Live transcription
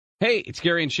Hey, it's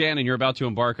Gary and Shannon. You're about to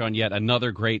embark on yet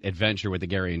another great adventure with the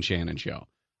Gary and Shannon Show.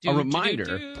 A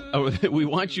reminder, we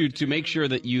want you to make sure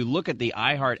that you look at the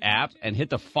iHeart app and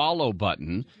hit the follow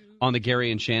button on the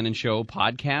Gary and Shannon Show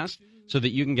podcast so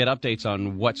that you can get updates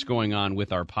on what's going on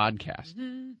with our podcast.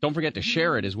 Don't forget to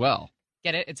share it as well.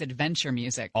 Get it? It's adventure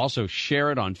music. Also,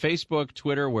 share it on Facebook,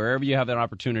 Twitter, wherever you have that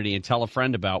opportunity, and tell a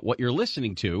friend about what you're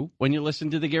listening to when you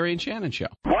listen to the Gary and Shannon Show.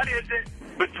 What is it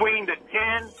between the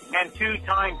 10 and 2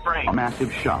 time frame? A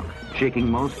massive shock,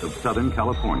 shaking most of Southern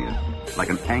California, like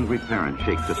an angry parent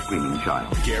shakes a screaming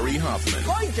child. Gary Hoffman.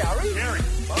 Hi, Gary. Gary,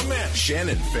 my man.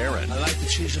 Shannon Farron. I like that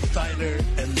she's a fighter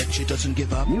and that she doesn't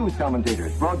give up. News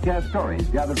commentators broadcast stories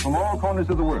gathered from all corners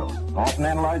of the world, often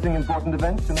analyzing important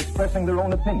events and expressing their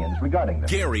own opinions regarding them.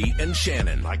 Gary and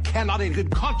Shannon. I cannot in good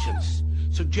conscience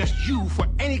suggest you for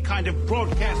any kind of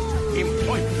broadcast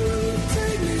employment.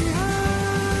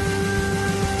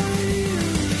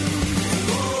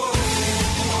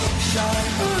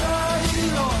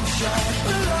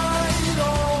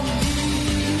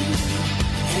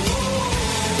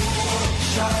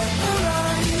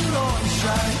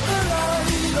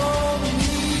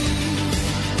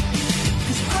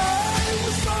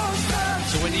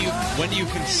 So when do you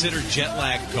consider jet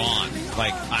lag gone?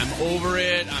 Like, I'm over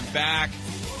it, I'm back,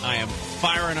 I am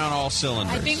firing on all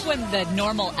cylinders. I think when the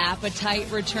normal appetite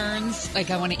returns, like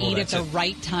I want to eat at the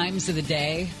right times of the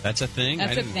day. That's a thing?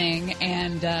 That's a thing,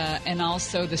 and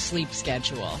also the sleep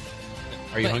schedule.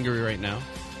 Are you hungry right now?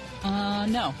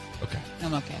 No. Okay.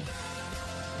 I'm okay.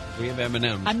 We have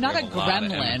M&M's. I'm not a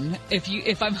gremlin.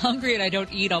 If I'm hungry and I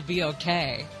don't eat, I'll be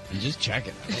okay. You just check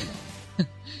it.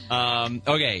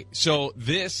 Okay, so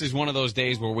this is one of those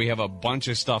days where we have a bunch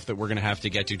of stuff that we're going to have to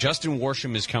get to. Justin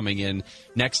Worsham is coming in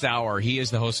next hour. He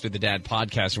is the host of the Dad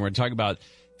Podcast, and we're going to talk about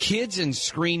kids and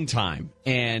screen time.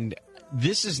 And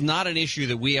this is not an issue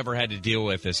that we ever had to deal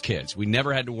with as kids. We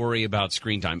never had to worry about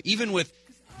screen time. Even with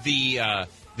the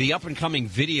up-and-coming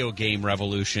video game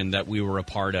revolution that we were a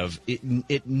part of,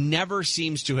 it never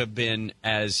seems to have been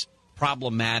as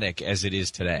problematic as it is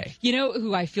today. You know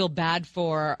who I feel bad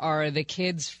for are the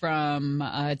kids from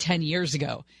 10 years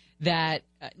ago that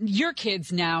your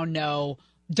kids now know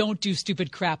don't do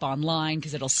stupid crap online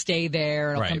because it'll stay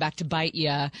there. It'll come back to bite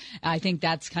you. I think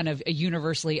that's kind of a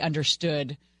universally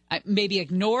understood, maybe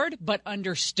ignored, but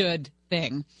understood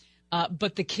thing.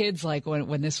 But the kids, like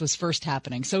when this was first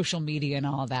happening, social media and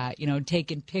all that,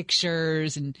 taking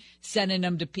pictures and sending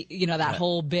them to, that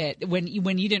whole bit when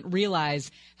you didn't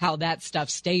realize how that stuff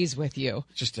stays with you.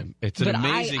 It's an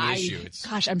amazing issue.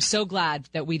 Gosh, I'm so glad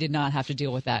that we did not have to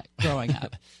deal with that growing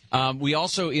up. We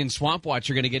also, in Swamp Watch,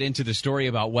 are going to get into the story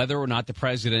about whether or not the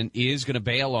president is going to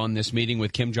bail on this meeting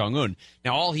with Kim Jong-un.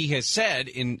 Now, all he has said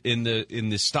in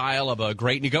the style of a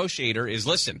great negotiator is,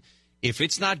 listen, if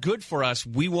it's not good for us,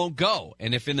 we won't go.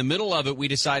 And if in the middle of it we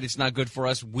decide it's not good for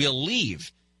us, we'll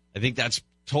leave. I think that's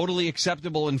totally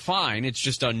acceptable and fine. It's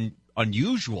just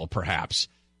unusual, perhaps,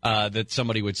 that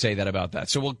somebody would say that about that.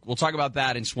 So we'll talk about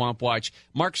that in Swamp Watch.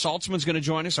 Marc Saltzman's going to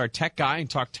join us, our tech guy, and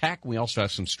talk tech. We also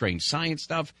have some strange science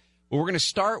stuff. But we're going to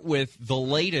start with the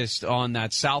latest on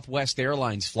that Southwest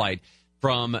Airlines flight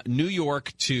from New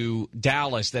York to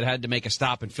Dallas that had to make a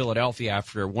stop in Philadelphia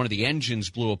after one of the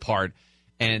engines blew apart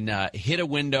and hit a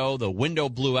window. The window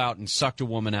blew out and sucked a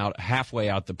woman out halfway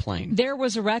out the plane. There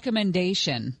was a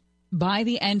recommendation by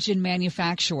the engine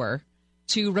manufacturer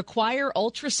to require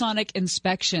ultrasonic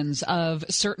inspections of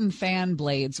certain fan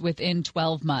blades within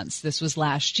 12 months. This was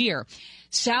last year.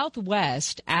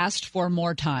 Southwest asked for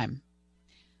more time,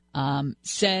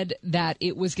 said that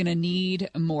it was going to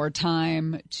need more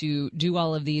time to do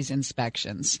all of these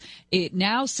inspections. It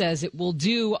now says it will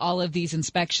do all of these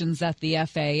inspections that the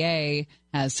FAA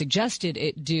has suggested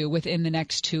it do within the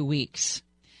next 2 weeks.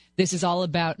 This is all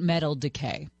about metal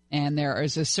decay, and there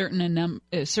is a certain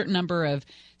number of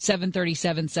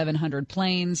 737-700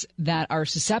 planes that are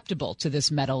susceptible to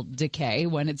this metal decay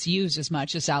when it's used as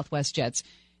much as Southwest jets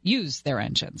use their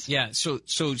engines. Yeah, so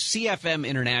CFM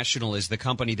International is the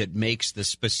company that makes the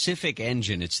specific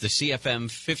engine. It's the CFM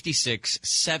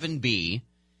 56-7B,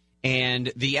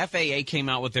 and the FAA came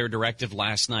out with their directive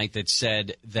last night that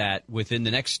said that within the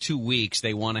next 2 weeks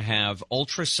they want to have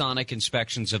ultrasonic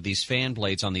inspections of these fan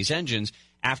blades on these engines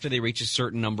after they reach a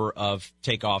certain number of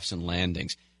takeoffs and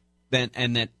landings.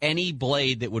 And that any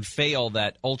blade that would fail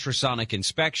that ultrasonic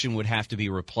inspection would have to be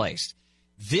replaced.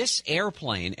 This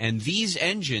airplane and these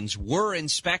engines were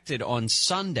inspected on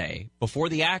Sunday before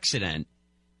the accident,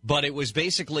 but it was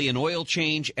basically an oil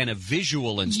change and a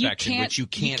visual inspection, which you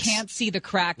can't see the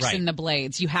cracks in the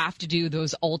blades. You have to do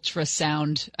those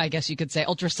ultrasound, I guess you could say,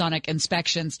 ultrasonic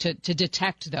inspections to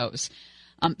detect those.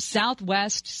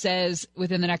 Southwest says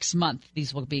within the next month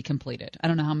these will be completed. I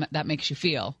don't know how that makes you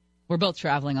feel. We're both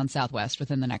traveling on Southwest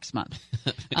within the next month.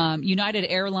 United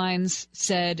Airlines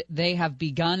said they have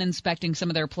begun inspecting some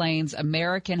of their planes.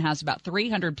 American has about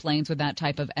 300 planes with that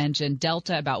type of engine.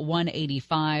 Delta about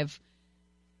 185.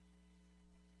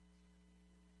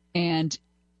 And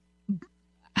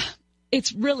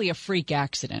it's really a freak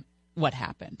accident what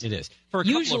happened. It is. For a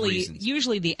couple of reasons.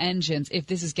 Usually the engines, if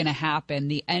this is going to happen,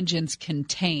 the engines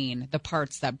contain the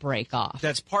parts that break off.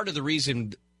 That's part of the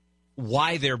reason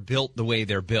why they're built the way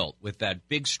they're built, with that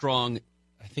big, strong,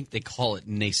 I think they call it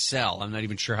nacelle. I'm not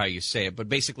even sure how you say it, but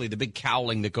basically the big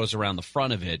cowling that goes around the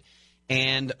front of it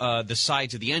and the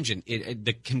sides of the engine.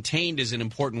 The contained is an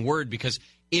important word, because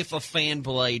if a fan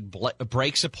blade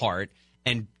breaks apart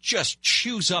and just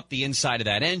chews up the inside of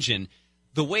that engine,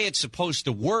 the way it's supposed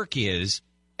to work is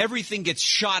everything gets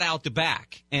shot out the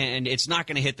back, and it's not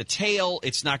going to hit the tail.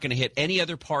 It's not going to hit any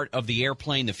other part of the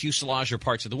airplane, the fuselage or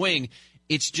parts of the wing.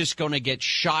 It's just going to get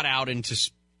shot out into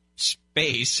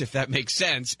space, if that makes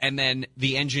sense, and then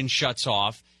the engine shuts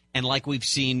off. And like we've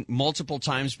seen multiple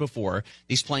times before,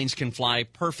 these planes can fly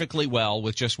perfectly well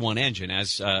with just one engine,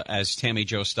 as Tammy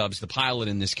Jo Stubbs, the pilot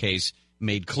in this case,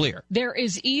 made clear. There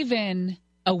is even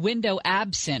a window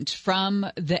absent from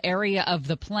the area of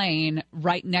the plane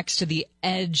right next to the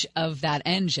edge of that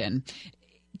engine,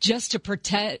 just to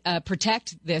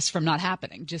protect this from not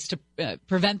happening, just to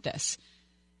prevent this.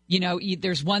 You know,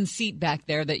 there's one seat back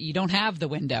there that you don't have the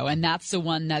window, and that's the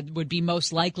one that would be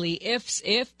most likely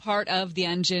if part of the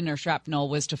engine or shrapnel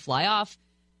was to fly off.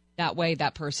 That way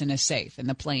that person is safe and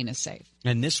the plane is safe.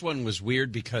 And this one was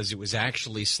weird because it was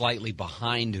actually slightly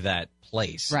behind that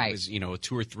place. Right. It was,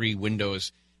 2 or 3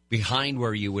 windows behind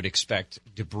where you would expect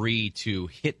debris to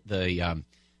hit the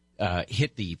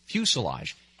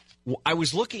fuselage. I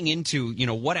was looking into,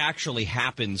 what actually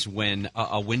happens when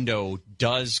a window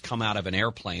does come out of an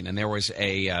airplane. And there was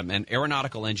an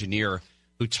aeronautical engineer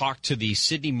who talked to the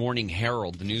Sydney Morning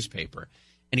Herald, the newspaper.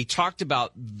 And he talked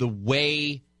about the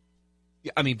way,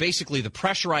 basically the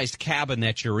pressurized cabin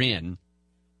that you're in,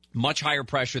 much higher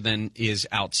pressure than is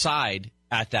outside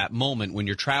at that moment when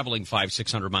you're traveling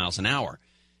 500-600 miles an hour.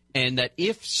 And that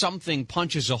if something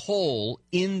punches a hole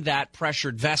in that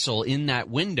pressured vessel, in that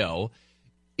window,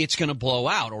 it's going to blow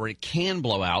out, or it can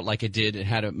blow out like it did. It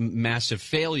had a massive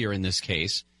failure in this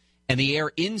case, and the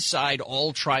air inside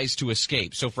all tries to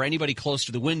escape. So for anybody close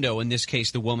to the window, in this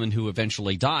case the woman who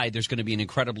eventually died, there's going to be an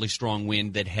incredibly strong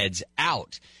wind that heads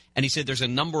out. And he said there's a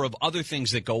number of other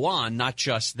things that go on, not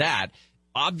just that.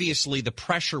 Obviously, the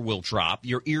pressure will drop.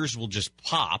 Your ears will just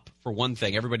pop, for one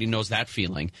thing. Everybody knows that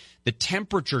feeling. The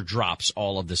temperature drops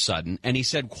all of a sudden. And he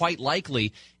said quite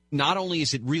likely, not only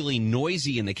is it really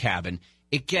noisy in the cabin,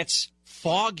 it gets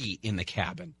foggy in the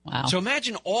cabin. Wow. So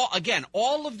imagine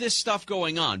all of this stuff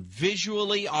going on,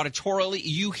 visually, auditorily.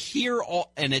 You hear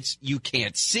all, and you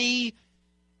can't see.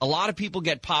 A lot of people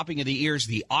get popping of the ears.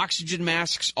 The oxygen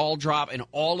masks all drop, and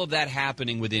all of that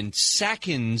happening within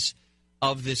seconds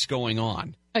of this going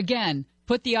on. Again,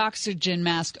 put the oxygen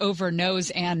mask over nose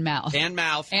and mouth. And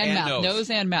mouth and nose. Nose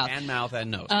and mouth. And mouth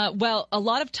and nose. Well, a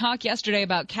lot of talk yesterday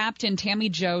about Captain Tammy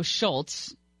Jo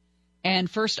Schultz and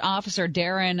First Officer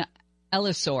Darren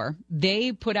Ellisor.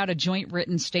 They put out a joint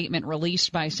written statement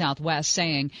released by Southwest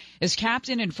saying, as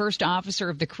captain and first officer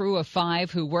of the crew of 5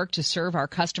 who worked to serve our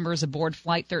customers aboard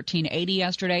Flight 1380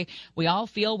 yesterday, we all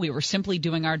feel we were simply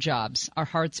doing our jobs. Our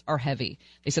hearts are heavy.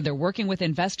 They said they're working with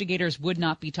investigators, would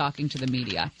not be talking to the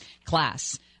media.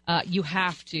 Class, you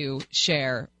have to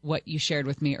share what you shared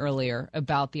with me earlier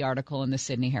about the article in the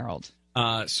Sydney Herald.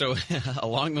 So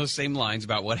along those same lines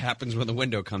about what happens when the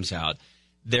window comes out,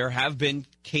 there have been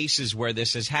cases where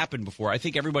this has happened before. I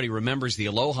think everybody remembers the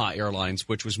Aloha Airlines,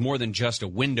 which was more than just a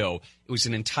window. It was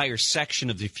an entire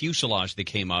section of the fuselage that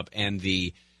came up, and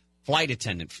the flight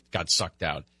attendant got sucked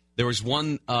out. There was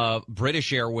one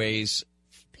British Airways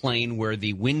plane where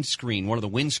the windscreen, one of the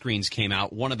windscreens came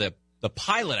out. One of the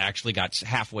pilot actually got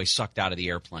halfway sucked out of the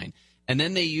airplane. And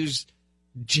then they used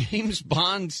James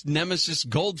Bond's nemesis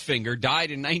Goldfinger,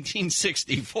 died in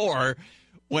 1964,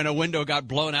 when a window got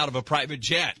blown out of a private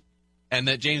jet, and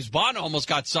that James Bond almost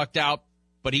got sucked out,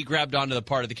 but he grabbed onto the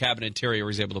part of the cabin interior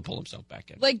where he was able to pull himself back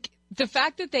in. Like, the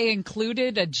fact that they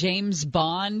included a James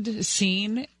Bond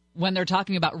scene when they're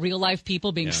talking about real-life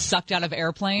people being sucked out of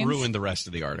airplanes ruined the rest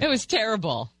of the article. It was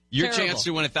terrible. Your chance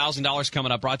to win $1,000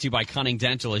 coming up, brought to you by Cunning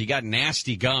Dental. You got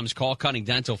nasty gums, call Cunning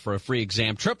Dental for a free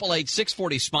exam.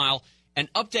 888-640-SMILE. An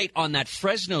update on that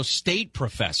Fresno State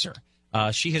professor.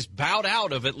 She has bowed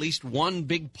out of at least one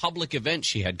big public event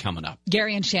she had coming up.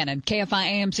 Gary and Shannon, KFI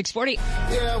AM 640.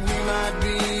 Yeah, we might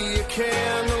be a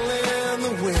candle in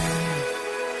the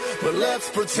But let's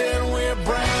pretend we're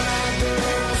brown-eyed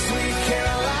girls, sweet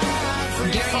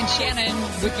Caroline. Gary and Shannon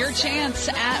with your chance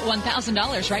at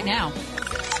 $1,000 right now.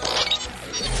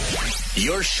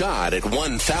 Your shot at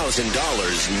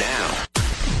 $1,000 now.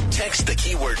 Text the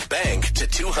keyword bank to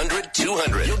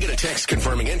 200-200. You'll get a text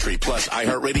confirming entry plus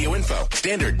iHeartRadio info.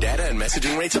 Standard data and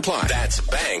messaging rates apply. That's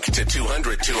bank to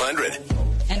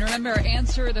 200-200. And remember,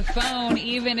 answer the phone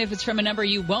even if it's from a number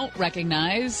you won't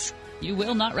recognize. You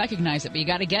will not recognize it, but you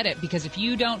got to get it, because if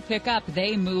you don't pick up,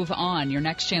 they move on. Your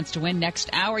next chance to win next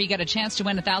hour. You got a chance to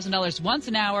win $1,000 once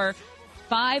an hour.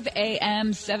 5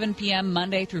 a.m., 7 p.m.,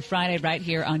 Monday through Friday, right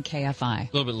here on KFI. A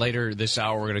little bit later this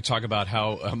hour, we're going to talk about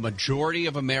how a majority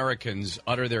of Americans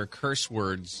utter their curse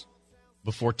words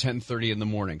before 10:30 in the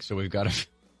morning. So we've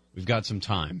got some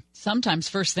time. Sometimes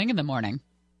first thing in the morning.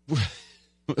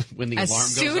 When the alarm goes off.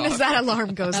 As soon as that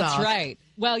alarm goes off. That's right.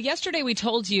 Well, yesterday we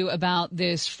told you about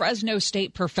this Fresno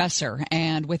State professor,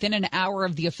 and within an hour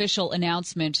of the official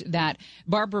announcement that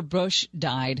Barbara Bush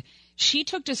died, she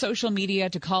took to social media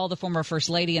to call the former First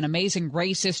Lady an amazing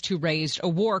racist who raised a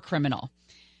war criminal.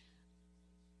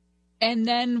 And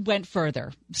then went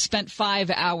further, spent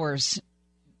 5 hours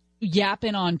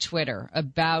yapping on Twitter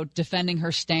about defending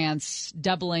her stance,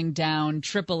 doubling down,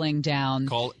 tripling down.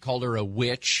 Called her a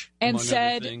witch, and among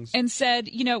other things. said,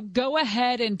 go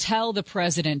ahead and tell the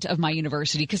president of my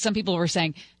university, because some people were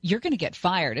saying, you're going to get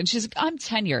fired. And she's like, I'm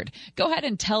tenured. Go ahead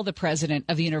and tell the president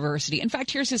of the university. In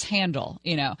fact, here's his handle,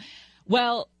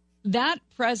 Well, that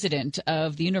president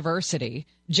of the university,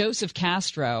 Joseph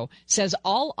Castro, says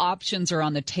all options are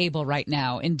on the table right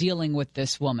now in dealing with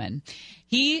this woman.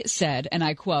 He said, and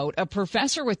I quote, "A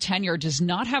professor with tenure does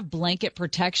not have blanket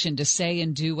protection to say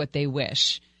and do what they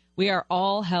wish. We are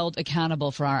all held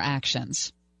accountable for our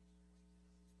actions."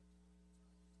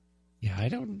 Yeah, I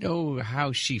don't know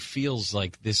how she feels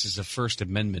like this is a First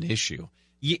Amendment issue.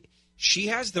 She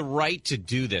has the right to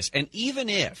do this. And even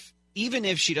if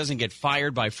she doesn't get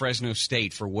fired by Fresno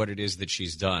State for what it is that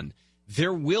she's done,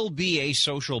 there will be a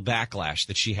social backlash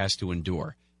that she has to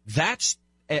endure.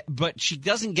 But she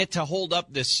doesn't get to hold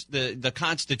up the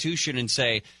Constitution and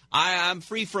say, I'm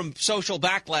free from social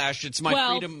backlash. It's my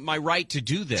freedom, my right to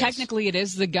do this. Technically, it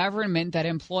is the government that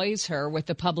employs her with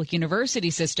the public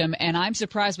university system, and I'm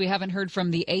surprised we haven't heard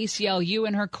from the ACLU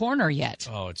in her corner yet.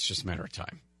 Oh, it's just a matter of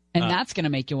time. And that's going to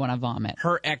make you want to vomit.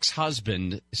 Her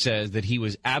ex-husband says that he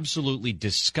was absolutely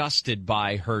disgusted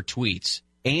by her tweets,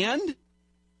 and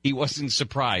he wasn't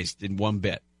surprised in one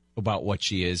bit about what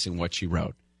she is and what she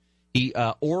wrote.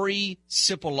 Ori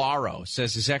Cipollaro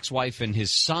says his ex-wife and his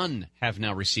son have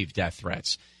now received death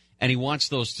threats, and he wants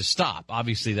those to stop.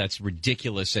 Obviously, that's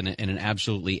ridiculous and an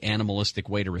absolutely animalistic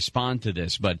way to respond to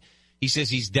this, but he says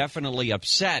he's definitely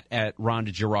upset at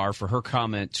Rhonda Girard for her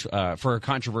comment, for her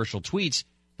controversial tweets,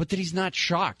 but that he's not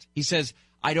shocked. He says,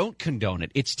 I don't condone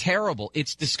it. It's terrible.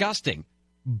 It's disgusting,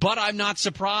 but I'm not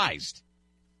surprised.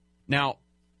 Now,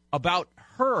 about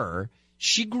her,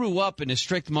 she grew up in a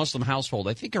strict Muslim household.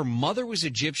 I think her mother was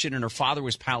Egyptian and her father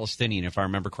was Palestinian, if I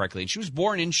remember correctly. And she was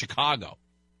born in Chicago.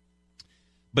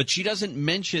 But she doesn't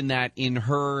mention that in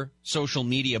her social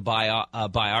media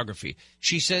biography.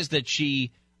 She says that she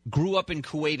grew up in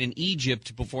Kuwait and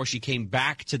Egypt before she came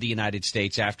back to the United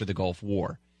States after the Gulf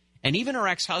War. And even her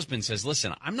ex-husband says,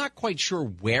 listen, I'm not quite sure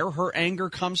where her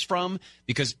anger comes from,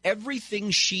 because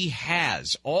everything she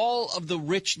has, all of the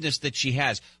richness that she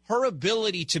has, her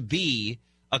ability to be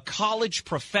a college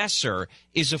professor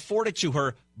is afforded to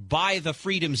her by the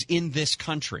freedoms in this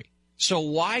country. So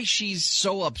why she's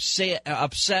so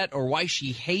upset or why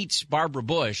she hates Barbara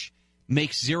Bush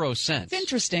makes zero sense. It's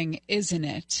interesting, isn't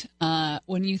it?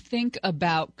 When you think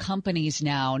about companies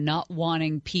now not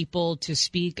wanting people to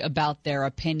speak about their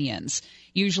opinions,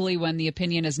 usually when the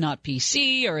opinion is not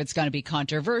PC or it's going to be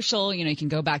controversial, you can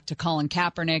go back to Colin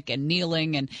Kaepernick and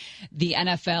kneeling, and the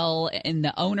NFL and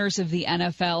the owners of the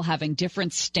NFL having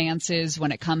different stances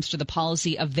when it comes to the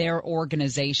policy of their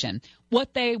organization,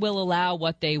 what they will allow,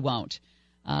 what they won't.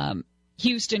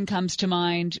 Houston comes to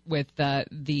mind with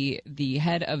the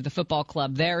head of the football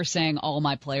club there saying, all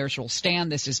my players will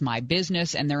stand. This is my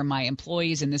business and they're my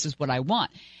employees and this is what I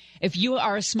want. If you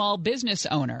are a small business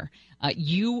owner,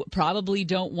 you probably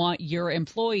don't want your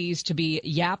employees to be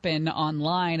yapping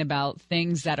online about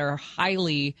things that are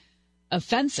highly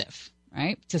offensive,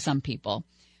 right, to some people.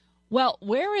 Well,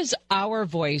 where is our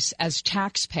voice as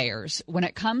taxpayers when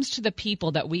it comes to the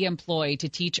people that we employ to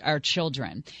teach our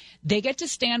children? They get to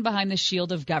stand behind the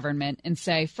shield of government and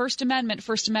say, First Amendment,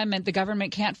 the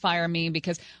government can't fire me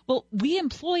because, well, we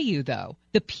employ you, though.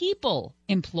 The people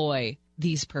employ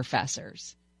these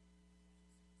professors.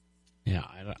 Yeah,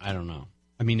 I don't know.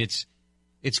 I mean,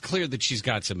 It's clear that she's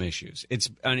got some issues.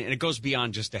 And it goes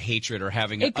beyond just a hatred or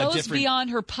having a different... It goes beyond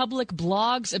her public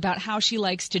blogs about how she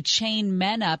likes to chain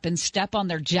men up and step on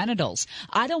their genitals.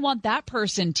 I don't want that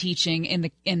person teaching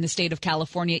in the state of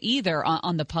California either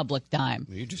on the public dime.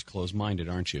 You're just closed-minded,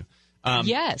 aren't you?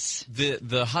 Yes.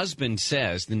 The husband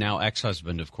says, the now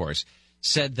ex-husband, of course,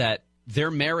 said that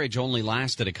their marriage only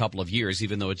lasted a couple of years,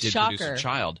 even though it did produce a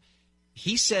child.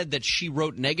 He said that she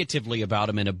wrote negatively about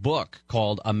him in a book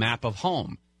called A Map of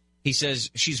Home. He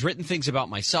says, she's written things about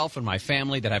myself and my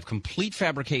family that have complete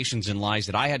fabrications and lies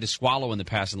that I had to swallow in the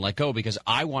past and let go because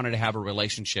I wanted to have a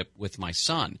relationship with my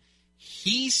son.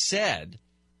 He said,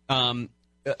 one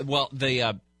of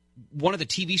the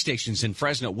TV stations in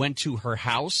Fresno went to her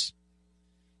house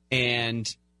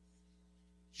and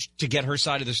to get her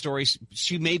side of the story.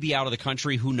 She may be out of the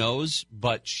country, who knows,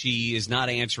 but she is not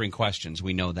answering questions.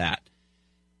 We know that.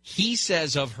 He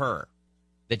says of her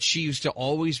that she used to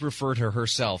always refer to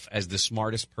herself as the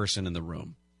smartest person in the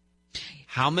room.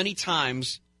 How many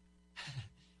times,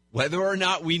 whether or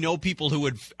not we know people who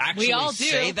would actually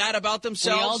say that about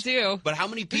themselves? We all do. But how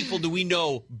many people do we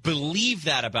know believe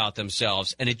that about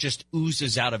themselves and it just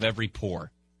oozes out of every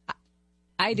pore?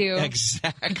 I do.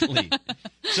 Exactly.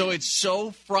 So it's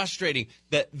so frustrating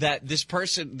that this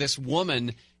person, this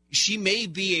woman, she may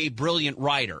be a brilliant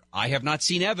writer. I have not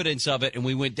seen evidence of it, and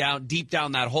we went deep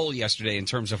down that hole yesterday in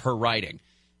terms of her writing.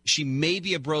 She may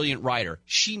be a brilliant writer.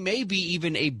 She may be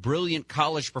even a brilliant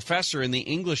college professor in the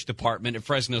English department at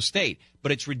Fresno State.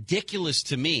 But it's ridiculous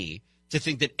to me to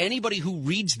think that anybody who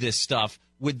reads this stuff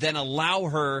would then allow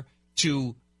her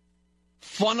to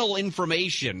funnel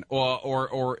information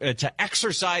or to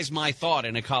exercise my thought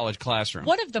in a college classroom.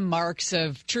 One of the marks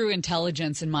of true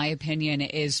intelligence, in my opinion,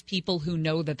 is people who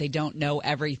know that they don't know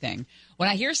everything. When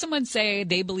I hear someone say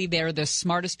they believe they're the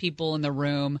smartest people in the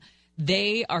room,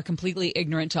 they are completely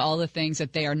ignorant to all the things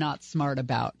that they are not smart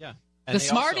about. Yeah. The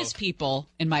smartest people,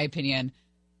 in my opinion,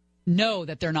 know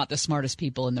that they're not the smartest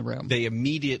people in the room. They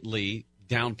immediately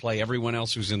downplay everyone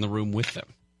else who's in the room with them.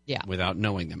 Yeah. Without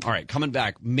knowing them. All right, coming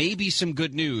back, maybe some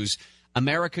good news.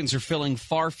 Americans are filling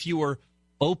far fewer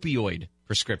opioid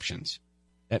prescriptions.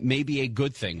 That may be a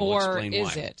good thing. We'll explain why. Or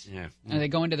is it? Yeah. Are they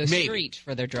going to the street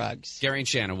for their drugs? Gary and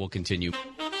Shannon will continue.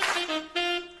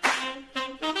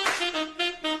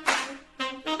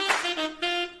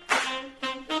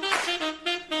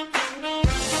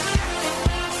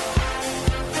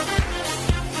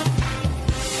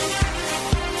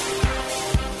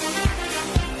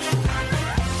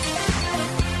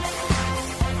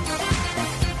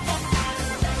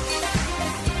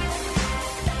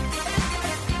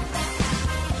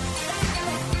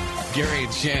 Gary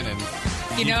and Shannon.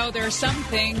 You know, there are some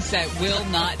things that will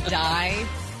not die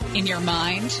in your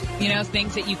mind. You know,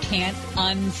 things that you can't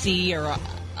unsee or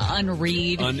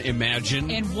unread.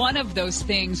 Unimagine. And one of those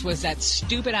things was that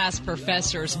stupid-ass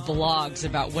professor's blogs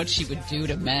about what she would do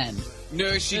to men.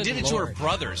 No, she did it to her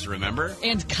brothers, remember?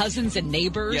 And cousins and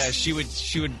neighbors. Yeah, she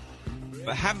would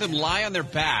have them lie on their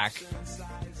back,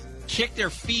 kick their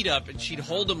feet up, and she'd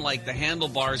hold them like the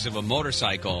handlebars of a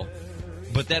motorcycle.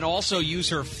 But then also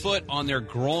use her foot on their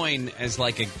groin as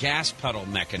like a gas pedal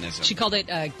mechanism. She called it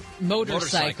a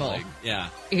motorcycle. Yeah.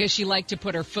 Because she liked to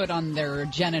put her foot on their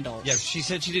genitals. Yeah, she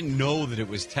said she didn't know that it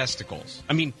was testicles.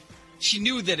 I mean, she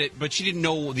knew but she didn't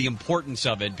know the importance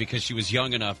of it because she was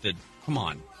young enough that, come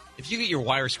on, if you get your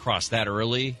wires crossed that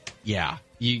early, yeah,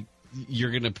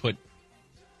 you're gonna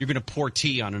pour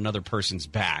tea on another person's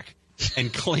back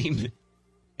and claim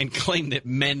that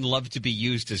men love to be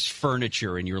used as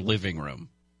furniture in your living room.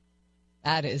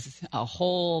 That is a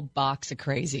whole box of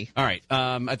crazy. All right.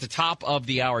 At the top of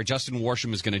the hour, Justin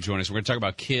Worsham is going to join us. We're going to talk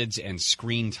about kids and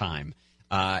screen time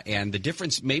and the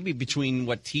difference maybe between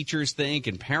what teachers think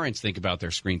and parents think about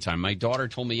their screen time. My daughter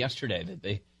told me yesterday that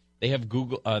they have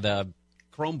the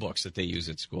Chromebooks that they use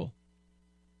at school.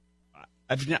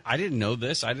 I didn't know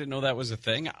this. I didn't know that was a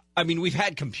thing. I mean, we've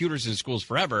had computers in schools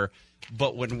forever,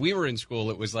 but when we were in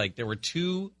school, it was like there were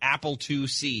 2 Apple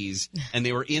IICs, and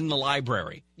they were in the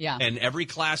library. Yeah. And every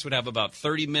class would have about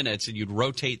 30 minutes, and you'd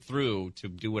rotate through to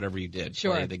do whatever you did.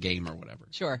 Sure. Play the game or whatever.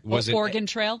 Sure. Was it Oregon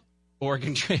Trail?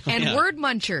 Oregon Trail. And Word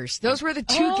Munchers. Those were the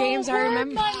 2 games I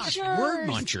remember. Munchers. Word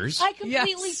Munchers. I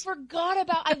completely forgot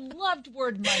about. I loved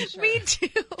Word Munchers. Me too.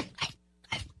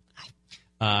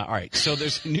 All right, so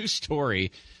there's a new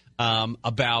story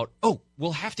about,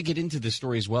 we'll have to get into this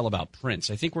story as well about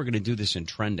Prince. I think we're going to do this in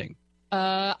trending.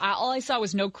 All I saw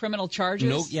was no criminal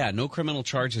charges. No criminal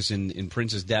charges in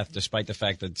Prince's death, despite the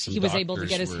fact that some he was able to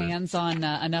get his hands on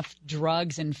enough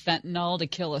drugs and fentanyl to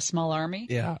kill a small army.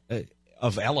 Yeah,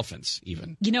 of elephants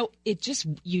even. You know,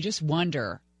 you just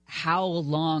wonder how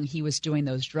long he was doing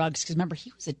those drugs. Because remember,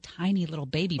 he was a tiny little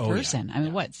baby person. Yeah. I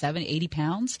mean, what, 80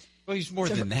 pounds? Well, he's more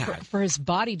than that. For his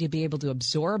body to be able to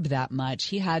absorb that much,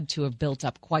 he had to have built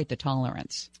up quite the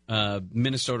tolerance.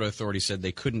 Minnesota authorities said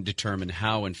they couldn't determine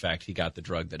how, in fact, he got the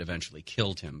drug that eventually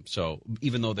killed him. So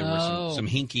even though there were some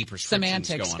hinky prescriptions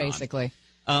semantics, going basically.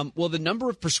 on. Well, the number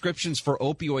of prescriptions for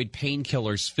opioid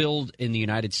painkillers filled in the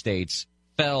United States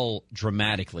fell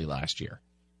dramatically last year.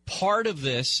 Part of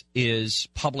this is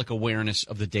public awareness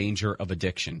of the danger of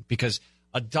addiction, because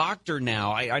a doctor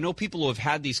now, I know people who have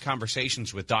had these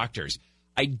conversations with doctors.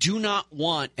 I do not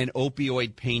want an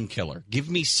opioid painkiller. Give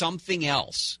me something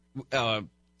else.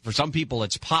 For some people,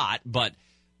 it's pot, but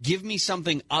give me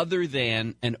something other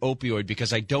than an opioid,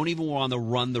 because I don't even want to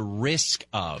run the risk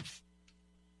of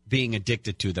being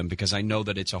addicted to them, because I know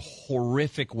that it's a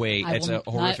horrific way. It's a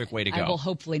horrific way to go. I will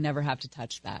hopefully never have to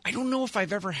touch that. I don't know if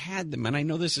I've ever had them, and I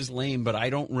know this is lame, but I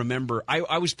don't remember.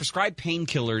 I was prescribed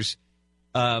painkillers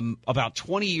about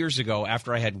 20 years ago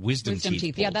after I had wisdom teeth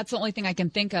pulled. Yeah, that's the only thing I can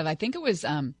think of. I think it was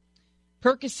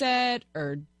Percocet,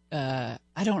 or I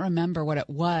don't remember what it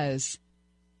was.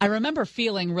 I remember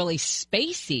feeling really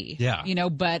spacey,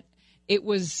 but it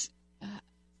was,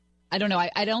 I don't know.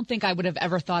 I don't think I would have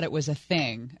ever thought it was a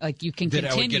thing. Like, you can that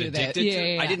continue I would get addicted to?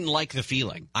 Yeah. I didn't like the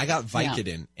feeling. I got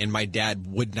Vicodin, and my dad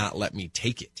would not let me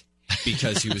take it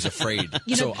because he was afraid.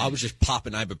 So I was just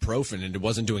popping ibuprofen, and it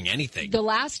wasn't doing anything. The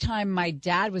last time my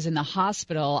dad was in the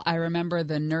hospital, I remember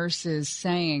the nurses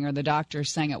saying, or the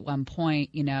doctors saying at one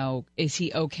point, is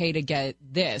he okay to get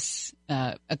this,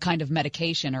 a kind of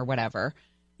medication or whatever?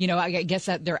 I guess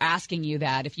that they're asking you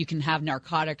that, if you can have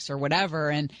narcotics or whatever.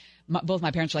 And both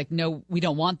my parents were like, no, we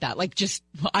don't want that. Like,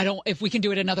 if we can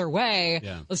do it another way,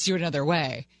 let's do it another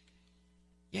way.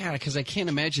 Yeah, because I can't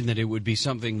imagine that it would be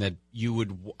something that you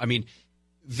would. I mean,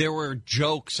 there were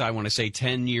jokes, I want to say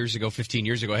 10 years ago, 15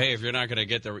 years ago. Hey, if you're not going to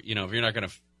get if you're not going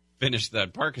to finish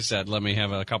that Percocet, let me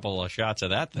have a couple of shots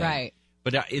of that thing. Right.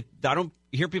 But I don't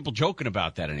hear people joking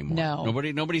about that anymore. No.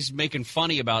 Nobody's making fun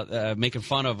of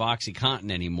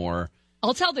OxyContin anymore.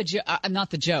 I'll tell not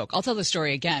the joke. I'll tell the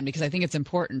story again, because I think it's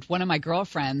important. One of my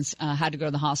girlfriends had to go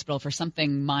to the hospital for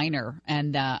something minor,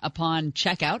 and upon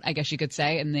checkout, I guess you could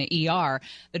say, in the ER,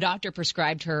 the doctor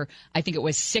prescribed her, I think it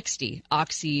was 60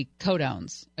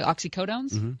 oxycodones.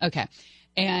 Oxycodones? Mm-hmm. Okay.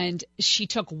 And she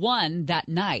took one that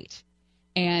night,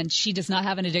 and she does not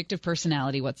have an addictive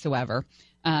personality whatsoever.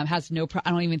 Has no,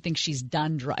 I don't even think she's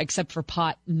done except for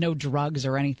pot, no drugs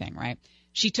or anything, right?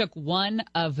 She took one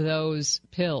of those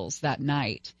pills that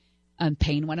night, and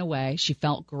pain went away. She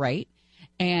felt great.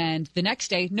 And the next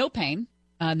day, no pain.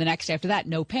 The next day after that,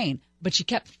 no pain. But she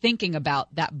kept thinking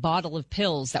about that bottle of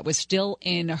pills that was still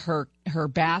in her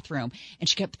bathroom. And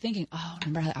she kept thinking, oh,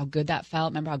 remember how good that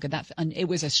felt? Remember how good that felt? And it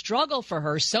was a struggle for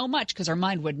her so much, because her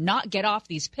mind would not get off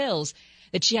these pills,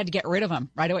 that she had to get rid of them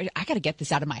right away. I got to get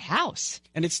this out of my house.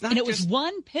 And it's not. And it was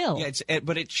one pill. Yeah,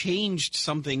 but it changed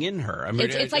something in her. I mean,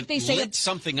 it's like they say lit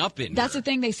something up in her. That's the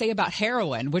thing they say about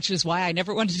heroin, which is why I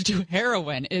never wanted to do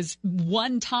heroin. Is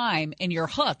one time and you're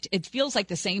hooked. It feels like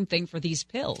the same thing for these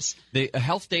pills. The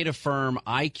health data firm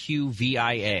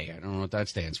IQVIA, I don't know what that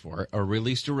stands for,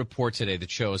 released a report today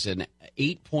that shows an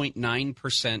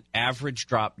 8.9% average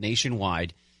drop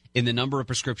nationwide in the number of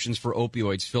prescriptions for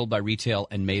opioids filled by retail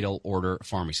and mail-order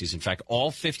pharmacies. In fact, all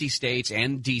 50 states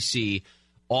and D.C.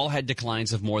 all had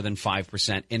declines of more than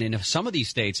 5%. And in some of these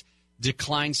states,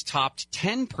 declines topped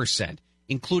 10%,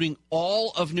 including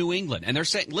all of New England. And they're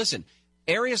saying, listen,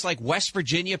 areas like West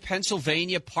Virginia,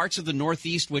 Pennsylvania, parts of the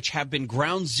Northeast, which have been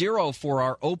ground zero for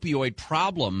our opioid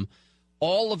problem,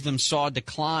 all of them saw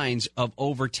declines of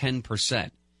over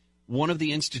 10%. One of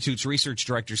the Institute's research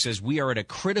directors says we are at a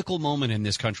critical moment in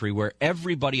this country where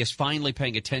everybody is finally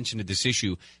paying attention to this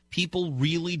issue. People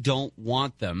really don't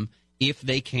want them if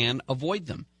they can avoid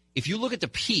them. If you look at the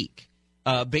peak,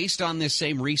 based on this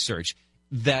same research,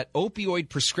 that opioid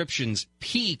prescriptions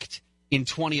peaked in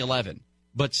 2011,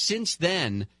 but since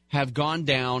then have gone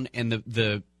down, and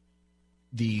the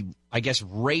I guess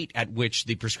rate at which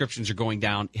the prescriptions are going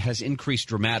down has increased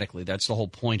dramatically. That's the whole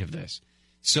point of this.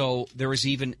 So there is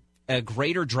even a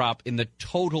greater drop in the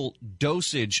total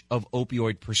dosage of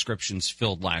opioid prescriptions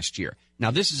filled last year.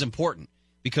 Now, this is important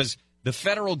because the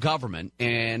federal government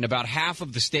and about half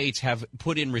of the states have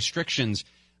put in restrictions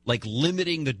like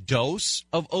limiting the dose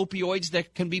of opioids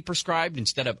that can be prescribed.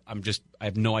 Instead of, I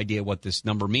have no idea what this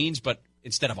number means, but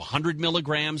instead of 100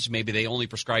 milligrams, maybe they only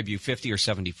prescribe you 50 or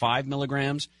 75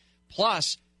 milligrams.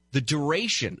 Plus, the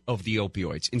duration of the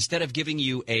opioids. Instead of giving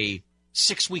you a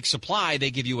 6-week supply,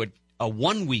 they give you a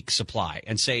 1-week supply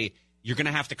and say you're going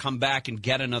to have to come back and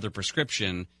get another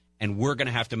prescription and we're going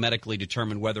to have to medically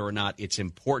determine whether or not it's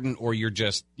important or you're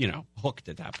just, hooked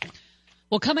at that point.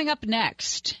 Well, coming up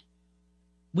next,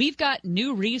 we've got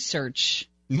new research.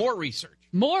 More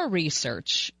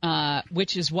research,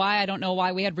 which is why I don't know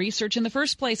why we had research in the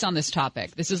first place on this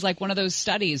topic. This is like one of those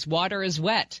studies. Water is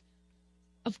wet.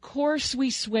 Of course we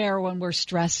swear when we're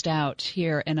stressed out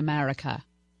here in America.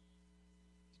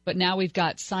 But now we've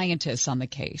got scientists on the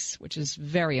case, which is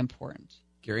very important.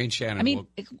 Gary and Shannon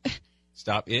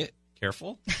stop it.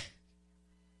 Careful.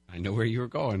 I know where you were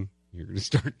going. You're going to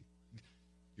start.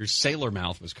 Your sailor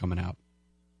mouth was coming out.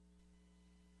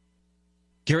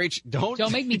 Gary,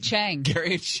 don't make me Chang.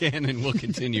 Gary and Shannon will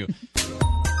continue.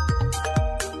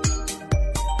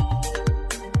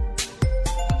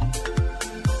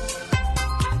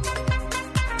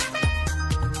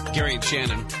 Gary and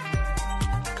Shannon.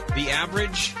 The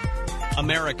average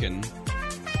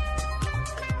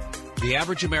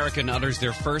American utters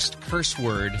their first curse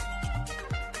word.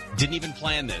 Didn't even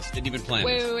plan this.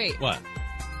 Wait. What?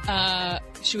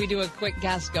 Should we do a quick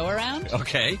gas go around?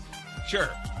 Okay, sure.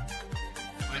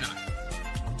 Why not?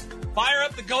 Fire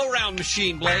up the go around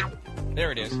machine, Blake.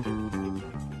 There it is.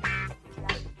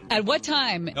 At what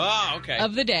time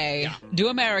of the day do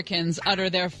Americans utter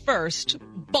their first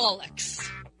bollocks?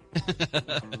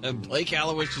 Blake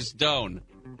Allowish's Stone.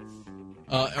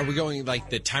 Are we going like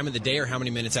the time of the day or how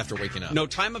many minutes after waking up? No,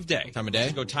 time of day. Time of day?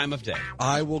 Let's go time of day.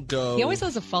 I will go. He always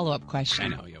has a follow-up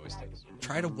question. I know, he always does.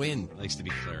 Try to win. Likes to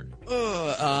be clear.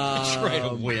 Try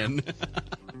to win.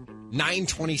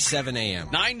 9:27 a.m.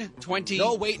 9:20.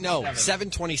 No, wait, no.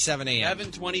 7:27 a.m.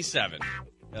 7:27.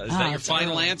 Is that your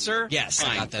final answer? Yes,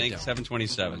 fine. I got that Thanks. down.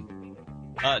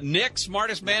 7:27. Nick,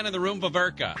 smartest man in the room,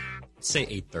 Vaverka. Say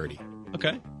 8:30.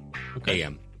 Okay.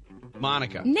 a.m.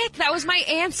 Monica. Nick, that was my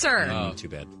answer. Oh, too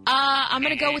bad. I'm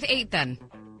going to go with 8 then.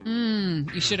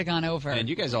 You should have gone over. And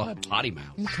you guys all have potty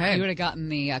mouths. Okay. You would have gotten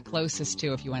the closest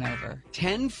to if you went over.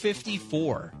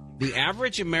 10:54. The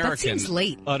average American seems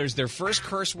late. utters their first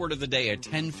curse word of the day at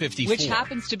 10:54. Which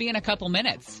happens to be in a couple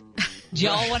minutes. Do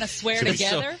y'all want to swear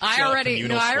together? I already did.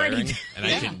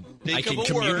 And I can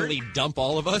communally dump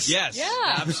all of us? Yes.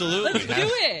 Yeah. Absolutely. Let's do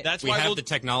it. That's We why have the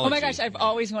technology. Oh my gosh, I've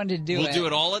always wanted to do it. We'll do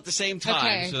it all at the same time,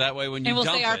 Okay. so that way when you and we'll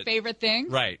dump say our it, favorite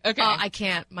thing? Right. Okay. I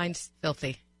can't. Mine's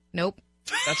filthy. Nope.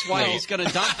 That's why he's going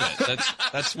to dump it.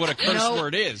 That's what a curse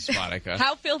word is, Monica.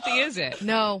 How filthy is it?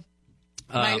 No.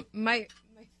 My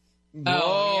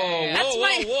Whoa, That's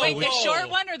my- Wait, the short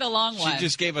one or the long one? She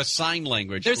just gave us sign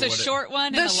language. There's for a what short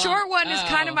one. The and a long... short one is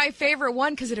kind of my favorite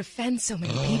one because it offends so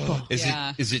many people. Is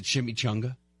Yeah. it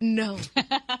chimichanga? No.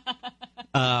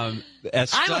 I'm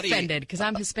I'm offended because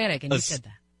I'm Hispanic and you said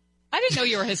that. I didn't know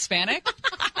you were Hispanic.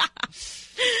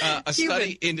 A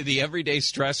study into the everyday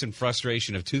stress and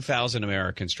frustration of 2,000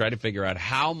 Americans tried to figure out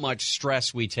how much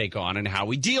stress we take on and how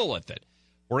we deal with it.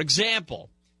 For example,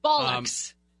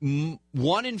 Bollocks.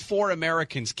 1 in 4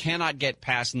 Americans cannot get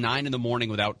past 9 in the morning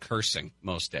without cursing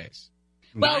most days.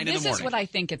 Well, 9 in the this is morning. what I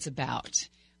think it's about.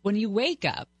 When you wake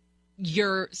up,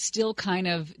 you're still kind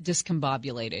of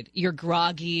discombobulated. You're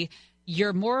groggy.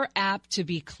 You're more apt to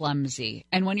be clumsy.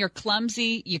 And when you're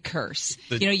clumsy, you curse.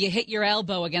 You hit your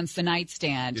elbow against the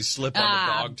nightstand. You slip on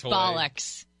the dog toy.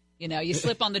 Bollocks. You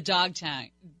slip on the dog toy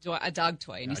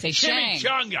and you say, Chang.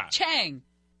 Chimichanga. Chang.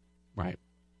 Right.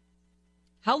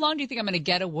 How long do you think I'm going to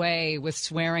get away with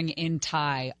swearing in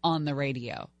Thai on the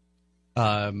radio?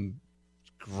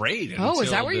 Great. Oh, is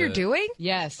that what you're doing?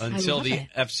 Yes. Until love the it.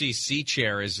 FCC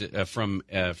chair is from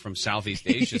Southeast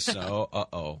Asia.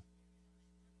 So,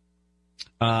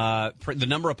 the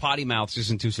number of potty mouths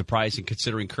isn't too surprising,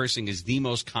 considering cursing is the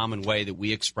most common way that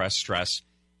we express stress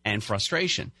and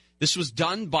frustration. This was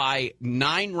done by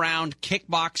 9 Round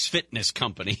Kickbox Fitness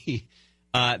Company.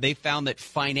 They found that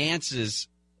finances,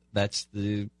 that's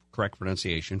the correct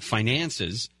pronunciation,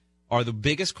 finances are the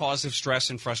biggest cause of stress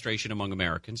and frustration among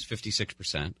Americans,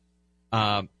 56%.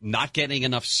 Not getting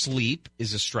enough sleep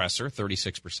is a stressor,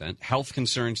 36%. Health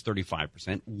concerns,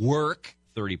 35%. Work,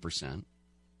 30%.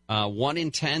 1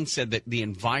 in 10 said that the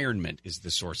environment is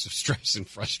the source of stress and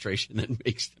frustration that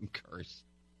makes them curse.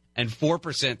 And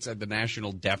 4% said the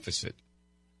national deficit.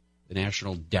 The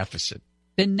national deficit.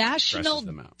 The national stresses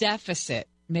them out. deficit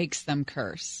makes them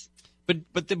curse.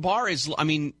 But the bar is, I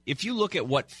mean, if you look at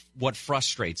what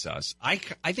frustrates us, I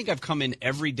think I've come in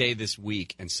every day this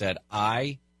week and said,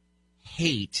 I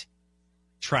hate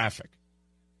traffic.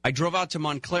 I drove out to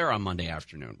Montclair on Monday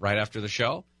afternoon, right after the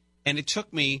show, and it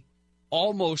took me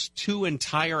almost 2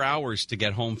 entire hours to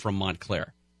get home from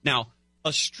Montclair. Now,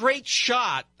 a straight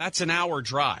shot, that's an hour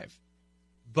drive.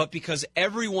 But because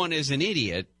everyone is an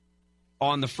idiot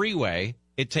on the freeway,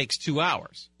 it takes 2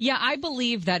 hours. Yeah, I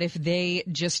believe that if they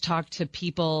just talk to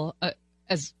people,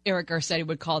 as Eric Garcetti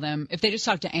would call them, if they just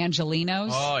talk to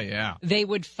Angelinos, they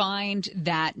would find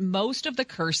that most of the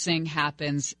cursing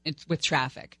happens with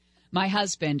traffic. My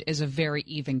husband is a very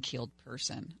even-keeled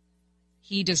person.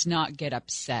 He does not get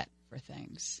upset for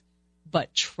things.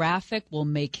 But traffic will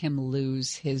make him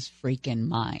lose his freaking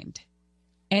mind.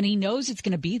 And he knows it's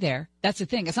going to be there. That's the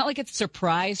thing. It's not like it's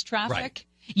surprise traffic. Right.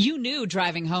 You knew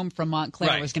driving home from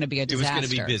Montclair was going to be a disaster. It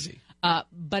was going to be busy.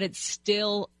 But it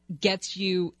still gets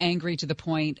you angry to the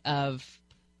point of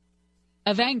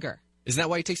anger. Isn't that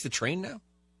why he takes the train now?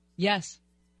 Yes.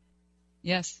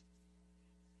 Yes.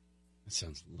 That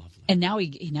sounds lovely. And now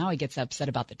he gets upset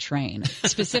about the train,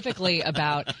 specifically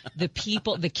about the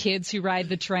kids who ride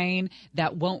the train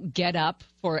that won't get up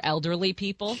for elderly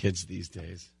people. Kids these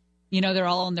days. You know, they're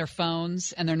all on their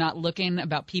phones and they're not looking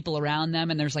about people around them.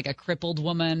 And there's like a crippled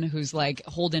woman who's like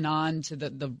holding on to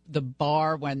the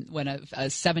bar when a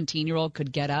 17-year-old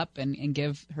could get up and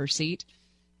give her seat.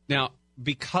 Now,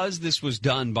 because this was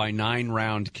done by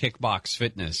 9-Round Kickbox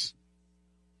Fitness,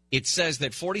 it says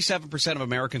that 47% of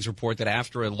Americans report that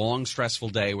after a long, stressful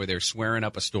day where they're swearing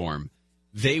up a storm,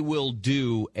 they will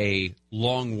do a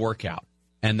long workout.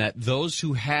 And that those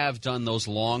who have done those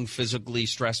long, physically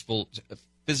strenuous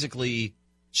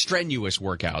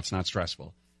workouts, not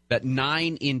stressful, that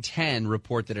 9 in 10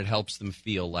 report that it helps them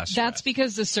feel less stressed. That's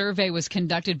because the survey was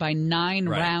conducted by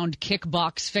 9-Round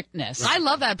Kickbox Fitness. I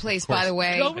love that place, by the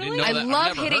way. Oh, really? I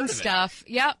love hitting stuff.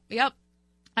 Yep.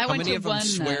 How many of them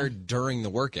swear during the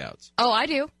workouts? Oh, I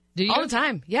do. Do you? All the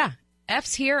time. Yeah.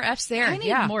 F's here, F's there. I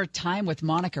need more time with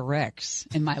Monica Ricks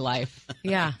in my life.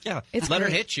 Yeah. It's let her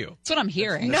hit you. That's what I'm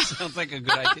hearing. That sounds like a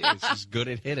good idea. She's good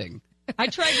at hitting. I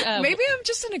tried. Maybe I'm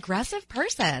just an aggressive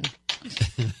person.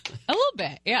 A little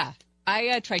bit, yeah.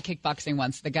 I tried kickboxing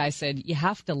once. The guy said, you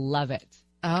have to love it.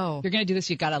 Oh. If you're going to do this,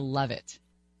 you got to love it.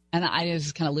 And I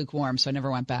was kind of lukewarm, so I never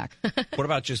went back. What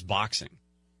about just boxing?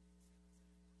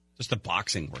 Just the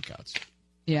boxing workouts.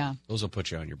 Yeah. Those will put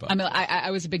you on your butt. I mean,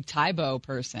 I was a big Tybo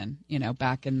person,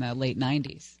 back in the late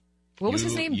 90s. What was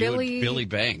his name? Billy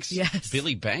Banks. Yes.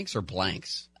 Billy Banks or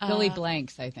Blanks? Billy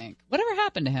Blanks, I think. Whatever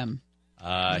happened to him?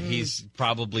 He's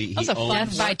probably he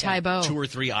owns by Tybo. 2 or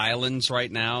 3 islands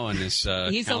right now, and is he's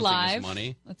counting alive. His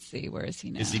money. Let's see, where is he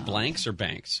now? Is he Blanks or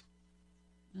Banks?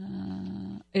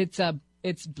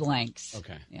 It's Blanks.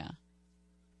 Okay, yeah.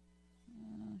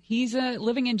 He's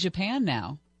living in Japan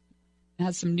now.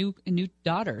 Has some new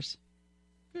daughters.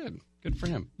 Good for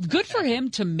him. Good for him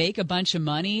to make a bunch of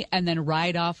money and then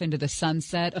ride off into the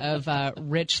sunset of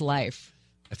rich life.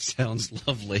 That sounds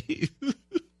lovely.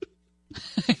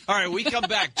 All right, we come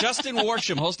back. Justin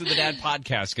Worsham, host of the Dad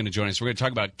Podcast, is going to join us. We're going to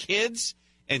talk about kids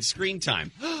and screen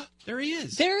time. There he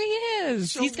is. There he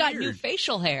is. So He's got weird. new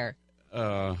facial hair.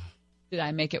 Did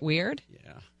I make it weird?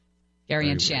 Yeah. Gary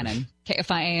Very and Shannon,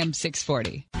 KFI AM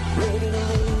 640.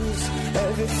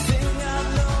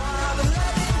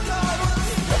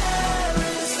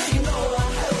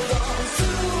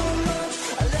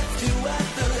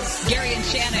 Gary and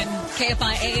Shannon,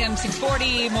 KFI AM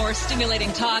 640, more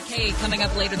stimulating talk. Hey, coming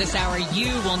up later this hour,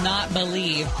 you will not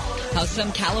believe how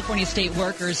some California state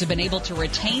workers have been able to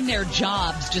retain their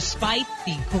jobs despite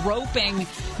the groping,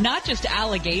 not just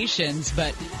allegations,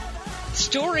 but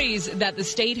stories that the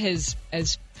state has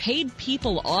paid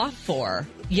people off for,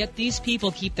 yet these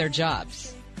people keep their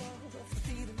jobs.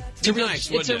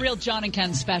 It's a real John and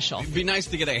Ken special. It'd be nice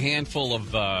to get a handful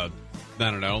of, I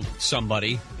don't know,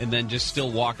 somebody, and then just still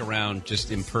walk around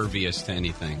just impervious to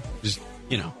anything. Just,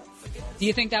 Do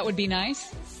you think that would be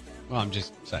nice? Well, I'm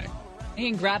just saying.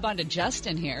 You can grab onto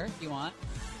Justin here if you want.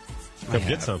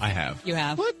 Get some. I have. You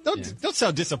have? What? Don't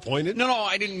sound disappointed. No,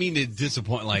 I didn't mean to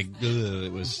disappoint. Like,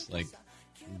 it was like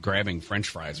grabbing French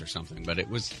fries or something, but it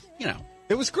was,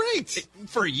 It was great.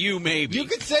 For you, maybe. You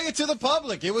could say it to the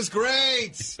public. It was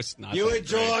great. It was not you that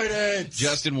enjoyed great. it.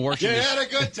 Justin Worsham. You had a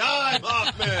good time,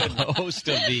 Hoffman. host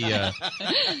of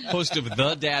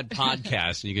the Dad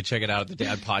Podcast, and you can check it out at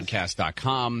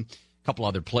thedadpodcast.com. A couple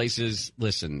other places.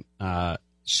 Listen,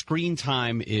 screen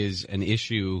time is an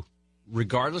issue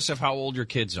regardless of how old your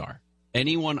kids are.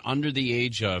 Anyone under the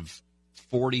age of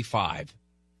 45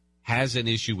 has an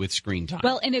issue with screen time.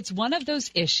 Well, and it's one of those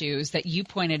issues that you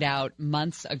pointed out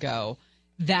months ago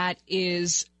that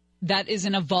is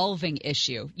an evolving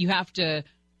issue. You have to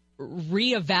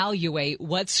reevaluate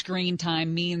what screen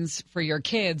time means for your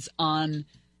kids on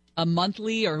a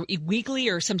monthly or weekly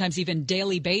or sometimes even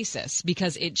daily basis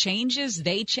because it changes,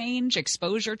 they change,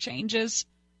 exposure changes.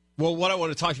 Well, what I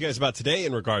want to talk to you guys about today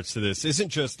in regards to this isn't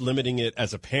just limiting it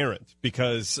as a parent,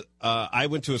 because I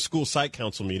went to a school site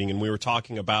council meeting and we were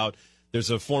talking about there's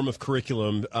a form of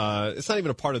curriculum. It's not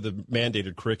even a part of the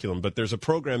mandated curriculum, but there's a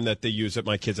program that they use at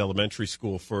my kids' elementary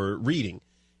school for reading.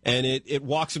 And it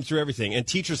walks them through everything. And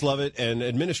teachers love it and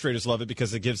administrators love it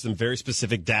because it gives them very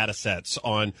specific data sets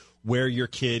on where your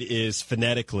kid is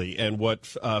phonetically and what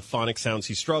phonic sounds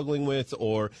he's struggling with,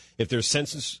 or if there's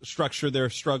sentence structure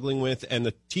they're struggling with. And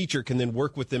the teacher can then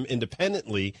work with them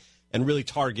independently and really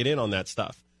target in on that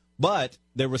stuff. But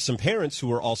there were some parents who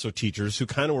were also teachers who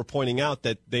kind of were pointing out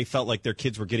that they felt like their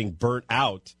kids were getting burnt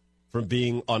out from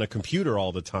being on a computer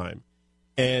all the time.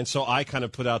 And so I kind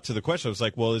of put out to the question, I was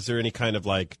like, well, is there any kind of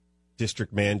like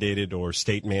district mandated or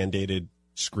state mandated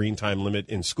screen time limit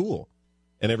in school?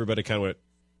 And everybody kind of went,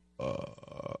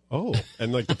 oh.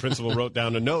 And like the principal wrote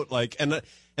down a note, like, and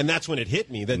that's when it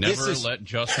hit me that never let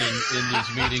Justin in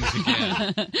these meetings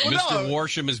again. Mr.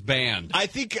 Worsham is banned. I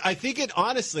think it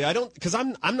honestly, I don't, because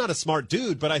I'm not a smart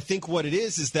dude, but I think what it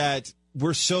is that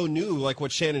we're so new, like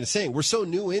what Shannon is saying, we're so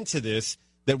new into this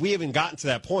that we haven't gotten to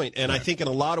that point. And right. I think in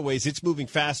a lot of ways it's moving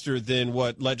faster than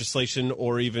what legislation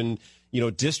or even,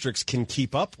 districts can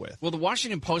keep up with. Well, the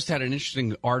Washington Post had an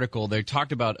interesting article. They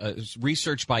talked about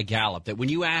research by Gallup that when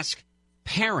you ask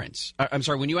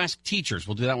when you ask teachers,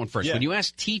 we'll do that one first. Yeah. When you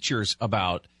ask teachers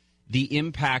about the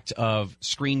impact of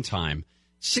screen time,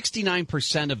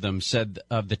 69% of them said,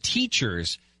 of the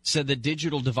teachers said that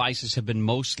digital devices have been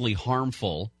mostly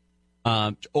harmful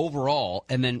overall.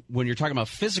 And then when you're talking about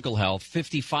physical health,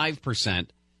 55%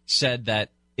 said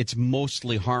that it's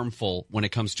mostly harmful when it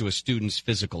comes to a student's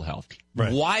physical health.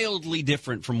 Right. Wildly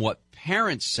different from what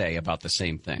parents say about the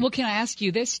same thing. Well, can I ask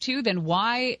you this, too? Then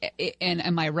why, and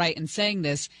am I right in saying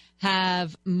this,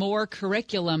 have more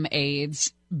curriculum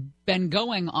aids been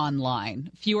going online?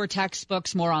 Fewer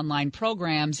textbooks, more online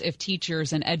programs if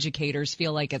teachers and educators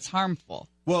feel like it's harmful?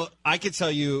 Well, I could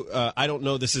tell you, I don't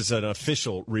know this is an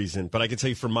official reason, but I can tell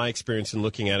you from my experience in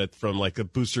looking at it from like a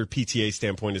booster PTA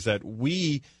standpoint is that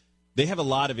they have a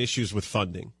lot of issues with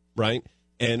funding, right?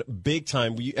 And big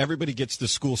time, everybody gets the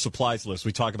school supplies list.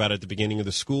 We talk about it at the beginning of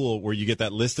the school where you get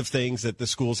that list of things that the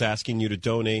school's asking you to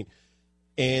donate.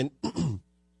 And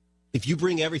if you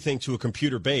bring everything to a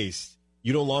computer base,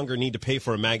 you no longer need to pay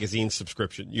for a magazine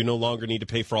subscription. You no longer need to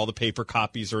pay for all the paper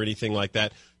copies or anything like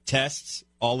that. Tests,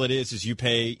 all it is you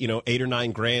pay, $8 or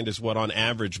 $9 grand is what on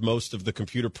average most of the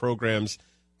computer programs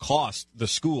cost the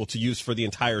school to use for the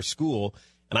entire school.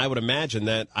 And I would imagine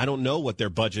that, I don't know what their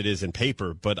budget is in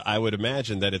paper, but I would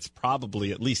imagine that it's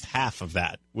probably at least half of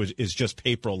that, which is just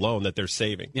paper alone that they're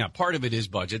saving. Yeah, part of it is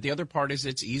budget. The other part is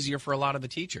it's easier for a lot of the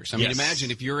teachers. I mean,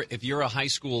 imagine if you're a high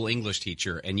school English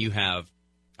teacher and you have,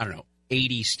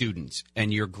 80 students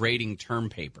and you're grading term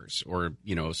papers or,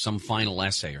 some final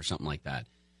essay or something like that.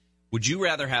 Would you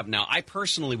rather have, now I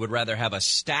personally would rather have a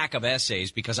stack of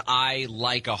essays because I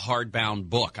like a hardbound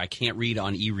book. I can't read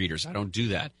on e-readers. I don't do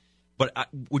that. But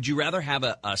would you rather have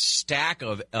a stack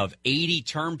of 80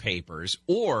 term papers,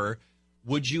 or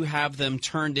would you have them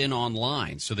turned in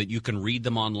online so that you can read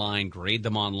them online, grade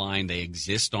them online, they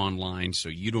exist online so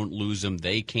you don't lose them,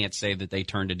 they can't say that they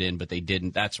turned it in but they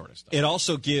didn't, that sort of stuff. It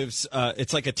also gives,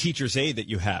 it's like a teacher's aid that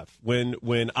you have.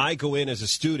 When I go in as a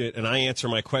student and I answer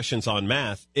my questions on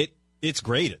math, it's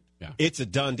graded. Yeah. It's a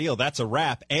done deal. That's a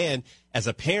wrap. And as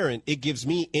a parent, it gives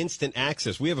me instant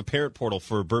access. We have a parent portal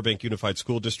for Burbank Unified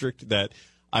School District that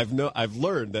I've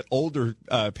learned that older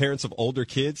parents of older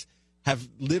kids have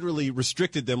literally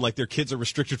restricted them like their kids are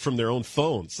restricted from their own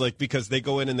phones, like because they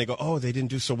go in and they go, oh, they didn't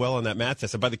do so well on that math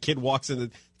test. And by the kid walking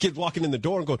in the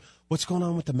door and going, what's going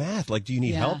on with the math? Like, do you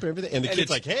need help or everything? And the kid's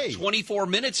like, hey, 24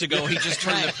 minutes ago he just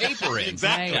turned the paper in.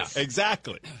 Exactly, right.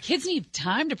 Exactly. Kids need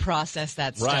time to process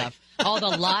that stuff. All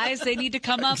the lies they need to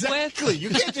come up with. Exactly.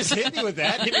 You can't just hit me with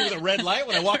that. Hit me with a red light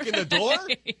when I walk in the door.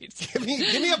 Right. Give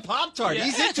me a Pop-Tart. Yeah.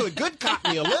 He's into it. Good cop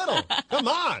me a little. Come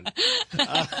on.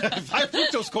 If high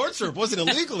fructose corn syrup wasn't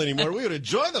illegal anymore, we would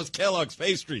enjoy those Kellogg's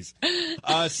pastries.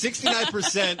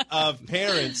 69% of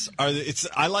parents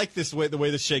I like the way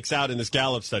this shakes out in this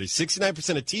Gallup study.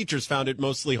 69% of teachers found it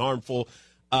mostly harmful,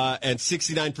 and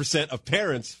 69% of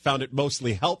parents found it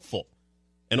mostly helpful.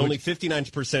 And only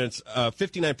 59%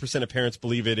 of parents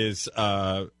believe it is,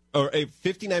 or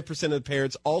 59% of the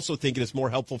parents also think it is more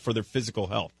helpful for their physical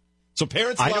health. So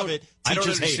parents love it. I don't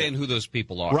understand who those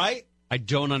people are. Right? I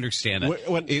don't understand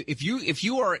it. If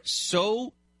you are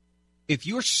so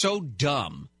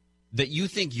dumb that you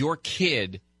think your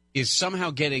kid is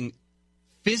somehow getting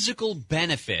physical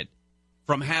benefit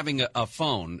from having a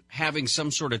phone, having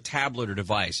some sort of tablet or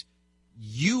device,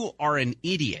 you are an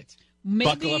idiot.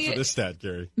 Buckle up for this stat,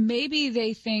 Gary. Maybe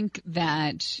they think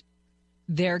that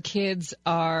their kids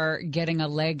are getting a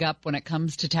leg up when it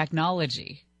comes to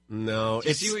technology. No. Do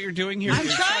you see what you're doing here? I'm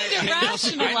trying to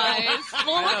rationalize.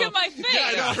 Well, look at my face. Yeah,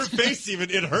 I know. Her face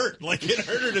it hurt. Like, it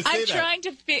hurt her to say I'm that. trying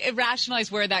to rationalize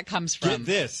where that comes from. Get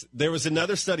this. There was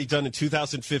another study done in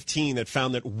 2015 that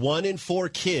found that 1 in 4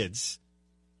 kids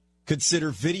consider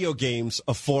video games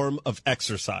a form of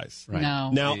exercise. Right. No.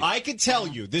 Now, I could tell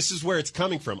you, this is where it's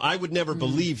coming from. I would never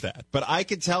believe that. But I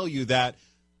could tell you that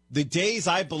the days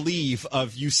I believe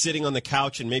of you sitting on the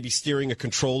couch and maybe steering a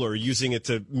controller or using it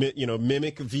to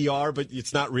mimic VR, but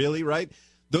it's not really, right?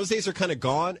 Those days are kind of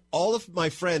gone. All of my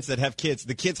friends that have kids,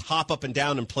 the kids hop up and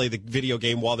down and play the video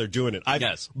game while they're doing it.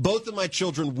 Yes. Both of my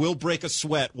children will break a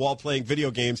sweat while playing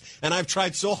video games, and I've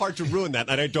tried so hard to ruin that,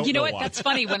 and I don't know why. You know what? That's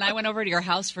funny. When I went over to your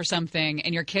house for something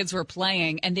and your kids were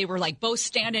playing and they were like both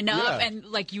standing up and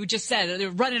like you just said, they're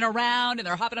running around and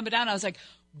they're hopping up and down. I was like,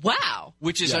 wow.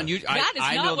 Which is unusual. That is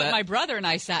I not know what that. my brother and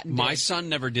I sat and My did. son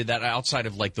never did that outside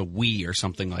of like the Wii or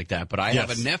something like that. But I have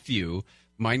a nephew.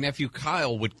 My nephew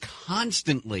Kyle would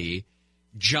constantly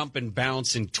jump and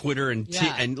bounce and Twitter and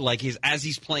and like as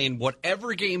he's playing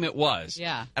whatever game it was.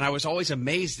 Yeah. And I was always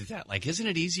amazed at that. Like, isn't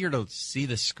it easier to see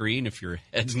the screen if your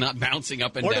head's not bouncing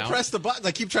up and or down? Or to press the button.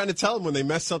 I keep trying to tell them when they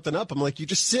mess something up. I'm like, you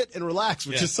just sit and relax,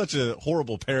 which is such a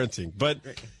horrible parenting. But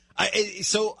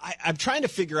I'm trying to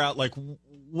figure out like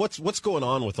what's going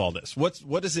on with all this.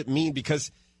 What does it mean?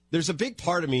 Because there's a big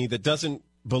part of me that doesn't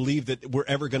believe that we're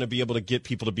ever going to be able to get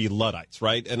people to be Luddites,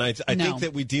 right? And I think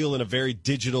that we deal in a very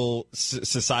digital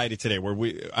society today where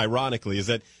ironically, is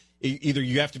that either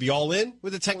you have to be all in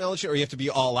with the technology or you have to be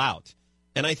all out.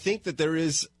 And I think that there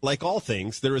is, like all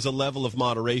things, there is a level of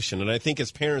moderation. And I think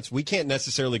as parents, we can't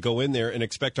necessarily go in there and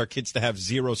expect our kids to have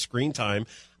zero screen time.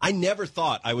 I never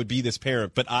thought I would be this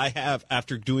parent, but I have,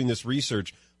 after doing this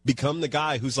research, become the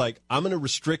guy who's like, I'm going to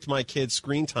restrict my kids'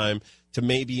 screen time to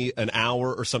maybe an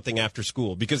hour or something after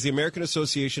school. Because the American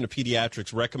Association of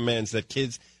Pediatrics recommends that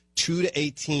kids 2 to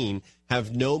 18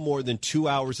 have no more than 2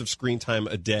 hours of screen time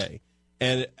a day.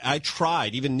 And I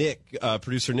tried, even Nick,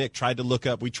 producer Nick, tried to look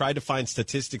up. We tried to find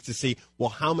statistics to see, well,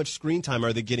 how much screen time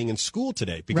are they getting in school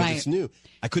today? Because it's new.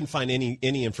 I couldn't find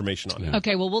any information on it.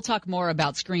 Okay, well, we'll talk more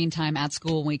about screen time at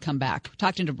school when we come back. We're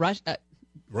talking to Rush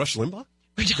Limbaugh?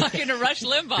 We're talking to Rush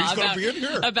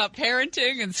Limbaugh about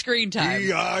parenting and screen time.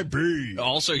 EIB.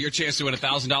 Also, your chance to win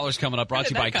 $1,000 coming up, brought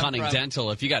to you by Cunning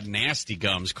Dental. If you got nasty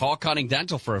gums, call Cunning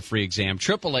Dental for a free exam.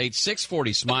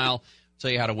 888-640-SMILE. Tell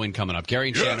you how to win coming up. Gary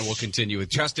and Shannon will continue with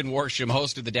Justin Worsham,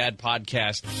 host of the Dad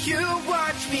Podcast. You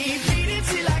watch me beat it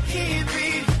till I can't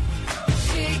breathe.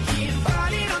 Shaking,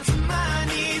 falling onto my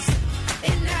knees.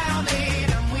 And now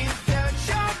that I'm without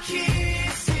your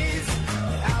kisses,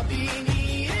 I'll be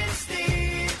needing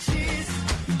stitches.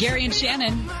 Gary and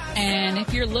Shannon. And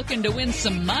if you're looking to win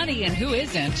some money, and who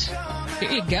isn't,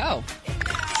 here you go.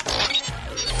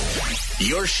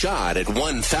 Your shot at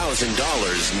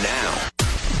 $1,000 now.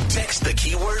 Text the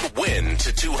keyword WIN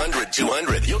to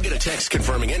 200-200. You'll get a text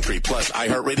confirming entry plus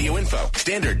iHeartRadio info.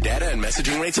 Standard data and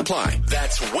messaging rates apply.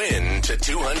 That's WIN to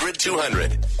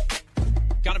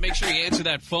 200-200. Got to make sure you answer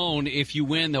that phone. If you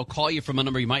win, they'll call you from a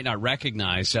number you might not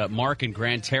recognize. Mark in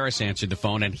Grand Terrace answered the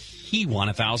phone, and he won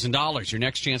 $1,000. Your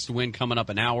next chance to win coming up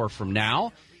an hour from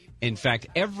now. In fact,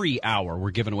 every hour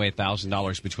we're giving away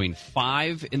 $1,000 between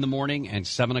 5 in the morning and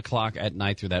 7 o'clock at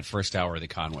night through that first hour of the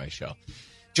Conway Show.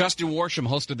 Justin Worsham,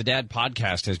 host of the Dad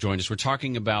Podcast, has joined us. We're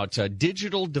talking about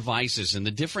digital devices and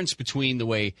the difference between the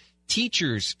way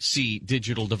teachers see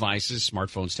digital devices,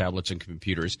 smartphones, tablets, and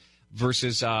computers,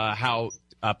 versus how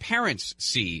parents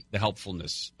see the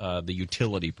helpfulness, the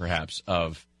utility, perhaps,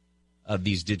 of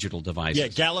these digital devices. Yeah,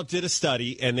 Gallup did a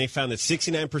study, and they found that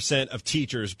 69% of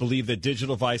teachers believe that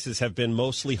digital devices have been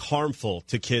mostly harmful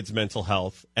to kids' mental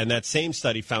health. And that same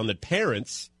study found that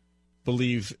parents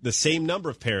believe, the same number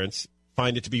of parents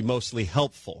find it to be mostly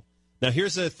helpful. Now,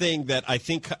 here's a thing that I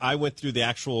think I went through the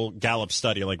actual Gallup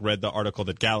study, like read the article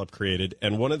that Gallup created,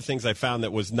 and one of the things I found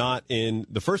that was not in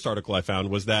the first article I found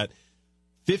was that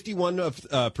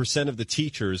 51% of the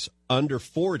teachers under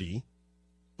 40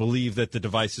 believe that the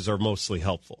devices are mostly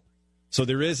helpful. So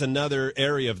there is another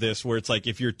area of this where it's like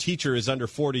if your teacher is under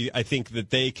 40, I think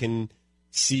that they can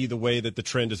see the way that the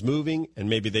trend is moving, and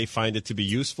maybe they find it to be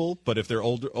useful. But if they're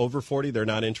over 40, they're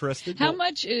not interested. How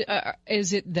much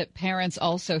is it that parents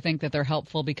also think that they're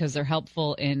helpful because they're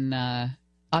helpful in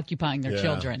occupying their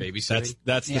children? Babysitting.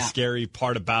 That's the scary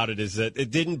part about it, is that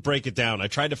it didn't break it down. I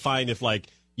tried to find if, like,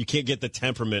 you can't get the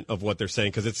temperament of what they're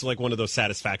saying, because it's like one of those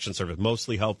satisfaction surveys.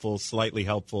 Mostly helpful, slightly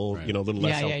helpful, a little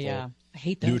less helpful. Yeah. I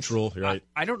hate those. Neutral, right?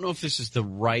 I don't know if this is the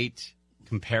right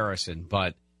comparison,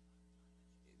 but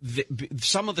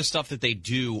some of the stuff that they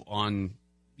do on,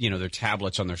 their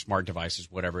tablets, on their smart devices,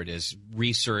 whatever it is.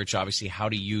 Research, obviously, how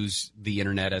to use the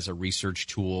internet as a research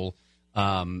tool.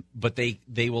 But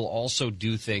they will also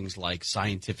do things like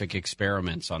scientific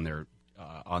experiments on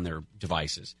their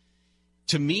devices.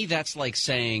 To me, that's like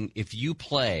saying if you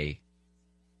play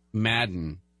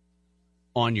Madden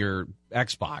on your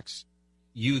Xbox,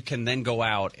 you can then go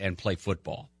out and play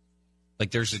football.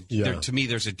 Like to me,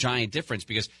 there's a giant difference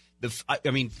because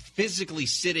physically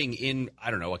sitting in,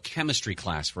 I don't know, a chemistry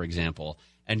class, for example,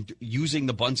 and using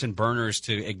the Bunsen burners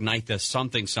to ignite the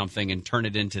something and turn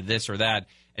it into this or that,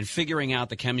 and figuring out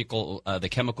the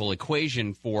chemical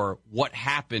equation for what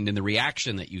happened in the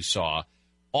reaction that you saw.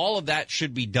 All of that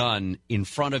should be done in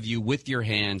front of you with your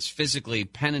hands, physically,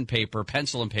 pen and paper,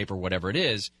 pencil and paper, whatever it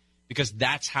is, because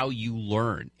that's how you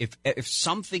learn. If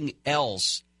something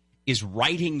else is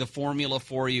writing the formula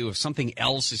for you, if something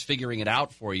else is figuring it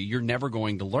out for you, you're never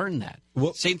going to learn that.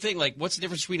 Well, same thing, like what's the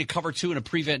difference between a cover 2 and a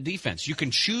prevent defense? You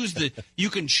can choose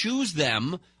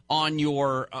them on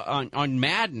your on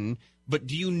Madden, but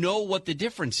do you know what the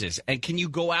difference is? And can you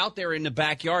go out there in the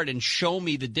backyard and show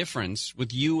me the difference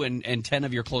with you and 10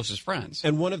 of your closest friends?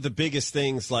 And one of the biggest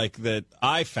things like that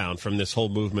I found from this whole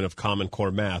movement of Common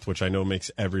Core math, which I know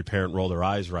makes every parent roll their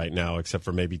eyes right now, except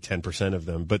for maybe 10% of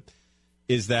them, but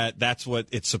is that's what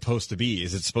it's supposed to be.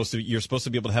 You're supposed to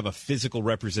be able to have a physical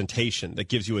representation that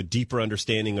gives you a deeper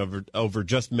understanding over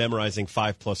just memorizing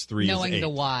 5 plus 3 knowing is 8. The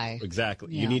why.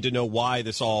 Exactly. Yeah. You need to know why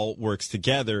this all works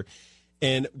together.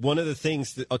 And one of the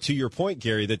things, to your point,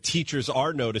 Gary, that teachers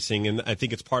are noticing, and I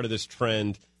think it's part of this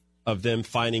trend of them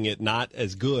finding it not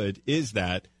as good, is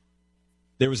that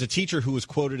there was a teacher who was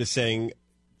quoted as saying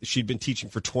she'd been teaching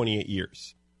for 28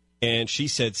 years. And she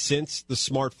said since the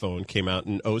smartphone came out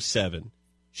in 2007,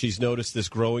 she's noticed this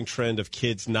growing trend of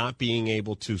kids not being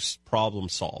able to problem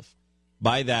solve.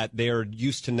 By that, they are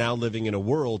used to now living in a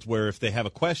world where if they have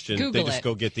a question, Google they just it.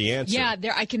 go get the answer. Yeah,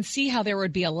 I can see how there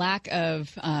would be a lack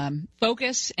of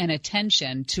focus and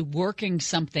attention to working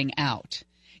something out.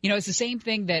 It's the same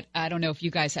thing that, I don't know if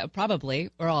you guys have, probably,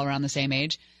 we're all around the same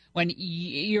age, when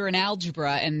you're in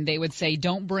algebra and they would say,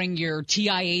 don't bring your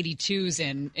TI-82s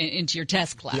into your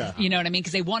test class. Yeah. You know what I mean?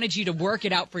 Because they wanted you to work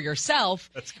it out for yourself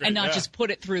and not just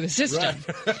put it through the system.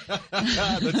 Right.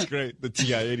 That's great. The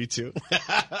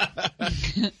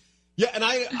TI-82. Yeah, and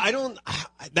I don't.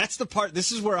 That's the part.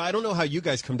 This is where I don't know how you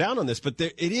guys come down on this, but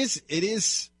it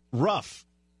is rough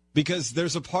because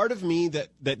there's a part of me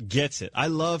that gets it. I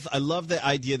love the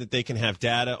idea that they can have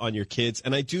data on your kids,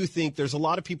 and I do think there's a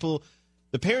lot of people.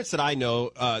 The parents that I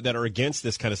know that are against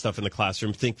this kind of stuff in the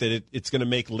classroom think that it's going to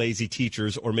make lazy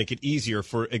teachers or make it easier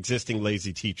for existing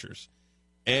lazy teachers.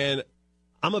 And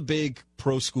I'm a big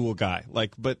pro-school guy.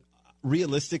 But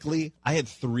realistically, I had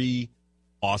 3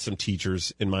 awesome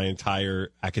teachers in my entire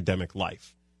academic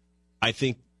life. I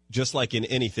think just like in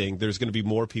anything, there's going to be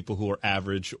more people who are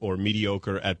average or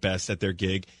mediocre at best at their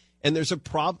gig. And there's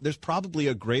probably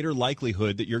a greater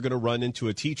likelihood that you're going to run into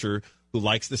a teacher who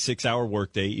likes the 6-hour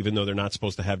workday, even though they're not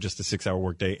supposed to have just a 6-hour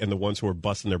workday, and the ones who are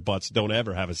busting their butts don't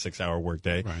ever have a 6-hour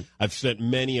workday. Right. I've spent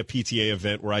many a PTA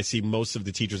event where I see most of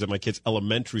the teachers at my kids'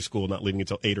 elementary school not leaving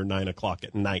until 8 or 9 o'clock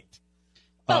at night.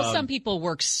 Well, some people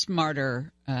work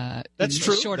smarter that's in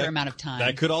true. a shorter amount of time.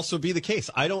 That could also be the case.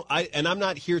 And I'm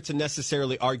not here to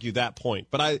necessarily argue that point,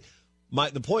 but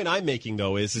the point I'm making,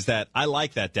 though, is that I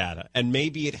like that data, and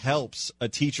maybe it helps a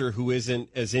teacher who isn't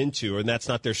as into, and that's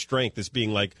not their strength, is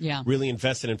being really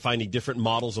invested in finding different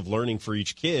models of learning for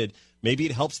each kid. Maybe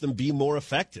it helps them be more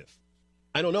effective.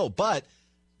 I don't know, but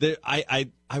I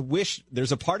wish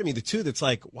there's a part of me, too, that's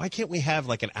like, why can't we have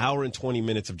an hour and 20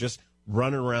 minutes of just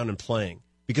running around and playing?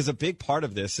 Because a big part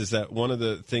of this is that one of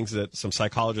the things that some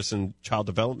psychologists and child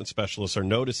development specialists are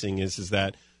noticing is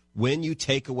that when you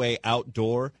take away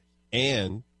outdoor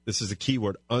and, this is a key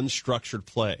word, unstructured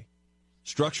play.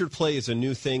 Structured play is a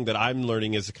new thing that I'm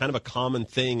learning is kind of a common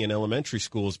thing in elementary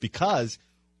schools because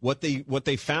what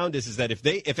they found is that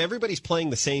if everybody's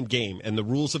playing the same game and the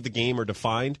rules of the game are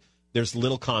defined, there's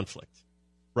little conflict,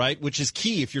 right? Which is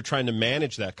key if you're trying to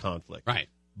manage that conflict. Right.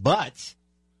 But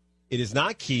it is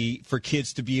not key for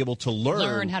kids to be able to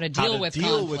learn how to deal with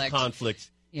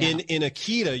conflict. Yeah. In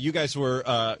Akita, you guys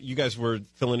were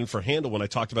filling in for Handel when I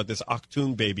talked about this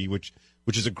Achtung Baby, which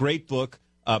is a great book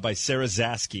by Sarah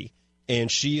Zasky, and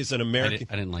she is an American.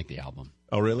 I didn't like the album.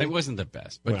 Oh, really? It wasn't the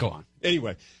best, but go on.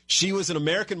 Anyway, she was an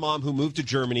American mom who moved to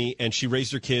Germany, and she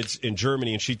raised her kids in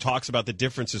Germany, and she talks about the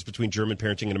differences between German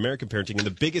parenting and American parenting. And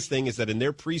the biggest thing is that in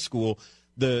their preschool,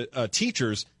 the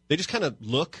teachers, they just kind of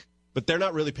look, but they're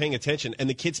not really paying attention, and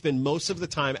the kids spend most of the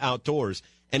time outdoors.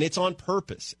 And it's on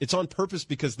purpose. It's on purpose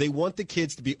because they want the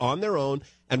kids to be on their own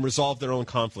and resolve their own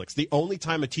conflicts. The only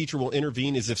time a teacher will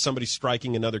intervene is if somebody's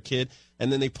striking another kid,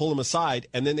 and then they pull them aside,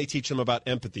 and then they teach them about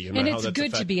empathy. And it's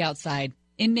good to be outside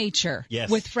in nature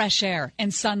with fresh air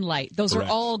and sunlight. Those Correct.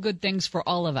 are all good things for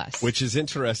all of us. Which is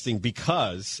interesting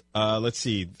because, let's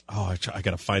see. Oh, I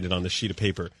got to find it on the sheet of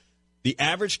paper. The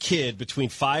average kid between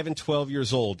 5 and 12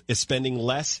 years old is spending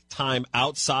less time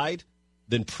outside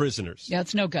than prisoners. Yeah,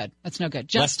 that's no good. That's no good.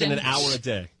 Justin, less than an hour a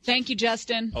day. Thank you,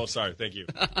 Justin. Oh, sorry. Thank you.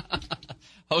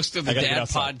 Host of the Dad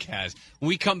Podcast. When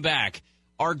we come back,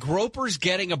 are gropers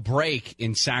getting a break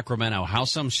in Sacramento? How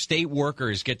some state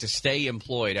workers get to stay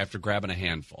employed after grabbing a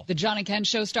handful. The John and Ken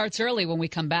Show starts early when we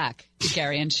come back.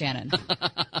 Gary and Shannon.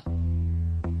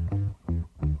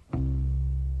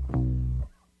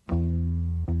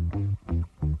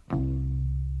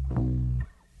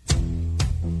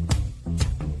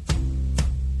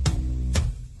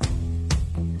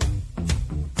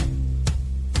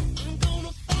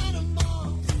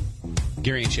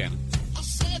 Gary and Shannon.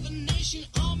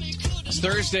 It's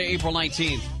Thursday, April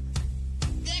 19th.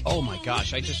 Oh, my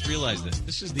gosh. I just realized this.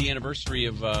 This is the anniversary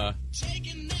of the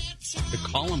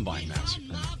Columbine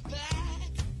Massacre.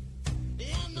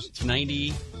 It's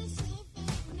 99?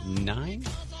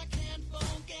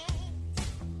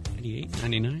 98?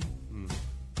 99?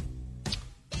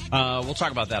 We'll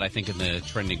talk about that, I think, in the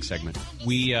trending segment.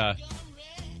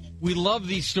 We love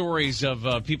these stories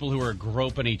of people who are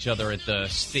groping each other at the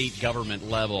state government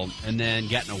level and then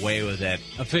getting away with it.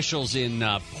 Officials in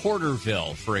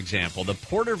Porterville, for example, the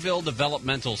Porterville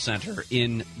Developmental Center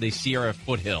in the Sierra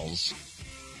Foothills,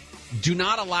 do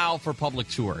not allow for public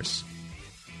tours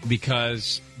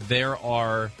because there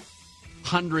are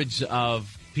hundreds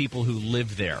of people who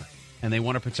live there and they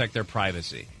want to protect their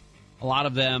privacy. A lot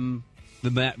of them,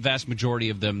 the vast majority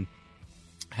of them,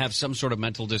 have some sort of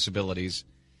mental disabilities.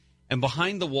 And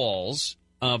behind the walls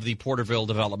of the Porterville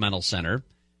Developmental Center,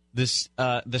 the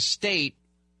state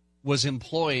was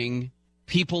employing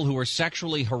people who were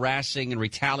sexually harassing and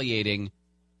retaliating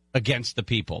against the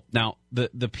people. Now,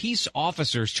 the peace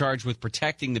officers charged with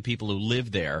protecting the people who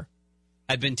live there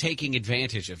had been taking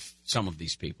advantage of some of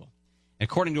these people.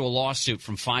 According to a lawsuit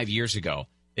from 5 years ago,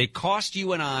 it cost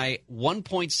you and I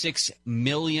 $1.6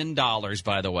 million,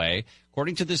 by the way.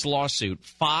 According to this lawsuit,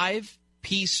 5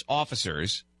 peace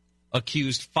officers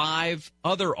accused 5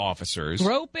 other officers.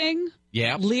 Groping.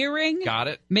 Yeah. Leering. Got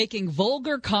it. Making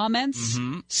vulgar comments.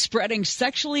 Mm-hmm. Spreading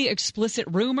sexually explicit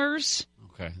rumors.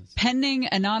 Okay. Penning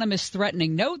anonymous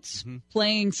threatening notes. Mm-hmm.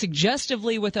 Playing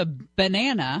suggestively with a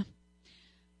banana.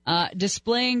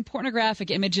 Displaying pornographic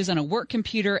images on a work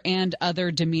computer and other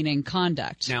demeaning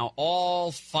conduct. Now,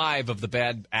 all 5 of the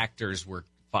bad actors were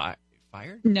fired?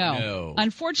 No.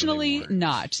 Unfortunately,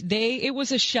 not. It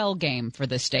was a shell game for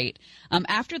the state.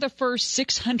 After the first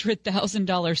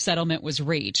 $600,000 settlement was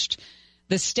reached,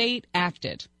 the state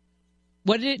acted.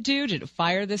 What did it do? Did it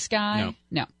fire this guy?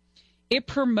 No. It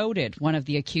promoted one of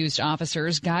the accused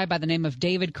officers, a guy by the name of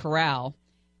David Corral.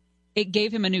 It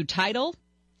gave him a new title.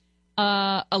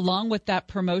 Along with that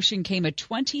promotion came a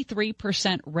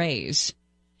 23% raise.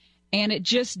 And it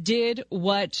just did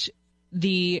what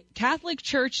the Catholic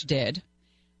Church did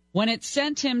when it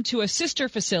sent him to a sister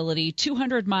facility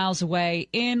 200 miles away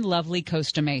in lovely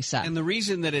Costa Mesa. And the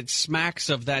reason that it smacks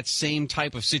of that same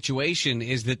type of situation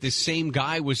is that this same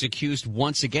guy was accused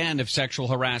once again of sexual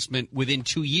harassment within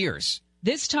 2 years.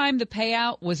 This time the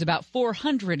payout was about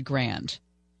 $400,000.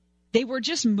 They were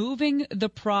just moving the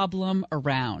problem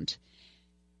around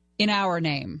in our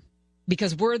name.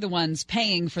 Because we're the ones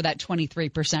paying for that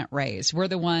 23% raise. We're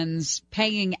the ones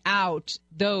paying out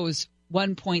those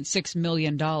 $1.6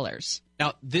 million.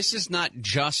 Now, this is not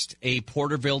just a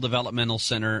Porterville Developmental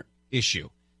Center issue.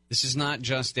 This is not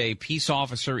just a peace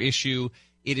officer issue.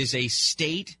 It is a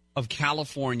state of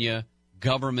California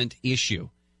government issue.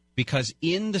 Because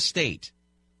in the state,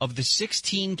 of the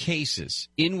 16 cases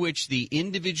in which the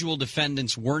individual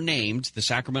defendants were named, the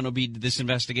Sacramento Bee did this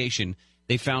investigation,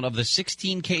 they found of the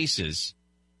 16 cases,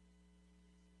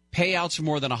 payouts of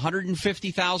more than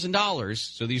 $150,000.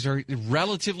 So these are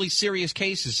relatively serious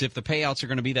cases if the payouts are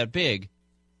going to be that big.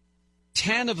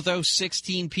 10 of those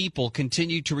 16 people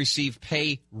continued to receive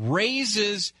pay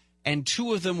raises, and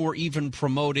 2 of them were even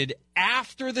promoted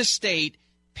after the state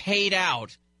paid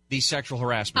out these sexual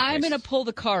harassment cases. I'm going to pull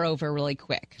the car over really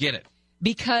quick. Get it.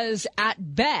 Because at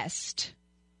best,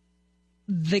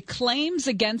 the claims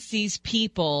against these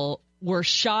people were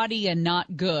shoddy and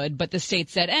not good, but the state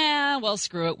said, well,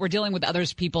 screw it. We're dealing with other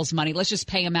people's money. Let's just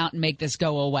pay them out and make this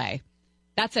go away.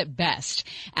 That's at best.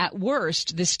 At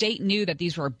worst, the state knew that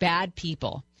these were bad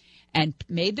people and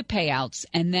made the payouts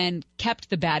and then kept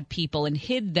the bad people and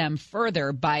hid them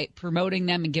further by promoting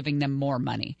them and giving them more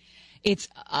money. It's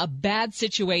a bad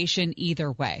situation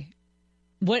either way.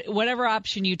 Whatever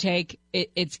option you take,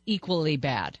 it's equally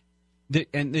bad. The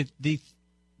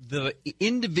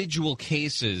individual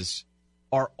cases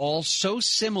are all so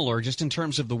similar just in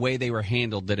terms of the way they were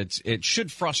handled that it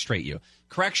should frustrate you.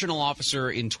 Correctional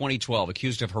officer in 2012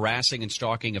 accused of harassing and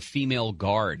stalking a female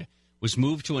guard was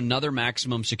moved to another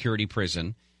maximum security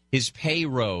prison. His pay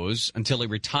rose until he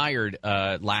retired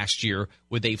last year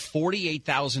with a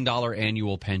 $48,000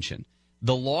 annual pension.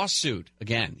 The lawsuit,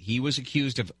 again, he was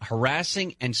accused of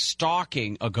harassing and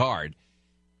stalking a guard.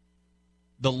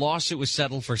 The lawsuit was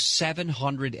settled for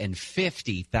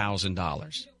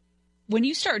 $750,000. When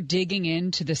you start digging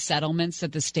into the settlements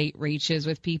that the state reaches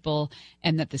with people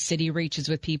and that the city reaches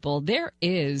with people, there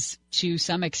is, to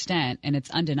some extent, and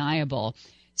it's undeniable,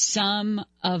 some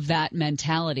of that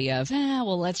mentality of,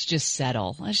 well, let's just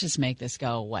settle. Let's just make this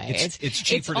go away. It's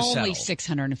cheaper to settle. It's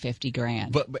only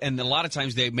 $650,000. And a lot of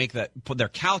times they make that, their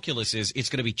calculus is it's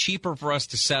going to be cheaper for us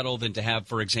to settle than to have,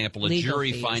 for example, a Legal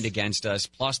jury fees. find against us,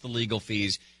 plus the legal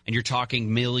fees, and you're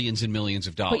talking millions and millions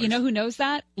of dollars. But you know who knows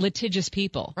that? Litigious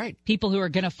people. Right. People who are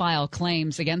going to file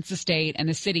claims against the state and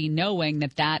the city knowing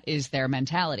that that is their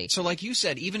mentality. So like you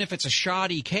said, even if it's a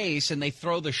shoddy case and they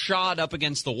throw the shod up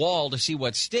against the wall to see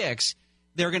what sticks,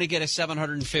 they're going to get a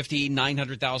 $750,000,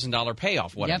 $900,000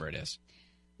 payoff, whatever it is.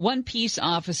 One peace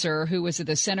officer who was at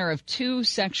the center of 2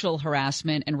 sexual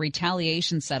harassment and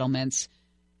retaliation settlements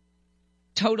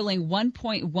totaling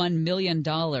 $1.1 million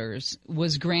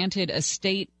was granted a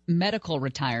state medical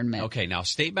retirement. Okay, now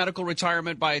state medical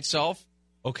retirement by itself,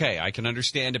 okay, I can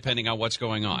understand depending on what's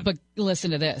going on. But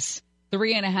listen to this.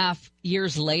 3.5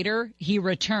 years later, he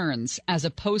returns as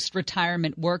a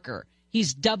post-retirement worker.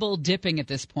 He's double dipping at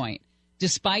this point,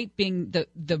 despite being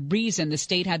the reason the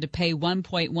state had to pay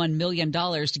 $1.1 million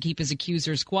to keep his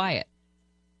accusers quiet.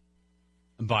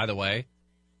 And by the way,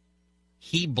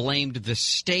 he blamed the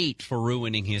state for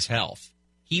ruining his health.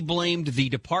 He blamed the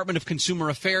Department of Consumer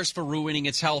Affairs for ruining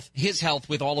his health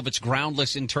with all of its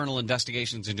groundless internal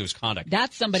investigations into his conduct.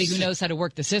 That's somebody who knows how to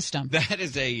work the system. That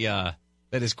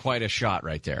is quite a shot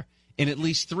right there. In at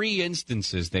least 3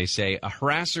 instances, they say,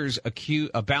 harassers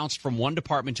bounced from one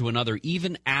department to another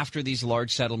even after these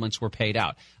large settlements were paid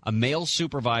out. A male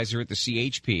supervisor at the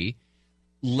CHP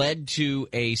led to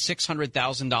a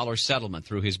 $600,000 settlement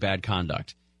through his bad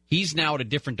conduct. He's now at a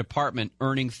different department,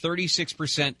 earning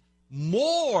 36%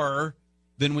 more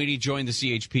than when he joined the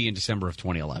CHP in December of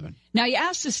 2011. Now, you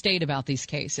ask the state about these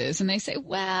cases, and they say,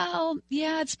 well,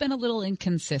 yeah, it's been a little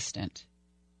inconsistent.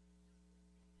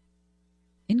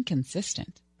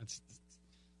 Inconsistent.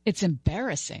 It's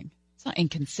embarrassing. It's not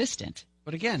inconsistent.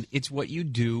 But again, it's what you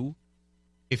do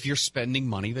if you're spending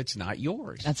money that's not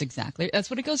yours. That's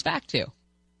what it goes back to.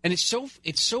 And it's so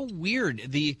weird.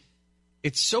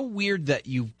 It's so weird that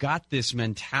you've got this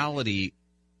mentality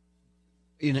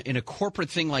in a corporate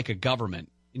thing like a government.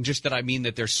 And just that I mean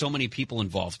that there's so many people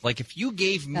involved. Like if you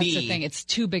gave me, that's the thing. It's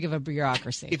too big of a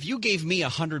bureaucracy. If you gave me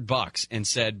 $100 and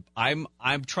said, I'm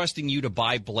trusting you to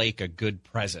buy Blake a good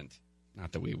present.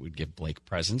 Not that we would give Blake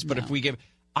presents, but No.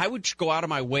 I would go out of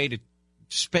my way to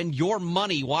spend your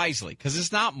money wisely because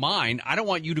it's not mine. I don't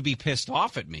want you to be pissed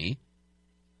off at me,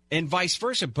 and vice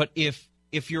versa. But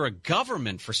if you're a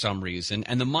government for some reason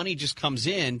and the money just comes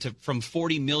in from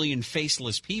 40 million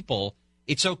faceless people,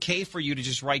 it's okay for you to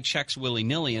just write checks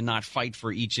willy-nilly and not fight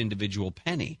for each individual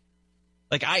penny.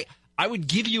 Like I would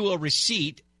give you a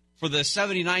receipt for the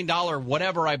 $79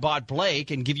 whatever I bought Blake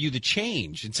and give you the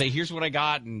change and say, here's what I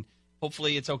got and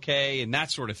hopefully it's okay and that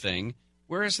sort of thing.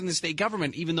 Whereas in the state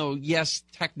government, even though, yes,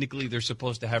 technically they're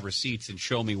supposed to have receipts and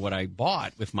show me what I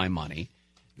bought with my money,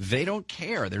 they don't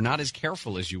care. They're not as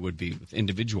careful as you would be with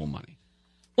individual money.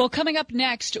 Well, coming up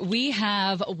next, we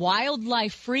have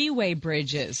wildlife freeway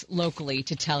bridges locally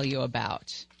to tell you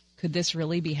about. Could this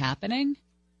really be happening?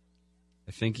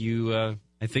 I think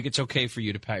it's okay for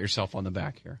you to pat yourself on the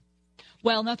back here.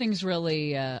 Well, nothing's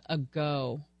really a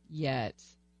go yet,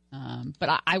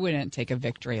 but I wouldn't take a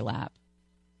victory lap.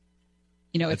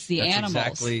 You know, it's the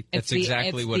animals. That's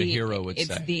exactly what a hero would say.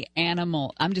 It's the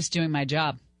animal. I'm just doing my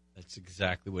job. That's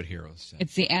exactly what heroes say.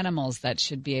 It's the animals that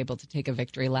should be able to take a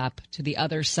victory lap to the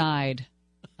other side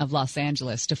of Los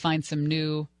Angeles to find some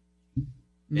new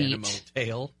meat. Animal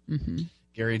tail. Mm-hmm.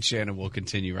 Gary and Shannon will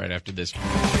continue right after this.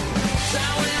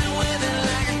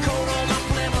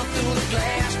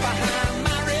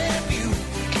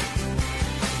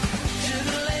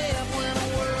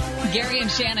 Gary and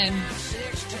Shannon.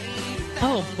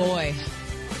 Oh, boy.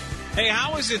 Hey,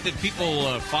 how is it that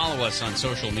people follow us on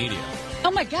social media?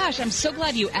 Oh, my gosh. I'm so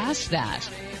glad you asked that.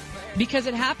 Because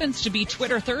it happens to be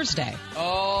Twitter Thursday.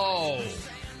 Oh.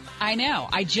 I know.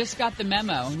 I just got the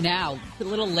memo now, a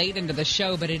little late into the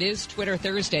show, but it is Twitter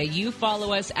Thursday. You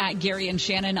follow us at Gary and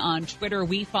Shannon on Twitter.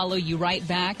 We follow you right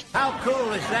back. How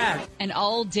cool is that? And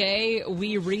all day,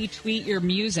 we retweet your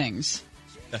musings.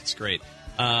 That's great.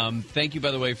 Thank you,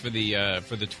 by the way, for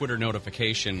the Twitter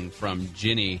notification from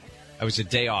Ginny. I was a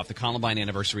day off. The Columbine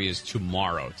anniversary is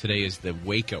tomorrow. Today is the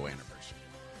Waco anniversary.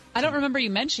 I don't remember you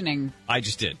mentioning. I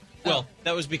just did. Well,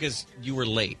 that was because you were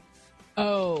late.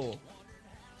 Oh.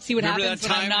 See what Remember happens that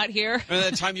when time? I'm not here?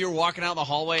 Remember that time you were walking out the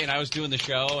hallway and I was doing the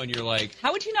show and you're like...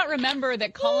 How would you not remember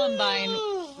that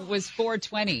Columbine was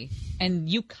 420 and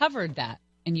you covered that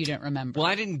and you didn't remember? Well,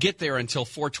 I didn't get there until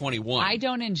 4:21. I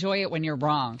don't enjoy it when you're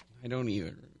wrong. I don't either.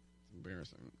 It's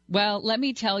embarrassing. Well, let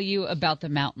me tell you about the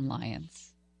mountain lions.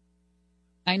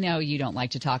 I know you don't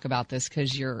like to talk about this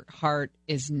because your heart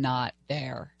is not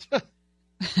there.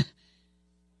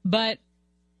 But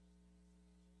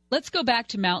let's go back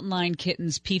to mountain lion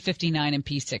kittens P59 and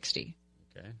P60.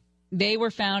 Okay. They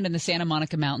were found in the Santa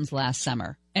Monica Mountains last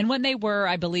summer. And when they were,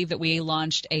 I believe that we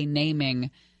launched a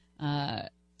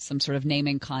some sort of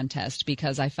naming contest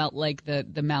because I felt like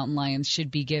the mountain lions should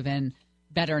be given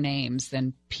better names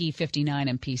than P59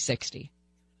 and P60.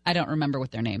 I don't remember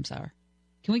what their names are.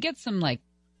 Can we get some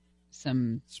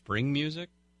spring music?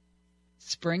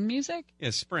 Spring music?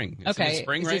 Yeah, spring. Okay.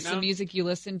 Spring Is right this now? the music you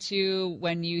listen to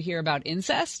when you hear about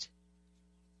incest?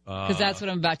 Because that's what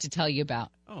I'm about to tell you about.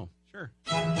 Oh, sure.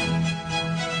 Go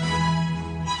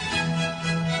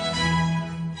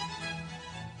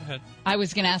ahead. I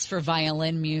was going to ask for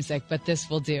violin music, but this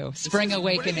will do. Spring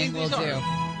Awakening will do.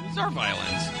 These are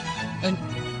violins.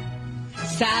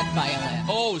 Sad violin.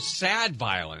 Oh, sad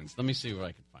violins. Let me see what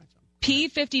I can find.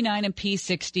 P59 and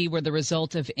P60 were the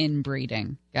result of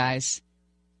inbreeding, guys.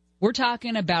 We're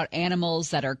talking about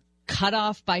animals that are cut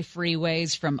off by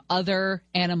freeways from other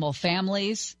animal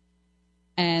families.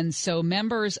 And so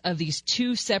members of these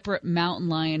two separate mountain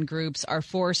lion groups are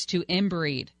forced to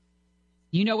inbreed.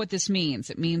 You know what this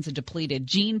means. It means a depleted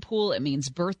gene pool. It means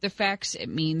birth defects. It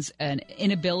means an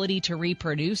inability to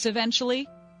reproduce eventually.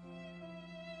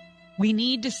 We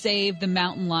need to save the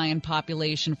mountain lion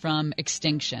population from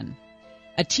extinction.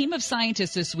 A team of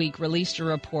scientists this week released a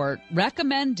report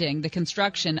recommending the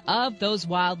construction of those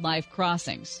wildlife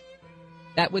crossings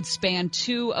that would span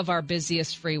two of our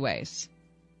busiest freeways.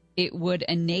 It would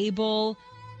enable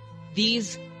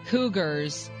these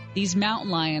cougars, these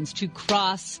mountain lions, to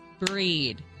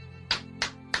crossbreed.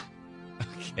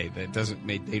 Okay, that doesn't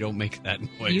make, they don't make that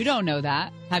noise. You don't know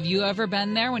that. Have you ever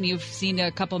been there when you've seen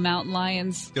a couple mountain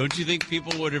lions? Don't you think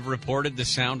people would have reported the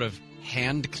sound of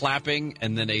hand clapping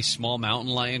and then a small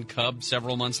mountain lion cub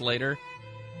several months later?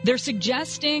 They're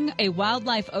suggesting a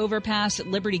wildlife overpass at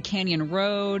Liberty Canyon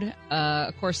Road,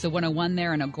 of course, the 101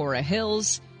 there in Agora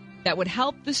Hills, that would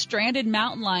help the stranded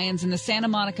mountain lions in the Santa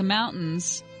Monica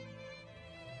Mountains.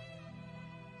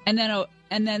 And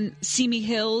then Simi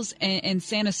Hills and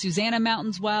Santa Susana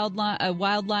Mountains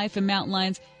wildlife and mountain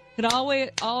lions could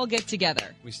all get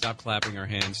together. We stop clapping our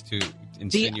hands to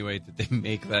insinuate that they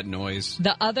make that noise.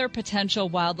 The other potential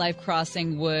wildlife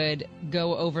crossing would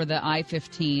go over the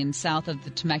I-15 south of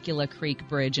the Temecula Creek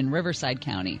Bridge in Riverside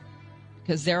County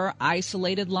because there are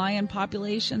isolated lion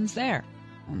populations there.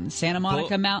 Santa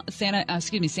Ana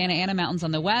Mountains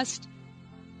on the west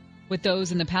with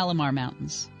those in the Palomar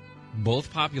Mountains.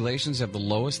 Both populations have the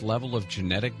lowest level of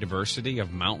genetic diversity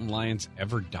of mountain lions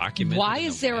ever documented. Why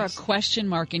is there a question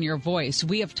mark in your voice?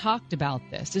 We have talked about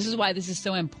this. This is why this is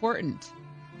so important.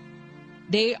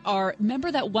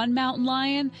 Remember that one mountain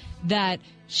lion that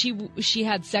she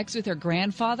had sex with her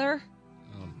grandfather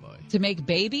to make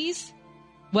babies?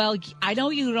 Well, I know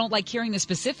you don't like hearing the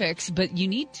specifics, but you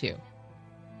need to.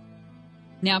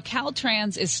 Now,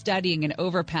 Caltrans is studying an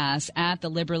overpass at the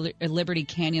Liberty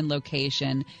Canyon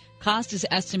location. Cost is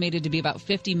estimated to be about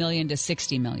 $50 million to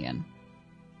 $60 million.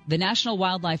 The National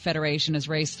Wildlife Federation has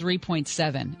raised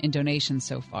 $3.7 in donations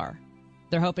so far.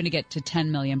 They're hoping to get to $10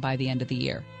 million by the end of the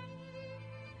year.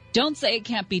 Don't say it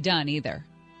can't be done either.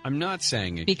 I'm not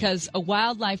saying it because a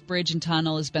wildlife bridge and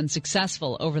tunnel has been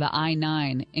successful over the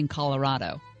I-9 in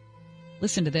Colorado.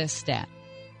 Listen to this stat.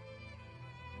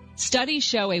 Studies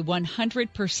show a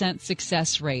 100%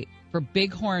 success rate for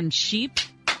bighorn sheep,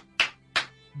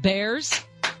 bears,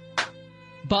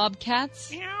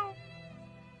 bobcats,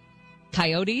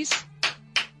 coyotes,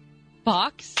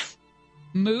 fox,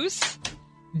 moose,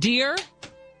 deer,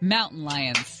 mountain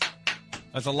lions.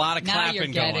 That's a lot of clapping now you're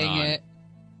getting going on. It.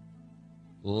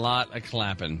 Lot of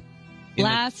clapping.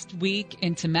 Last week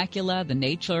in Temecula, the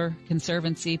Nature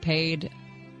Conservancy paid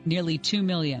nearly $2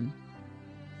 million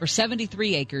for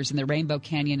 73 acres in the Rainbow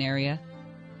Canyon area,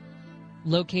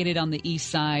 located on the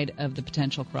east side of the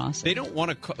potential crossing. They don't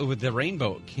want to, with the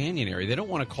Rainbow Canyon area, they don't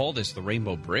want to call this the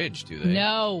Rainbow Bridge, do they?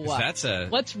 No. 'Cause that's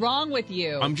What's wrong with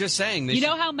you? I'm just saying. You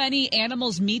know how many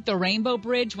animals meet the Rainbow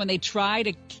Bridge when they try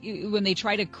to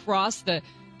cross the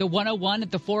 101 at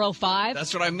the 405?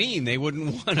 That's what I mean. They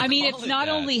wouldn't want to. I mean, it's not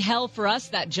only hell for us,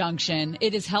 that junction,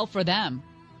 it is hell for them.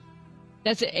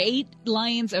 That's 8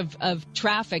 lanes of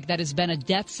traffic that has been a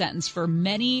death sentence for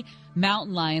many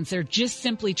mountain lions. They're just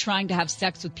simply trying to have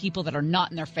sex with people that are not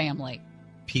in their family.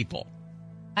 People.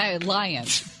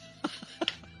 Lions.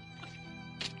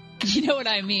 You know what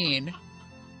I mean?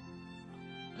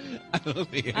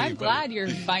 I'm glad you're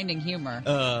finding humor.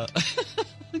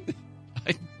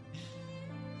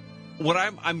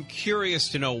 I'm curious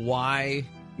to know why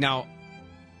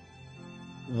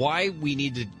we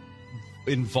need to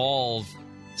involve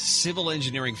civil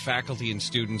engineering faculty and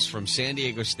students from San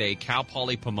Diego State, Cal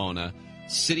Poly Pomona,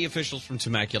 city officials from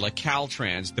Temecula,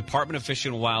 Caltrans, Department of Fish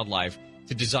and Wildlife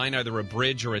to design either a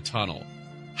bridge or a tunnel.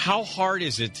 How hard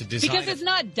is it to design? Because it's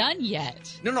not done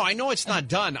yet. No, I know it's not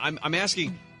done. I'm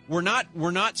asking. We're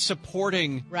not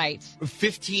supporting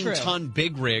 15-ton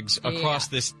big rigs across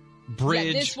this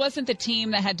bridge. Yeah, this wasn't the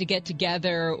team that had to get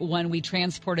together when we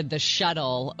transported the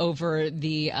shuttle over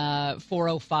the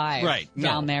 405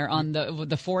 down there on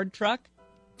the Ford truck.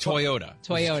 Toyota.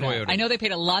 I know they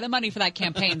paid a lot of money for that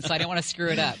campaign, so I didn't want to screw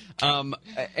it up.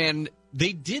 And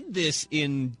they did this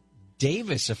in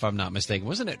Davis, if I'm not mistaken.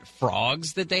 Wasn't it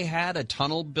frogs that they had a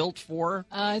tunnel built for?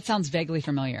 It sounds vaguely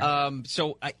familiar.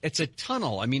 So it's a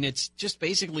tunnel. I mean, it's just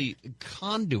basically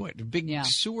conduit, a big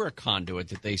sewer conduit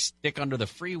that they stick under the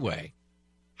freeway.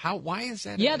 Why is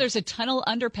that? Yeah, there's a tunnel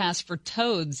underpass for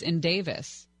toads in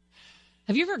Davis.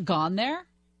 Have you ever gone there?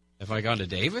 Have I gone to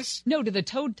Davis? No, to the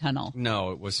Toad Tunnel.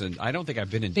 No, it wasn't. I don't think I've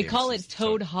been in They Davis. call it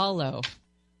Toad Hollow.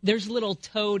 There's little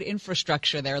toad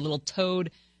infrastructure there, little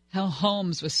toad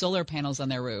homes with solar panels on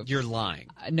their roof. You're lying.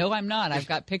 No, I'm not. I've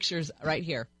got pictures right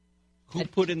here. Who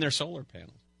put in their solar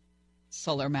panels?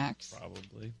 Solar Max.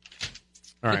 Probably.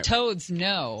 All right. Toads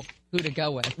know who to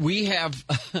go with. We have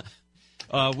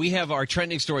our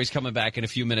trending stories coming back in a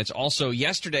few minutes. Also,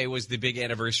 yesterday was the big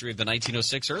anniversary of the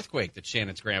 1906 earthquake that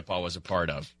Shannon's grandpa was a part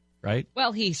of, right?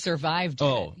 Well, he survived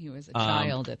it. He was a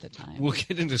child at the time. We'll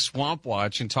get into Swamp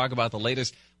Watch and talk about the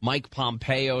latest Mike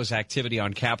Pompeo's activity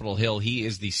on Capitol Hill. He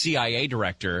is the CIA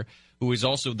director, who is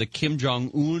also the Kim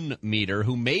Jong-un meter,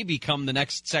 who may become the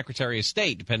next Secretary of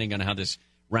State, depending on how this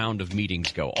round of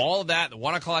meetings go. All of that, the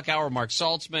 1 o'clock hour, Marc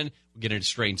Saltzman. We'll get into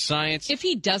strange science. If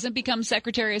he doesn't become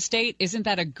Secretary of State, isn't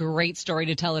that a great story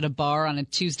to tell at a bar on a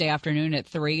Tuesday afternoon at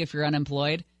 3 if you're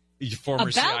unemployed? Former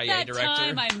About CIA that director.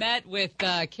 time I met with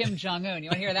Kim Jong-un. You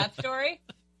want to hear that story?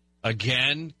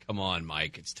 Again? Come on,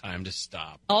 Mike. It's time to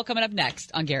stop. All coming up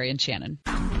next on Gary and Shannon.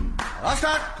 I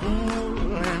start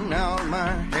pulling out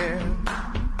my hair.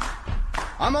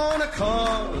 I'm gonna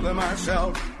cover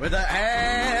myself with the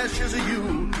ashes of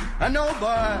you, and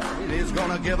nobody's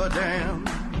gonna give a damn.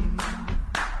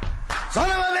 Son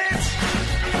of a bitch,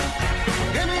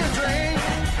 give me a drink.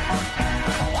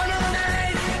 One of the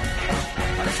night,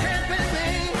 but it can't be me.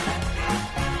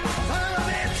 Son of a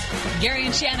bitch. Gary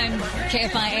and Shannon,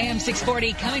 KFI AM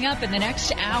 640, coming up in the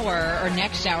next hour,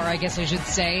 I guess I should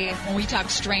say, when we talk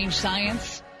strange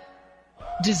science,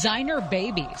 designer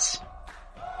babies.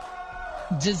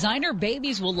 Designer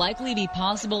babies will likely be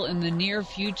possible in the near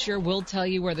future. We'll tell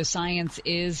you where the science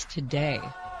is today.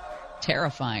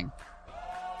 Terrifying.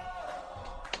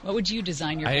 What would you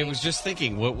design your baby? I was just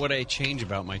thinking, what would I change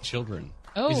about my children?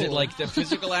 Oh. Is it like the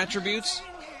physical attributes?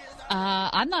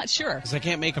 I'm not sure. Because I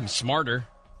can't make them smarter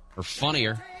or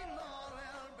funnier.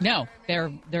 No,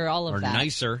 they're all of or that. Or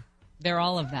nicer. They're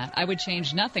all of that. I would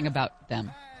change nothing about them.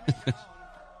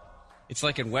 It's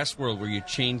like in Westworld where you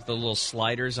change the little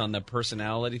sliders on the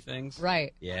personality things.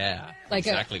 Right. Yeah, like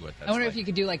exactly what that's I wonder like. if you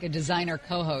could do like a designer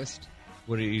co-host.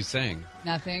 What are you saying?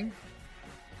 Nothing.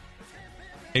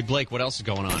 Hey, Blake, what else is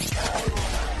going on?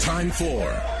 Time for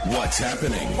What's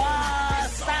Happening.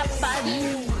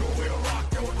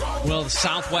 Well, the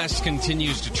Southwest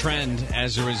continues to trend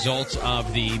as a result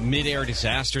of the mid-air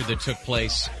disaster that took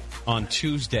place on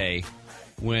Tuesday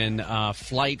when a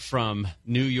flight from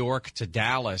New York to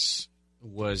Dallas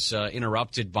was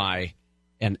interrupted by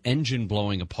an engine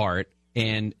blowing apart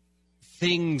and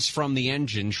things from the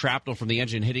engine, shrapnel from the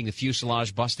engine hitting the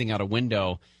fuselage, busting out a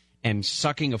window, and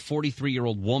sucking a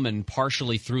 43-year-old woman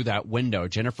partially through that window.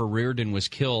 Jennifer Reardon was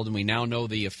killed, and we now know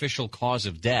the official cause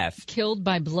of death. Killed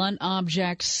by blunt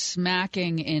objects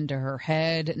smacking into her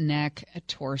head, neck,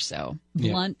 torso.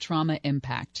 Blunt trauma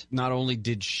impact. Not only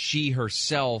did she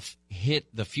herself hit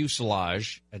the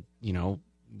fuselage,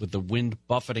 with the wind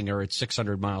buffeting her at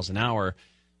 600 miles an hour,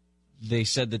 they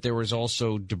said that there was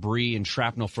also debris and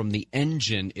shrapnel from the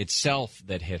engine itself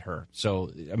that hit her.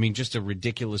 So, just a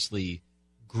ridiculously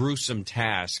gruesome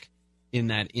task in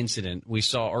that incident. We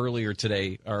saw earlier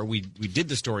today, or we did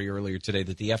the story earlier today,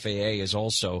 that the FAA is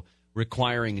also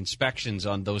requiring inspections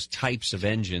on those types of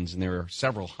engines, and there are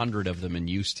several hundred of them in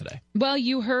use today. Well,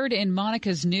 you heard in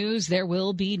Monica's news there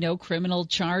will be no criminal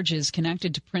charges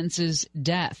connected to Prince's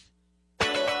death.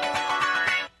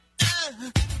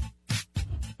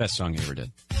 Best song he ever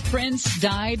did. Prince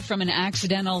died from an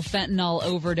accidental fentanyl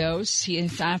overdose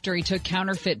after he took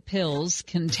counterfeit pills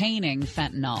containing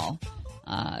fentanyl.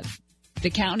 The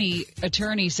county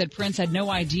attorney said Prince had no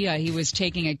idea he was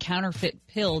taking a counterfeit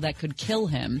pill that could kill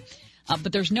him.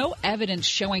 But there's no evidence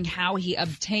showing how he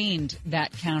obtained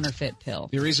that counterfeit pill.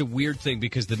 There is a weird thing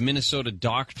because the Minnesota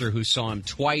doctor who saw him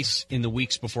twice in the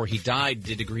weeks before he died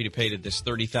did agree to pay this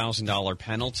 $30,000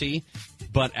 penalty.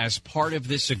 But as part of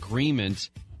this agreement,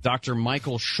 Dr.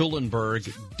 Michael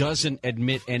Schulenberg doesn't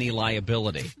admit any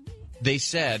liability. They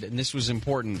said, and this was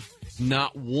important,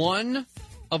 not one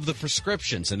of the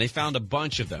prescriptions, and they found a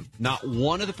bunch of them, not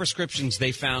one of the prescriptions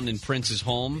they found in Prince's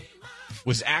home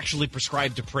was actually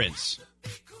prescribed to Prince.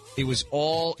 It was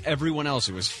all everyone else.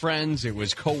 It was friends, it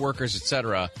was coworkers,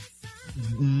 etc.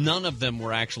 None of them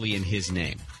were actually in his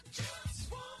name.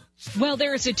 Well,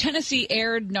 there is a Tennessee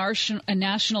Air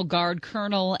National Guard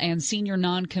colonel and senior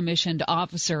non-commissioned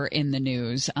officer in the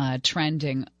news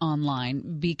trending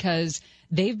online because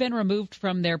they've been removed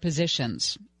from their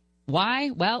positions. Why?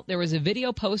 Well, there was a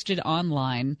video posted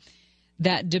online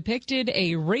that depicted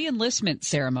a re-enlistment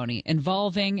ceremony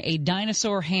involving a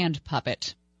dinosaur hand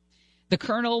puppet. The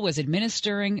colonel was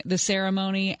administering the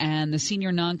ceremony, and the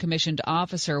senior non-commissioned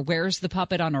officer wears the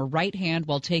puppet on her right hand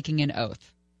while taking an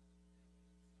oath.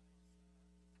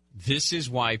 This is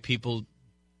why people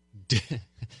deactivate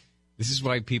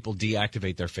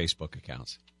their Facebook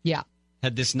accounts. Yeah.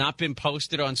 Had this not been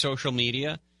posted on social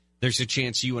media, there's a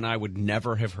chance you and I would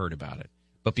never have heard about it.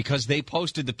 But because they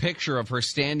posted the picture of her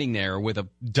standing there with a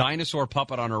dinosaur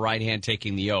puppet on her right hand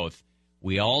taking the oath,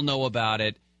 we all know about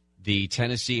it. The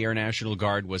Tennessee Air National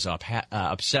Guard was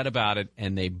upset about it,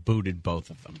 and they booted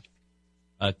both of them.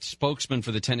 A spokesman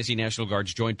for the Tennessee National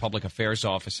Guard's Joint Public Affairs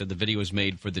Office said the video was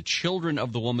made for the children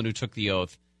of the woman who took the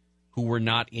oath who were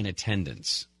not in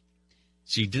attendance.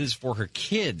 She did this for her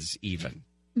kids, even.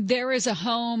 There is a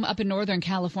home up in Northern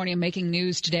California making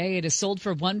news today. It is sold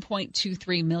for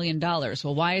 $1.23 million.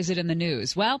 Well, why is it in the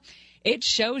news? Well, it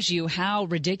shows you how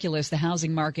ridiculous the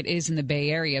housing market is in the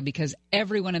Bay Area because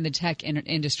everyone in the tech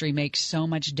industry makes so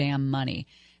much damn money.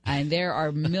 And there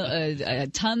are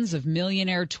tons of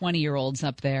millionaire 20-year-olds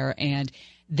up there, and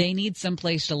they need some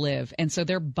place to live. And so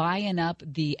they're buying up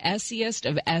the essiest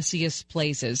of essiest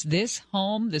places. This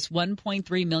home, this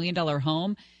 $1.3 million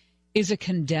home, is a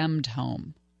condemned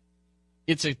home.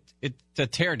 It's a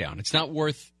teardown. It's not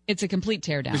worth... It's a complete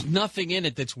teardown. There's nothing in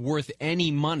it that's worth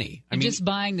any money. I'm just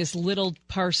buying this little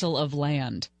parcel of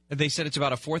land. They said it's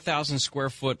about a 4,000 square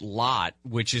foot lot,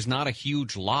 which is not a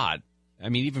huge lot. I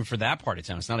mean, even for that part of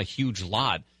town, it's not a huge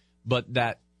lot. But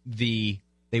that they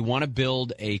want to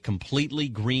build a completely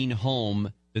green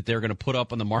home that they're going to put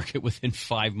up on the market within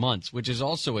 5 months, which is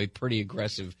also a pretty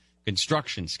aggressive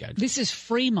construction schedule. This is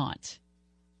Fremont.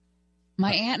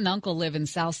 My aunt and uncle live in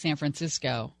South San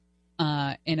Francisco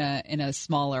in a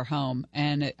smaller home,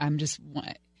 and I just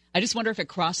wonder if it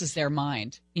crosses their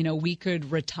mind. You know, we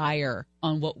could retire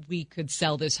on what we could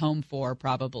sell this home for,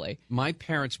 probably. My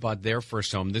parents bought their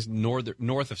first home, this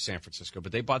north of San Francisco,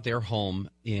 but they bought their home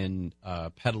in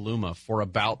Petaluma for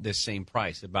about this same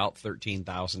price, about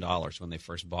 $13,000 when they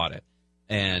first bought it.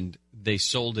 And they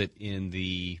sold it in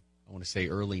the, I want to say,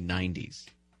 early 90s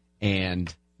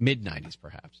and mid-90s,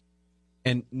 perhaps.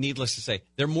 And needless to say,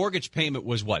 their mortgage payment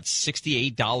was, what,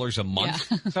 $68 a month?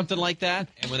 Yeah. Something like that?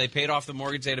 And when they paid off the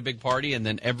mortgage, they had a big party, and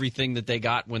then everything that they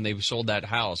got when they sold that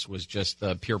house was just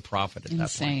pure profit at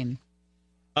Insane.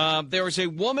 that point. There was a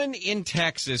woman in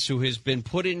Texas who has been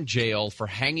put in jail for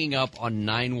hanging up on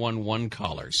 911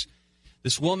 callers.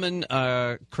 This woman,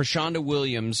 Krishanda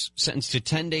Williams, sentenced to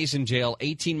 10 days in jail,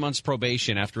 18 months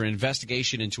probation after an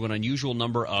investigation into an unusual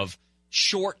number of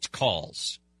short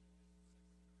calls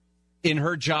in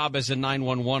her job as a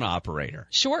 911 operator.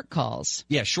 Short calls?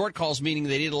 Yeah, short calls, meaning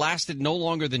that it lasted no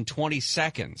longer than 20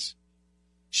 seconds.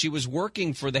 She was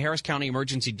working for the Harris County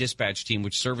Emergency Dispatch Team,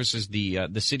 which services the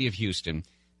city of Houston.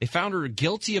 They found her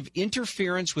guilty of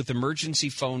interference with emergency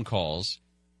phone calls,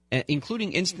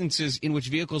 including instances in which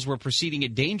vehicles were proceeding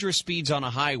at dangerous speeds on a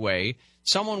highway.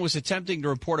 Someone was attempting to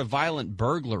report a violent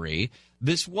burglary.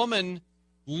 This woman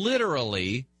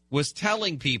literally was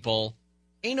telling people,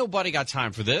 ain't nobody got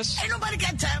time for this. Ain't nobody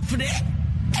got time for that.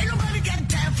 Ain't nobody got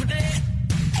time for that.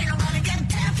 Ain't nobody got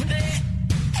time for that.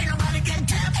 Ain't nobody got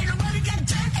time. Ain't nobody got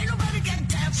time. Ain't nobody got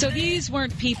time. So these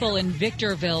weren't people in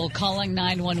Victorville calling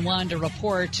 911 to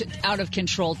report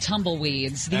out-of-control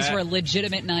tumbleweeds. These were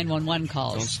legitimate 911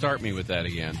 calls. Don't start me with that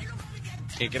again.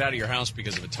 Can't get out of your house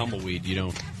because of a tumbleweed.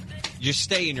 You just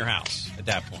stay in your house at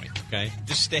that point, okay?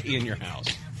 Just stay in your house.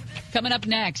 Coming up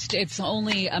next, it's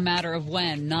only a matter of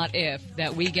when, not if,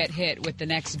 that we get hit with the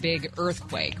next big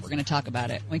earthquake. We're going to talk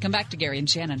about it when we come back to Gary and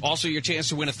Shannon. Also, your chance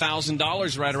to win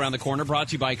 $1,000 right around the corner, brought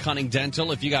to you by Cunning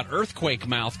Dental. If you got earthquake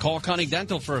mouth, call Cunning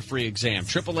Dental for a free exam.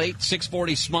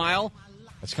 888-640-SMILE.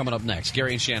 That's coming up next.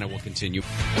 Gary and Shannon will continue.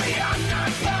 We are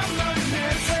not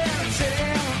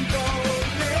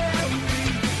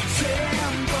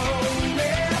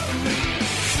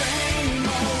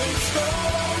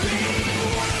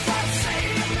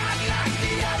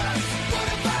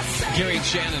Gary and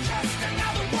Shannon,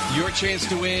 your chance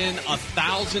to win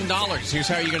 $1,000. Here's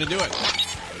how you're going to do it.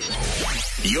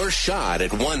 Your shot at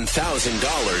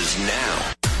 $1,000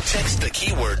 now. Text the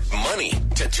keyword money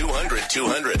to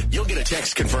 200-200. You'll get a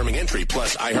text confirming entry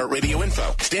plus iHeartRadio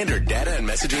info. Standard data and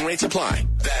messaging rates apply.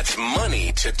 That's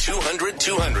money to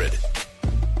 200-200.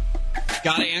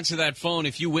 Got to answer that phone.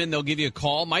 If you win, they'll give you a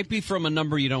call. Might be from a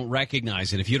number you don't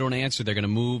recognize. And if you don't answer, they're going to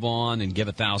move on and give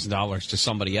 $1,000 to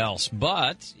somebody else.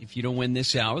 But if you don't win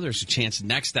this hour, there's a chance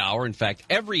next hour. In fact,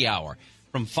 every hour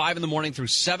from 5 in the morning through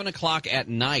 7 o'clock at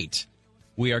night,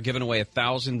 we are giving away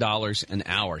 $1,000 an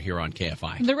hour here on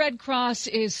KFI. The Red Cross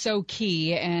is so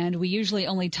key, and we usually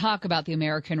only talk about the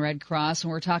American Red Cross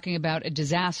when we're talking about a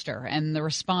disaster and the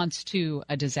response to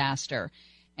a disaster.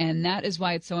 And that is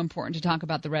why it's so important to talk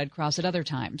about the Red Cross at other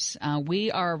times. We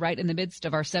are right in the midst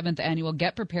of our 7th annual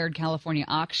Get Prepared California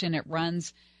auction. It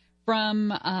runs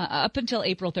from up until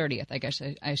April 30th, I guess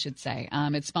I should say.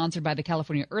 It's sponsored by the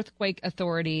California Earthquake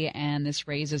Authority, and this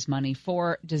raises money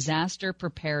for disaster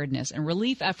preparedness and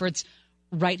relief efforts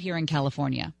right here in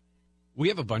California. We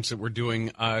have a bunch that we're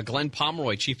doing. Glenn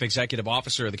Pomeroy, Chief Executive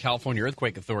Officer of the California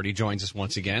Earthquake Authority, joins us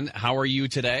once again. How are you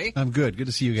today? I'm good. Good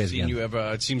to see you guys again. You have,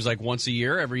 it seems like once a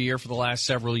year, every year for the last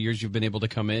several years, you've been able to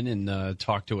come in and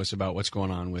talk to us about what's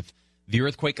going on with the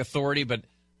Earthquake Authority. But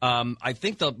I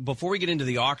think before we get into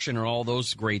the auction or all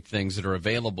those great things that are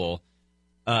available,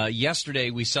 yesterday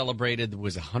we celebrated,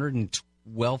 was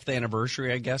 112th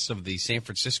anniversary, I guess, of the San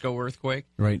Francisco earthquake.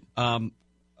 Right.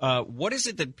 What is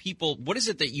it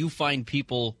that you find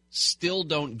people still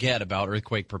don't get about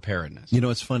earthquake preparedness? You know,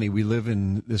 it's funny. We live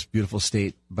in this beautiful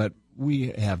state, but we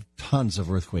have tons of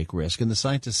earthquake risk. And the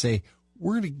scientists say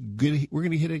we're going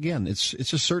to hit it again. It's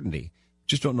a certainty.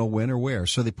 Just don't know when or where.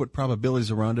 So they put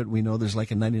probabilities around it. We know there's like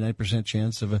a 99%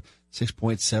 chance of a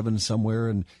 6.7 somewhere,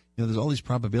 and there's all these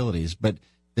probabilities. But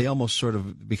they almost sort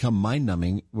of become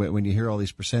mind-numbing when you hear all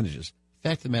these percentages. The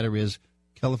fact of the matter is,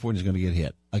 California's going to get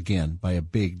hit again by a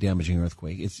big damaging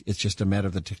earthquake. It's just a matter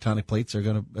of the tectonic plates are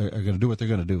going to do what they're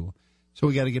going to do. So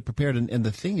we got to get prepared. And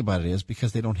the thing about it is,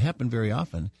 because they don't happen very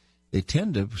often, they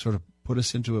tend to sort of put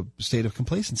us into a state of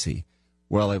complacency.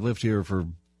 Well, I've lived here for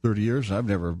 30 years and I've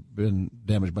never been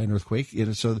damaged by an earthquake.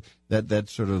 So that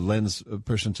sort of lends a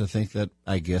person to think that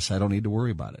I guess I don't need to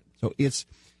worry about it. So it's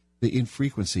the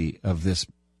infrequency of this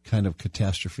kind of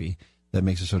catastrophe that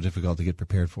makes it so difficult to get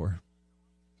prepared for.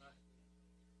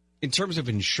 In terms of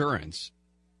insurance,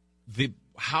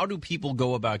 how do people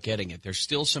go about getting it? There's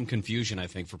still some confusion, I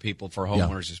think, for people, for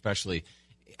homeowners especially,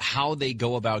 how they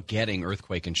go about getting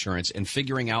earthquake insurance and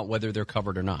figuring out whether they're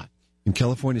covered or not. In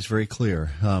California, it's very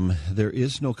clear. There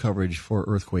is no coverage for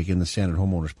earthquake in the standard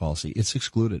homeowners policy. It's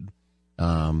excluded.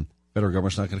 Federal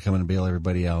government's not going to come in and bail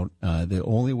everybody out. The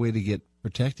only way to get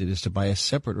protected is to buy a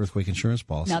separate earthquake insurance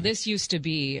policy. Now, this used to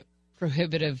be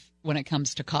prohibitive when it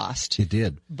comes to cost. It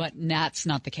did. But that's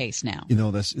not the case now.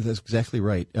 That's exactly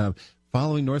right.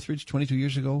 Following Northridge 22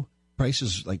 years ago,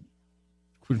 prices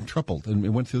quadrupled and it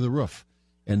went through the roof.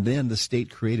 And then the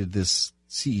state created this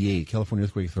CEA, California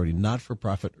Earthquake Authority,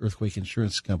 not-for-profit earthquake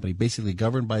insurance company, basically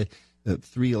governed by the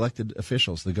 3 elected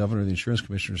officials, the governor, the insurance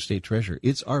commissioner, state treasurer.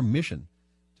 It's our mission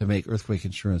to make earthquake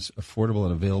insurance affordable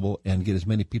and available and get as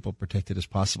many people protected as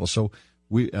possible. So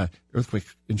earthquake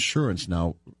insurance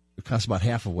now costs about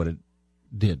half of what it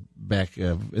did back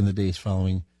in the days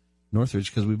following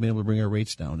Northridge because we've been able to bring our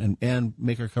rates down and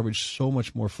make our coverage so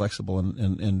much more flexible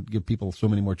and give people so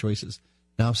many more choices.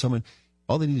 Now,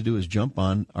 all they need to do is jump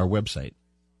on our website,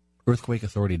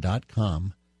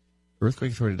 earthquakeauthority.com,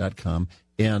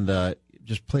 and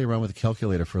just play around with the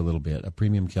calculator for a little bit, a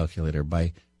premium calculator,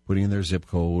 by putting in their zip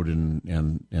code and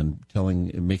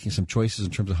making some choices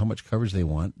in terms of how much coverage they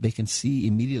want. They can see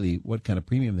immediately what kind of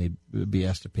premium they'd be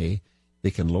asked to pay.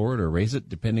 They can lower it or raise it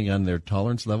depending on their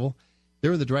tolerance level.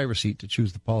 They're in the driver's seat to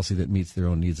choose the policy that meets their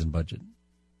own needs and budget.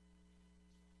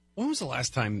 When was the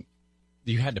last time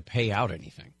you had to pay out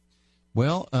anything?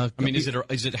 Well,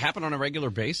 is it happen on a regular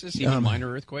basis, even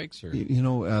minor earthquakes? Or?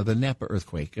 The Napa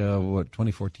earthquake,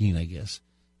 2014, I guess,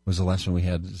 was the last one we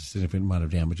had a significant amount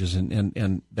of damages,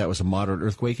 and that was a moderate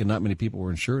earthquake, and not many people were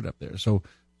insured up there, so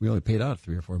we only paid out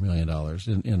 $3 or $4 million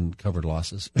in covered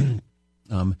losses. It's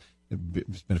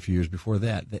been a few years before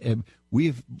that.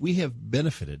 We have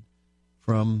benefited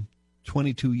from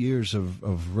 22 years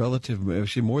of relative,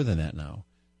 actually more than that now.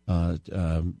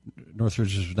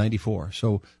 Northridge is 94.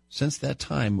 So since that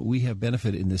time, we have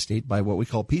benefited in this state by what we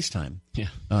call peacetime. Yeah.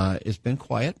 It's been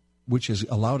quiet, which has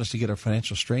allowed us to get our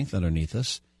financial strength underneath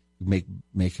us,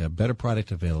 make a better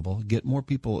product available, get more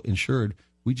people insured.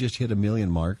 We just hit $1 million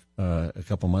mark a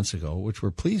couple months ago, which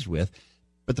we're pleased with.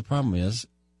 But the problem is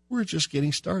we're just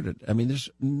getting started. I mean, there's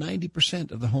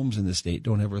 90% of the homes in this state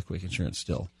don't have earthquake insurance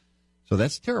still. So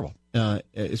that's terrible.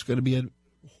 It's going to be a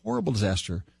horrible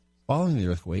disaster following the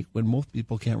earthquake when most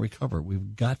people can't recover.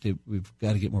 We've got to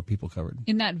get more people covered.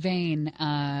 In that vein,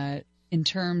 in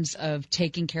terms of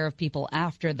taking care of people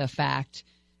after the fact,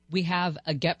 we have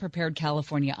a Get Prepared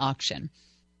California auction.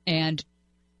 And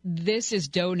this is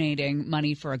donating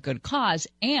money for a good cause,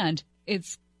 and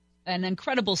it's an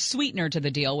incredible sweetener to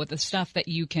the deal with the stuff that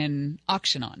you can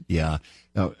auction on. Yeah.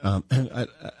 Now,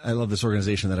 I love this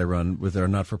organization that I run with our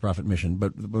not-for-profit mission,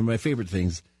 but one of my favorite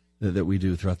things that we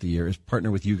do throughout the year is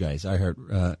partner with you guys,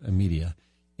 iHeart Media,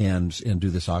 and do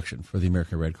this auction for the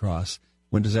American Red Cross.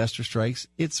 When disaster strikes,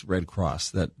 it's Red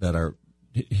Cross that are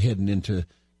heading into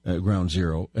ground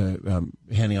zero,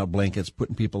 handing out blankets,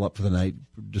 putting people up for the night,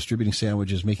 distributing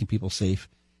sandwiches, making people safe,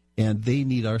 and they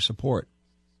need our support.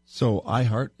 So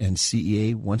iHeart and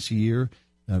CEA once a year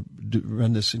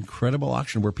run this incredible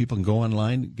auction where people can go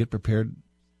online, get prepared.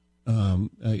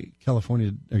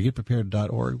 California, or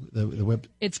getprepared.org, the web.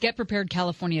 It's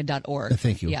getpreparedcalifornia.org.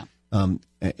 Thank you. Yeah.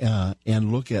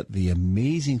 And look at the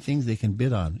amazing things they can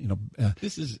bid on.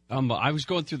 This is. I was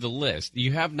going through the list.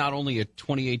 You have not only a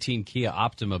 2018 Kia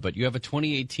Optima, but you have a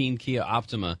 2018 Kia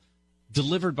Optima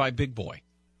delivered by Big Boy.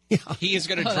 Yeah. He is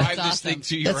going to drive this thing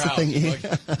to your house. They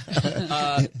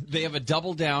have a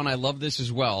double down. I love this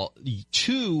as well.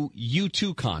 2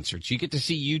 U2 concerts. You get to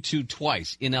see U2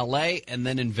 twice, in L.A. and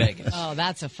then in Vegas. Oh,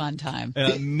 that's a fun time.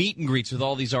 Meet and greets with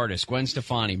all these artists. Gwen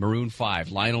Stefani, Maroon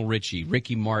 5, Lionel Richie,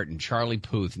 Ricky Martin, Charlie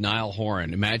Puth, Niall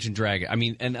Horan, Imagine Dragons. I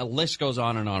mean, and the list goes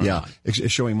on and on and on.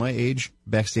 It's showing my age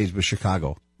backstage with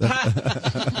Chicago. Hang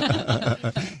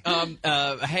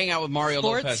out with Mario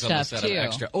Sports Lopez on the set too. of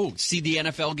Extra. Oh, see the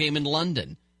NFL game in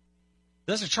London.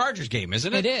 That's a Chargers game,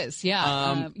 isn't it? It is,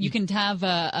 yeah. You can have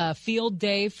a field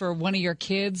day for one of your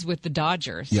kids with the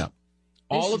Dodgers. Yeah.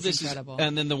 All of this incredible.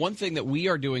 And then the one thing that we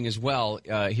are doing as well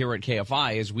here at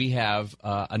KFI is we have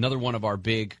another one of our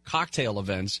big cocktail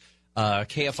events,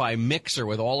 KFI Mixer,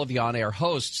 with all of the on-air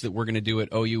hosts that we're going to do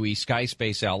at OUE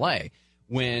Skyspace LA.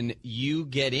 When you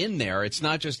get in there, it's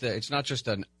not just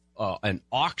an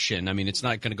auction. I mean, it's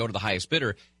not going to go to the highest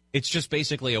bidder. It's just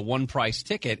basically a one-price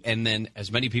ticket, and then as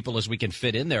many people as we can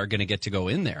fit in there are going to get to go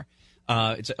in there.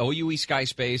 It's at OUE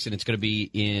Skyspace, and it's going to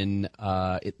be in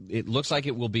it looks like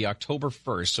it will be October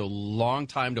 1st, so long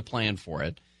time to plan for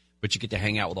it. But you get to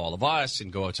hang out with all of us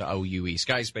and go out to OUE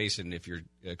Skyspace, and if you're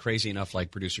crazy enough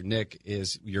like producer Nick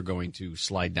is, you're going to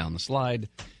slide down the slide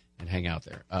and hang out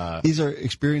there. These are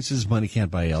experiences money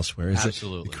can't buy elsewhere.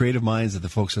 Absolutely. The creative minds of the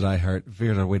folks at iHeart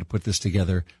figured out a way to put this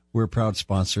together. We're a proud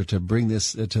sponsor to bring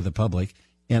this to the public,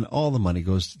 and all the money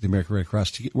goes to the American Red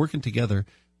Cross. Working together,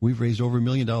 we've raised over $1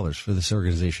 million for this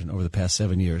organization over the past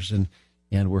 7 years, and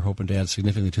we're hoping to add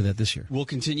significantly to that this year. We'll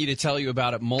continue to tell you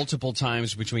about it multiple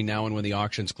times between now and when the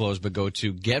auctions close, but go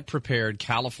to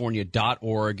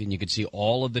getpreparedcalifornia.org, and you can see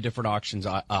all of the different auctions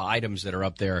items that are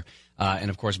up there, and,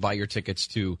 of course, buy your tickets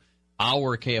to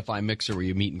our KFI Mixer, where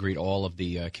you meet and greet all of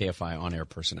the KFI on-air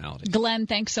personalities. Glenn,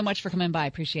 thanks so much for coming by.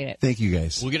 Appreciate it. Thank you,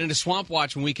 guys. We'll get into Swamp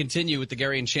Watch when we continue with the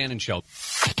Gary and Shannon Show.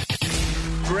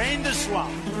 Drain the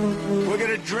swamp. We're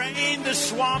going to drain the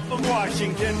swamp of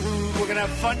Washington. We're going to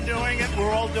have fun doing it.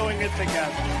 We're all doing it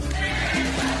together.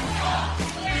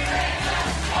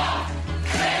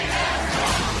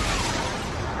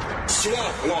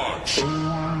 Swamp Watch.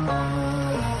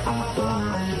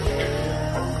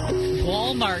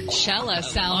 Walmartchella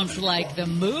sounds like the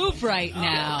move right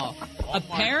now.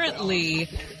 Apparently,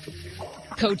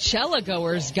 Coachella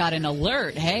goers got an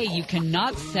alert. Hey, you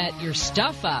cannot set your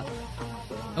stuff up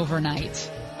overnight.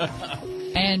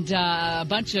 And a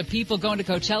bunch of people going to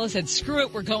Coachella said, screw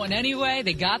it, we're going anyway.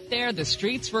 They got there. The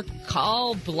streets were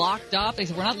all blocked off. They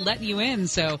said, we're not letting you in.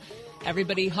 So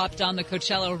everybody hopped on the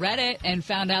Coachella Reddit and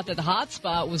found out that the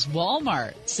hotspot was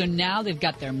Walmart. So now they've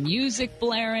got their music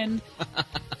blaring,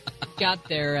 got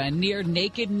their near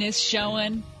nakedness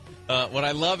showing. What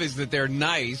I love is that they're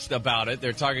nice about it.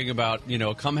 They're talking about,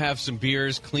 come have some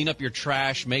beers, clean up your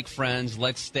trash, make friends,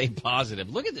 let's stay positive.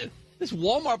 Look at this. This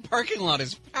Walmart parking lot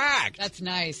is packed. That's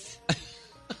nice.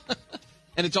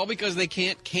 And it's all because they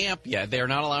can't camp yet. They're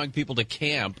not allowing people to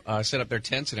camp, set up their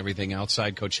tents and everything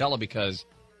outside Coachella because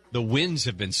the winds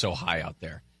have been so high out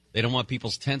there. They don't want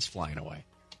people's tents flying away.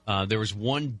 There was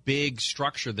one big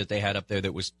structure that they had up there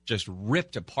that was just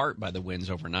ripped apart by the winds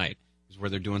overnight. Is where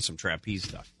they're doing some trapeze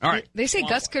stuff. All right. They say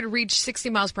gusts could reach 60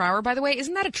 miles per hour, by the way.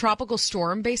 Isn't that a tropical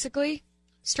storm, basically?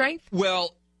 Strength?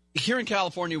 Well, here in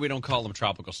California, we don't call them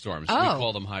tropical storms. Oh. We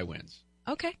call them high winds.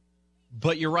 Okay.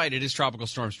 But you're right. It is tropical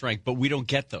storm strength, but we don't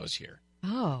get those here.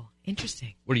 Oh,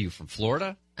 interesting. What are you, from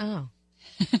Florida? Oh.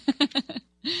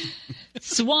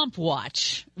 Swamp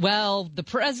Watch. Well, the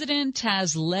president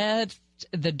has left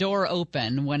the door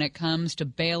open when it comes to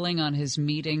bailing on his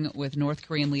meeting with North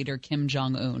Korean leader Kim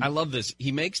Jong-un. I love this.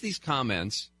 He makes these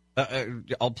comments.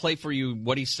 I'll play for you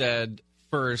what he said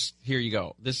first. Here you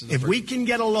go. This is If we can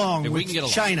get along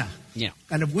with China,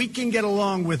 and if we can get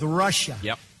along with Russia,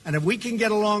 and if we can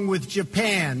get along with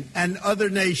Japan and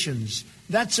other nations,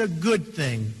 that's a good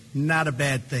thing, not a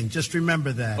bad thing. Just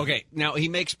remember that. Okay, now he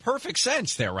makes perfect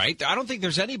sense there, right? I don't think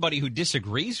there's anybody who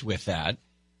disagrees with that.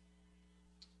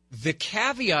 The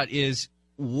caveat is,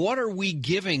 what are we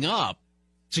giving up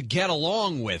to get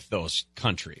along with those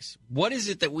countries? What is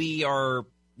it that we are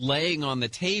laying on the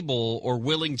table or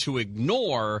willing to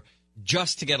ignore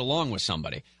just to get along with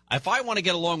somebody? If I want to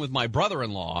get along with my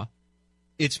brother-in-law,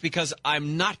 it's because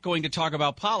I'm not going to talk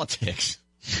about politics,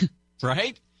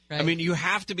 right? I mean, you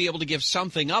have to be able to give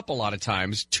something up a lot of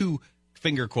times to,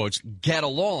 finger quotes, get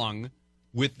along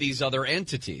with these other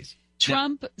entities.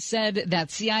 Trump said that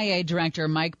CIA Director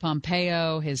Mike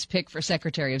Pompeo, his pick for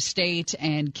Secretary of State,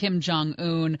 and Kim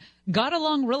Jong-un got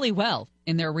along really well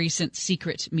in their recent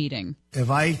secret meeting.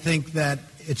 If I think that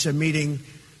it's a meeting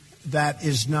that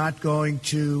is not going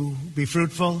to be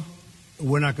fruitful,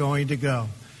 we're not going to go.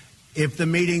 If the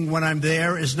meeting when I'm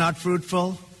there is not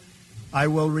fruitful, I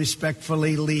will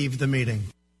respectfully leave the meeting.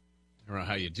 I don't know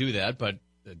how you do that, but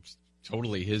it's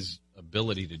totally his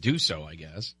ability to do so, I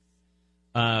guess.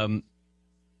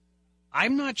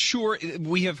 I'm not sure.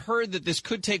 We have heard that this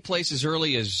could take place as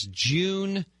early as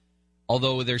June,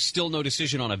 although there's still no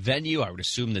decision on a venue. I would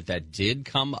assume that that did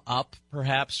come up,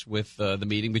 perhaps, with the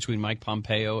meeting between Mike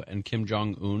Pompeo and Kim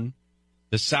Jong-un.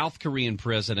 The South Korean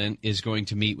president is going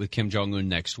to meet with Kim Jong-un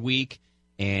next week,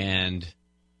 and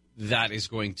that is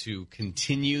going to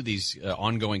continue. These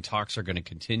ongoing talks are going to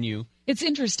continue. It's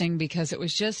interesting because it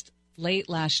was just late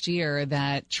last year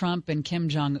that Trump and Kim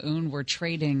Jong-un were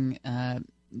trading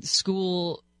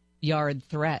schoolyard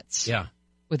threats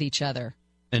with each other.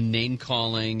 And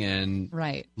name-calling and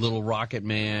Little Rocket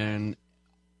Man.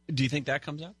 Do you think that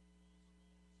comes up?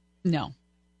 No.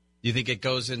 Do you think it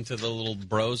goes into the little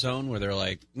bro zone where they're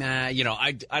like, nah,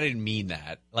 I didn't mean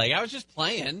that. Like, I was just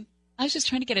playing. I was just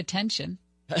trying to get attention.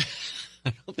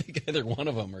 I don't think either one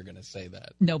of them are going to say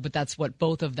that. No, but that's what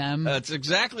both of them That's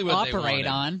exactly what operate they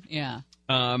on. Yeah.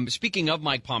 Speaking of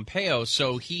Mike Pompeo,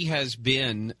 so he has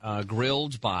been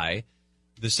grilled by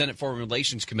the Senate Foreign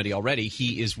Relations Committee already.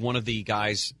 He is one of the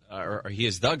guys, or he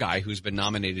is the guy who's been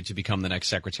nominated to become the next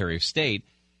Secretary of State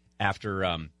after,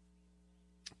 man,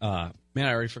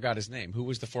 I already forgot his name. Who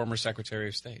was the former Secretary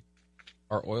of State?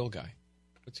 Our oil guy.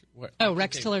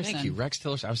 Rex Tillerson. Thank you, Rex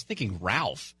Tillerson. I was thinking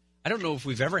Ralph. I don't know if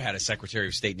we've ever had a Secretary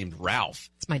of State named Ralph.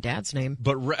 It's my dad's name.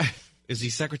 But is he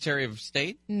Secretary of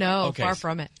State? No, far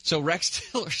from it. So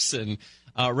Rex Tillerson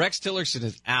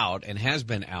is out and has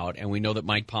been out, and we know that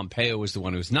Mike Pompeo was the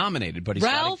one who was nominated. But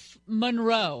Ralph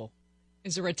Monroe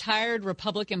is a retired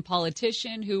Republican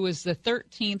politician who was the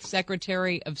 13th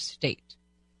Secretary of State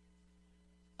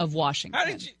of Washington. How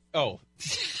did you? Oh,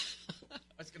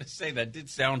 I was going to say that did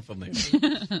sound familiar.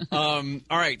 All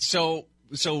right, so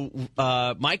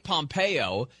Mike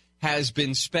Pompeo has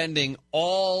been spending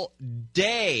all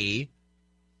day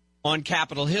on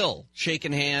Capitol Hill,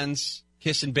 shaking hands,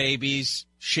 kissing babies,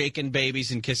 shaking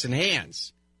babies, and kissing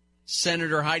hands.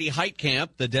 Senator Heidi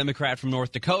Heitkamp, the Democrat from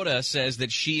North Dakota, says that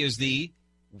she is the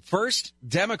first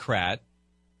Democrat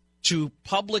to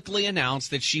publicly announce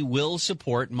that she will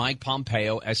support Mike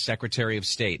Pompeo as Secretary of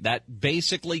State. That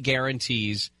basically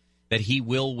guarantees that he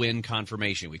will win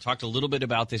confirmation. We talked a little bit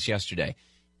about this yesterday.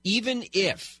 Even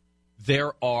if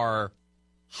there are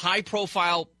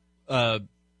high-profile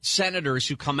senators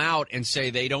who come out and say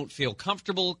they don't feel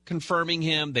comfortable confirming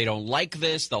him, they don't like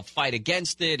this, they'll fight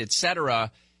against it,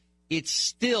 etc., it's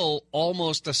still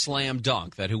almost a slam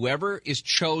dunk that whoever is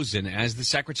chosen as the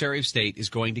Secretary of State is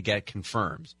going to get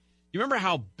confirmed. You remember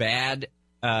how bad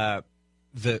the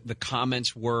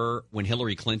comments were when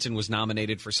Hillary Clinton was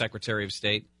nominated for Secretary of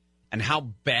State, and how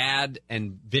bad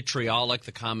and vitriolic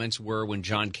the comments were when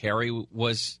John Kerry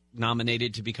was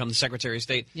nominated to become the Secretary of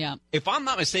State? Yeah. If I'm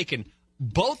not mistaken,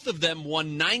 both of them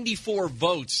won 94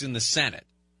 votes in the Senate.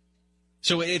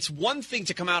 So it's one thing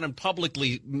to come out and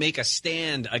publicly make a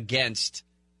stand against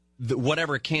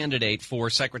whatever candidate for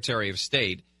Secretary of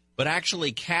State, but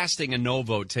actually casting a no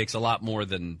vote takes a lot more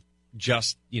than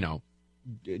just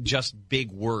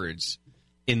big words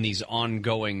in these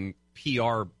ongoing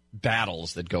PR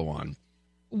battles that go on.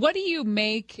 What do you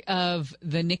make of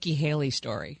the Nikki Haley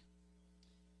story?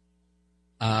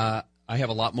 I have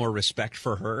a lot more respect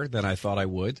for her than I thought I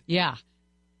would. Yeah.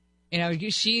 You know,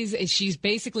 she's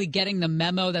basically getting the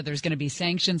memo that there's going to be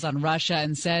sanctions on Russia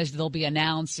and says they'll be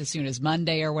announced as soon as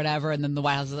Monday or whatever. And then the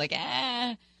White House is like,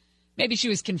 maybe she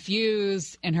was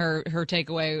confused. And her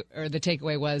takeaway, or the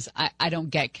takeaway was, I don't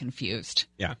get confused.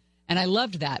 Yeah. And I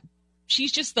loved that.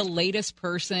 She's just the latest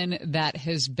person that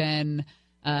has been,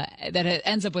 that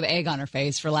ends up with egg on her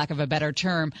face, for lack of a better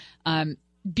term,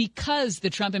 because the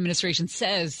Trump administration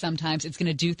says sometimes it's going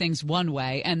to do things one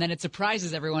way, and then it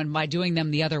surprises everyone by doing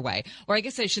them the other way. Or I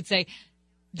guess I should say,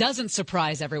 doesn't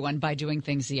surprise everyone by doing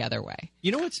things the other way.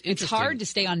 You know what's interesting? It's hard to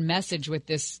stay on message with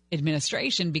this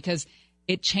administration because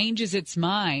it changes its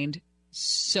mind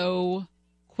so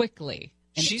quickly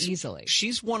and easily.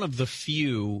 She's one of the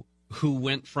few who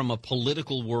went from a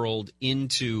political world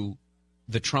into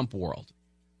the Trump world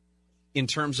in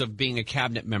terms of being a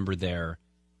cabinet member there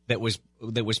that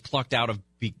was plucked out of,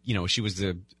 she was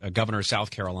the governor of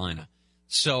South Carolina.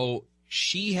 So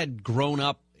she had grown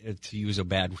up, to use a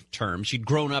bad term, she'd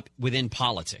grown up within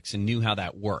politics and knew how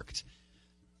that worked.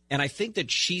 And I think that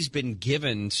she's been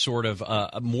given sort of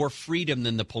a more freedom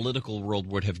than the political world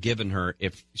would have given her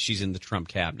if she's in the Trump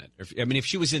cabinet. If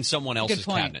she was in someone else's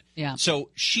cabinet. Yeah. So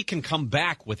she can come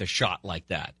back with a shot like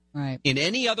that. Right. In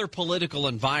any other political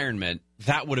environment,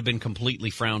 that would have been completely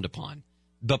frowned upon.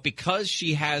 But because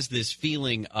she has this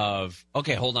feeling of,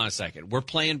 okay, hold on a second, we're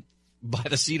playing by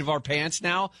the seat of our pants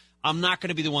now, I'm not going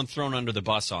to be the one thrown under the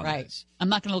bus on this. I'm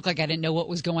not going to look like I didn't know what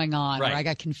was going on or I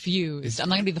got confused. I'm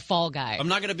not going to be the fall guy. I'm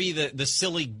not going to be the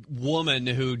silly woman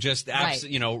who just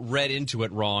read into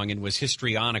it wrong and was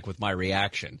histrionic with my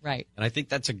reaction. Right. And I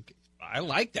think I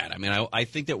like that. I mean, I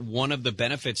think that one of the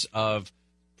benefits of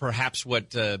perhaps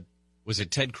what was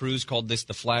it Ted Cruz called this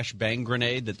the flash bang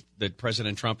grenade, that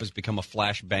President Trump has become a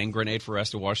flash bang grenade for the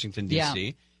rest of Washington, D.C.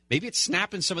 Yeah. Maybe it's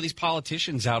snapping some of these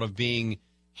politicians out of being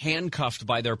handcuffed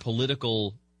by their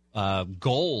political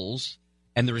goals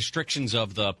and the restrictions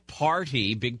of the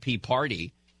party, Big P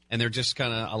party, and they're just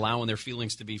kind of allowing their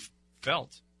feelings to be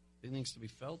felt. Feelings to be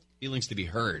felt? Feelings to be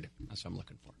heard. That's what I'm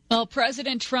looking for. Well,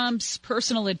 President Trump's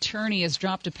personal attorney has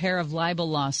dropped a pair of libel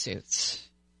lawsuits.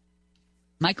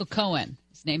 Michael Cohen.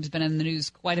 His name's been in the news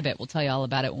quite a bit. We'll tell you all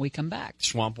about it when we come back.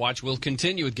 Swamp Watch will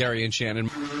continue with Gary and Shannon.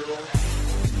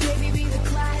 Baby, be the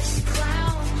class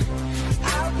clown.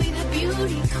 I'll be the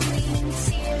beauty queen.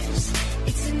 Tears.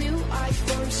 It's a new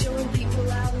iPhone showing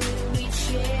people how little we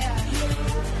care.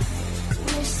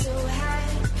 We're so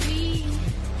happy.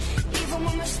 Even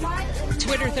when we're smiling.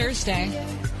 Twitter Thursday.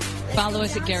 Follow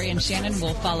us at Gary and Shannon.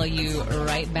 We'll follow you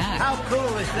right back. How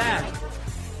cool is that?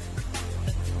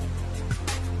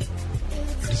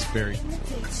 It's very,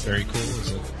 very cool,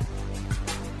 is it?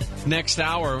 Next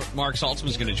hour, Marc Saltzman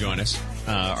is going to join us,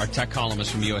 our tech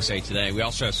columnist from USA Today. We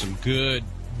also have some good,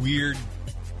 weird,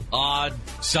 odd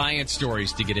science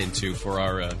stories to get into for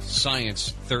our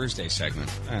Science Thursday segment.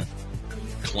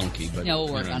 Clunky, but... No,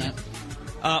 we'll work on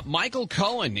it. Michael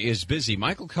Cohen is busy.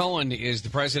 Michael Cohen is the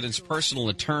president's personal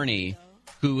attorney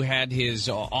who had his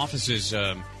offices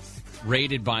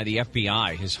raided by the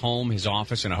FBI, his home, his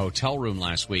office, and a hotel room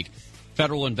last week.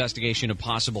 Federal investigation of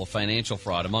possible financial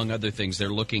fraud. Among other things, they're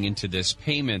looking into this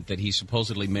payment that he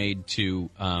supposedly made to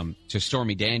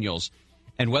Stormy Daniels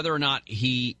and whether or not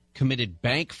he committed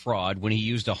bank fraud when he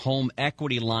used a home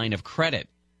equity line of credit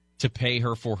to pay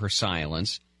her for her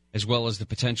silence, as well as the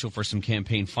potential for some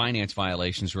campaign finance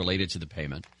violations related to the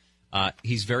payment.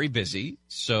 He's very busy,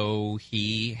 so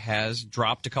he has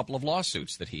dropped a couple of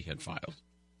lawsuits that he had filed.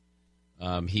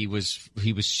 He was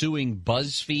suing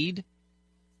BuzzFeed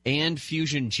and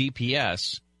Fusion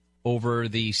GPS over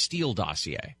the Steele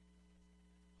dossier.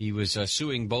 He was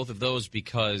suing both of those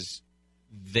because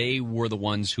they were the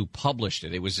ones who published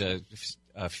it. It was a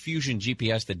Fusion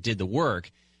GPS that did the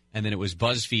work, and then it was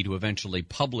BuzzFeed who eventually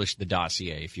published the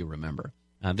dossier, if you remember.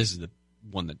 This is the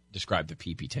one that described the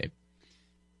PP tape.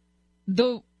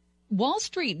 The Wall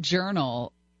Street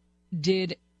Journal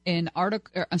did an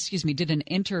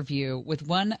interview with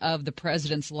one of the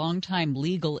president's longtime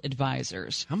legal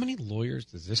advisors. How many lawyers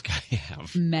does this guy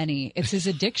have? Many. It's his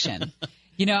addiction.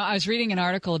 I was reading an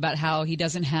article about how he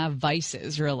doesn't have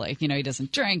vices, really. He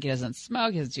doesn't drink, he doesn't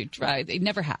smoke, he doesn't do drugs. He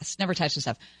never touched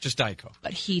stuff. Just Diet Coke.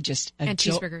 But he just... And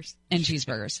cheeseburgers. And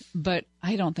cheeseburgers. But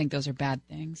I don't think those are bad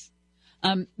things.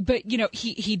 But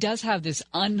he does have this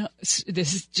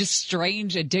just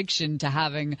strange addiction to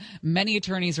having many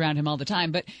attorneys around him all the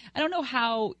time. But I don't know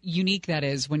how unique that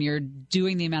is when you're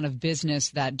doing the amount of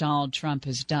business that Donald Trump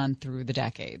has done through the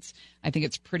decades. I think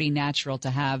it's pretty natural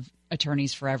to have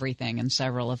attorneys for everything and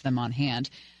several of them on hand.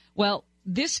 Well,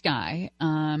 this guy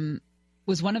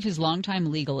was one of his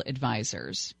longtime legal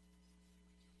advisors.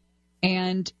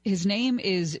 And his name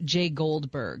is Jay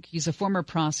Goldberg. He's a former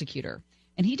prosecutor.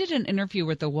 And he did an interview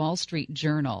with the Wall Street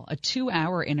Journal, a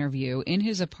 2-hour interview in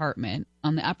his apartment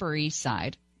on the Upper East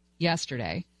Side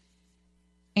yesterday.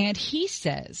 And he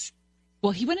says,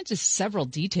 he went into several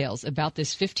details about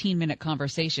this 15-minute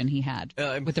conversation he had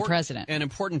with the president. An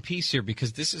important piece here,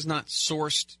 because this is not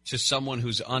sourced to someone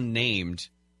who's unnamed.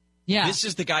 Yeah. This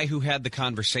is the guy who had the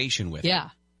conversation with him. Yeah.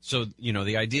 So,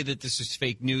 the idea that this is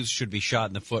fake news should be shot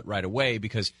in the foot right away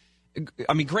because,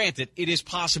 granted, it is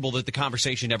possible that the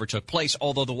conversation never took place,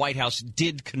 although the White House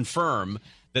did confirm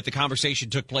that the conversation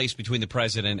took place between the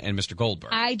president and Mr.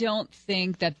 Goldberg. I don't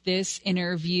think that this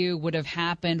interview would have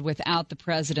happened without the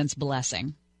president's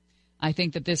blessing. I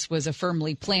think that this was a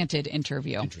firmly planted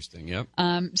interview. Interesting, yep.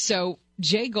 So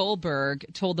Jay Goldberg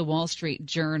told the Wall Street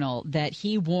Journal that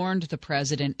he warned the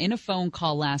president in a phone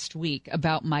call last week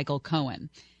about Michael Cohen,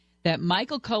 that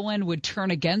Michael Cohen would turn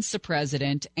against the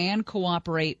president and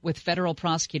cooperate with federal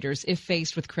prosecutors if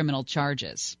faced with criminal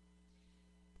charges.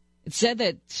 It said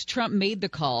that Trump made the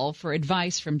call for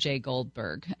advice from Jay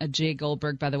Goldberg. Jay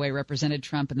Goldberg, by the way, represented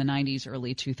Trump in the 90s,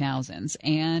 early 2000s.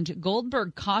 And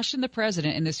Goldberg cautioned the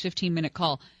president in this 15-minute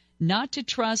call not to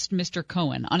trust Mr.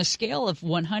 Cohen. On a scale of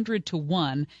 100 to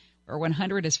 1, where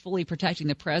 100 is fully protecting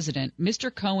the president,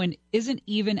 Mr. Cohen isn't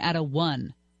even at a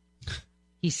 1,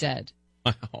 he said.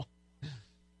 Wow.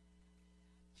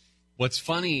 What's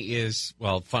funny is,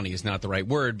 funny is not the right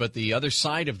word, but the other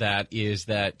side of that is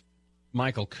that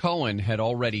Michael Cohen had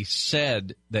already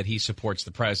said that he supports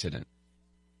the president.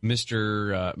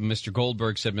 Mr.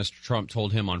 Goldberg said Mr. Trump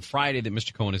told him on Friday that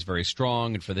Mr. Cohen is very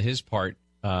strong, and for his part,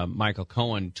 Michael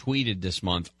Cohen tweeted this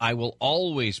month, "I will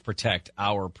always protect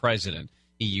our president."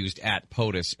 He used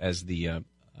 @POTUS as the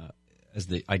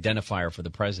identifier for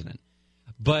the president.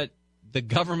 But the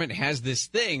government has this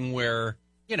thing where,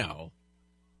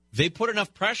 they put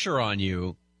enough pressure on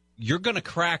you, you're going to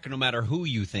crack no matter who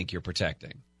you think you're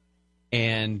protecting.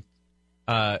 And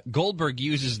Goldberg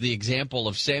uses the example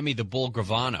of Sammy the Bull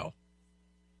Gravano.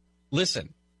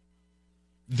 Listen,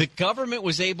 the government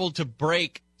was able to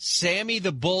break Sammy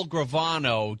the Bull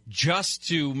Gravano just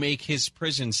to make his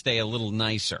prison stay a little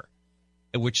nicer,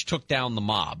 which took down the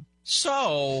mob.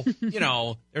 So,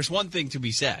 there's one thing to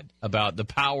be said about the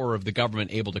power of the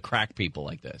government able to crack people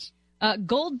like this.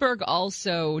 Goldberg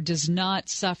also does not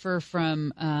suffer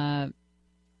from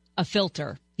a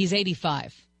filter. He's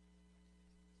 85.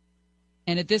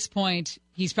 And at this point,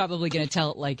 he's probably going to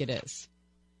tell it like it is.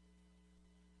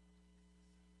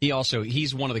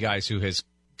 He's one of the guys who has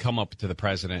come up to the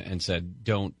president and said,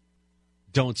 don't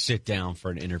sit down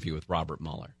for an interview with Robert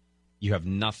Mueller. You have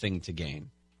nothing to gain.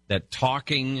 That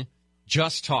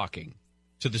just talking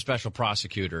to the special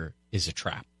prosecutor is a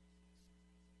trap.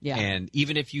 Yeah. And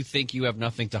even if you think you have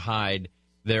nothing to hide,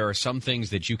 there are some things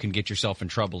that you can get yourself in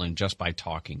trouble in just by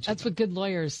talking to That's them. what good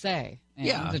lawyers say.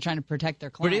 Yeah. They're trying to protect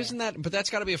their client. But that's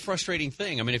got to be a frustrating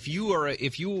thing. I mean, if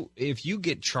you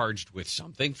get charged with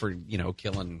something for,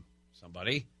 killing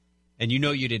somebody and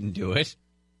you didn't do it,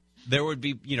 there would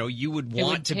be, you would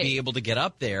want to be able to get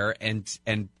up there and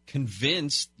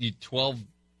convince 12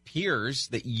 peers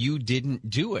that you didn't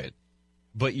do it.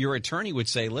 But your attorney would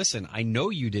say, listen, I know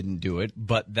you didn't do it,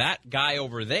 but that guy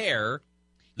over there,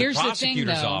 the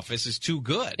prosecutor's office, is too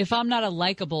good. If I'm not a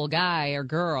likable guy or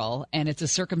girl and it's a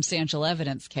circumstantial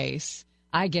evidence case,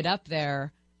 I get up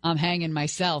there, I'm hanging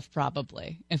myself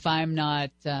probably if I'm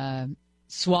not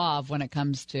suave when it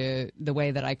comes to the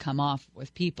way that I come off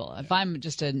with people. If I'm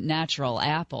just a natural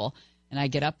apple and I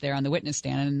get up there on the witness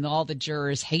stand and all the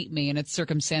jurors hate me and it's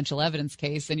circumstantial evidence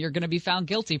case, then you're going to be found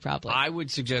guilty probably. I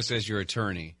would suggest, as your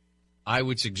attorney, I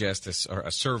would suggest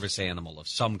a service animal of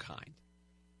some kind,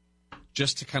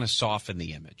 just to kind of soften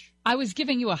the image. I was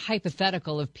giving you a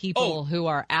hypothetical of people who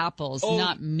are apples,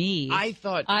 not me. I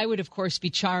thought I would, of course, be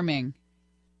charming.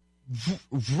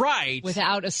 Right.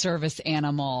 Without a service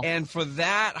animal. And for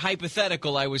that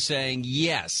hypothetical, I was saying,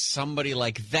 yes, somebody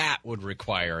like that would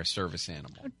require a service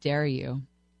animal. How dare you?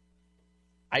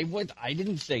 I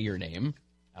didn't say your name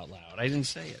out loud. I didn't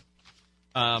say it.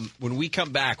 When we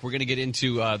come back, we're going to get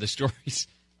into the stories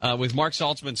with Marc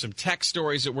Saltzman, some tech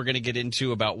stories that we're going to get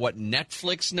into about what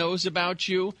Netflix knows about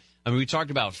you. I mean, we talked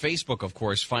about Facebook, of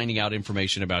course, finding out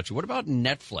information about you. What about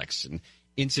Netflix and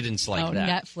incidents like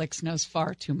that? Netflix knows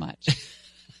far too much.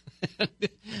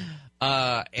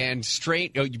 And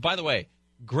straight. Oh, by the way,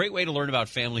 great way to learn about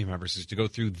family members is to go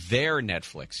through their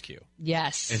Netflix queue.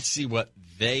 Yes. And see what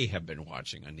they have been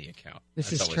watching on the account.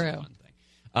 This is true. A fun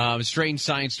thing. Strange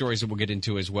science stories that we'll get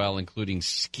into as well, including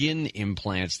skin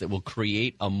implants that will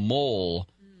create a mole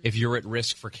if you're at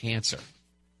risk for cancer.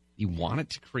 You want it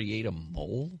to create a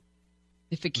mole?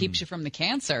 If it keeps you from the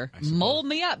cancer, mold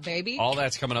me up, baby. All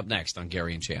that's coming up next on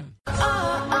Gary and Shannon.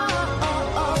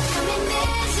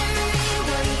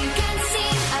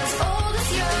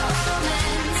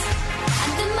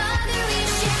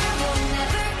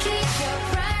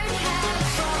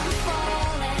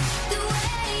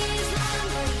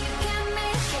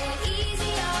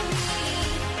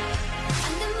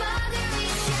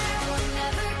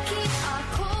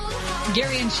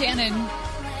 Gary and Shannon,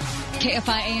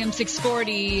 KFI AM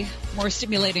 640, more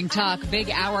stimulating talk. Big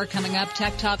hour coming up.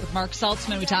 Tech Talk with Marc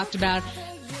Saltzman. We talked about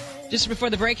just before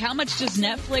the break, how much does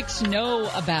Netflix know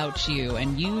about you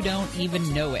and you don't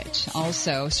even know it?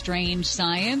 Also, strange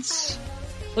science.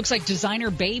 Looks like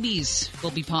designer babies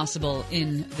will be possible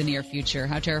in the near future.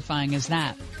 How terrifying is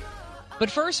that? But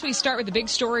first, we start with the big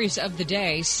stories of the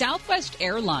day. Southwest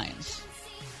Airlines.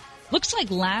 Looks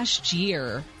like last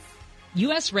year,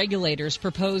 U.S. regulators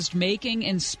proposed making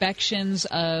inspections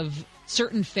of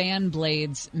certain fan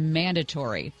blades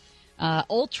mandatory.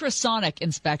 Ultrasonic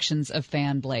inspections of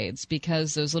fan blades,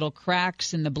 because those little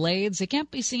cracks in the blades, they can't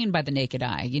be seen by the naked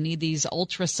eye. You need these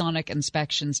ultrasonic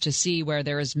inspections to see where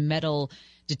there is metal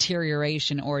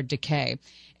deterioration or decay.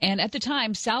 And at the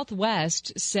time,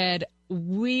 Southwest said,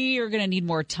 we are going to need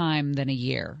more time than a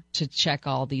year to check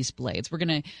all these blades.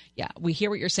 We hear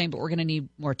what you're saying, but we're going to need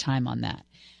more time on that.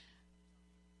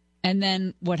 And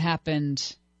then what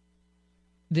happened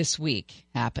this week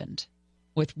happened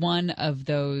with one of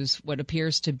those, what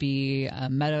appears to be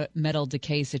metal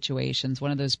decay situations,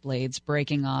 one of those blades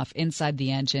breaking off inside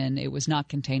the engine. It was not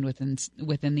contained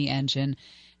within the engine,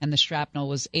 and the shrapnel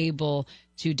was able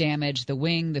to damage the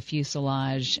wing, the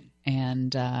fuselage,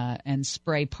 and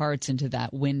spray parts into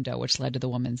that window, which led to the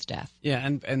woman's death. Yeah,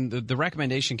 and the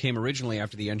recommendation came originally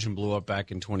after the engine blew up back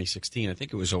in 2016. I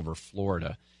think it was over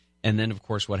Florida. And then, of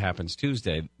course, what happens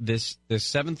Tuesday? This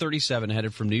 737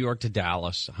 headed from New York to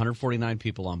Dallas, 149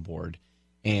 people on board,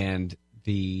 and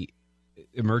the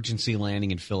emergency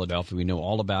landing in Philadelphia. We know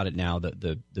all about it now.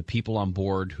 The people on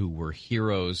board who were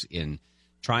heroes in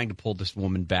trying to pull this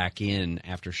woman back in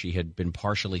after she had been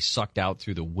partially sucked out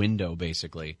through the window,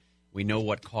 basically. We know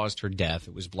what caused her death.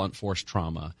 It was blunt force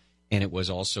trauma. And it was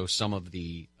also some of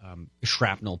the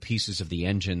shrapnel pieces of the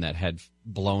engine that had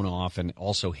blown off and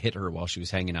also hit her while she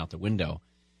was hanging out the window.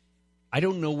 I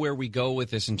don't know where we go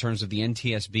with this in terms of the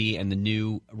NTSB and the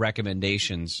new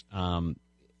recommendations from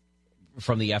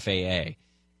the FAA,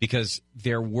 because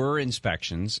there were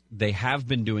inspections. They have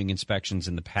been doing inspections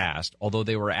in the past, although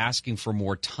they were asking for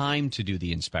more time to do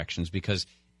the inspections because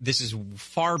this is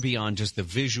far beyond just the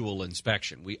visual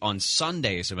inspection. On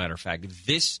Sunday, as a matter of fact,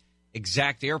 this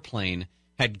exact airplane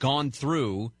had gone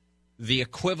through the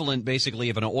equivalent basically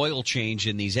of an oil change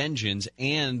in these engines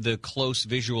and the close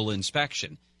visual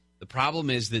inspection. The problem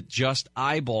is that just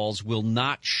eyeballs will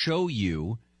not show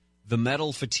you the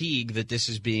metal fatigue that this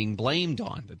is being blamed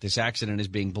on, that this accident is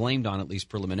being blamed on, at least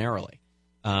preliminarily.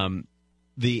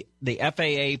 The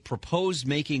FAA proposed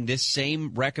making this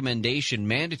same recommendation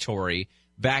mandatory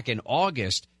back in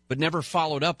August, but never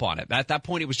followed up on it. At that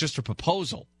point, it was just a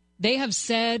proposal. They have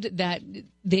said that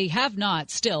they have not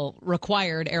still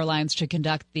required airlines to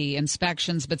conduct the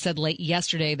inspections, but said late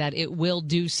yesterday that it will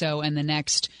do so in the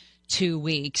next 2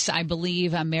 weeks. I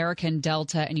believe American,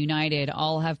 Delta, and United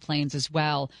all have planes as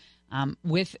well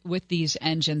with these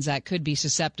engines that could be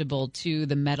susceptible to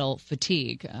the metal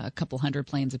fatigue, a couple hundred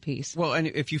planes apiece. Well, and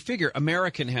if you figure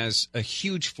American has a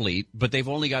huge fleet, but they've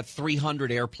only got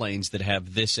 300 airplanes that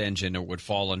have this engine or would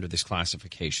fall under this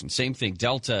classification. Same thing,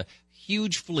 Delta,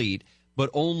 huge fleet, but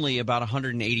only about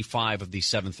 185 of these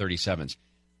 737s.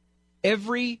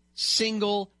 Every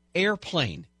single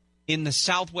airplane in the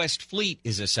Southwest fleet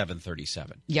is a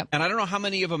 737. Yep. And I don't know how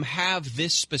many of them have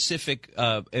this specific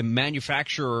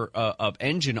manufacturer of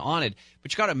engine on it,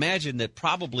 but you got to imagine that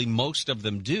probably most of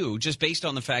them do, just based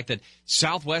on the fact that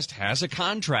Southwest has a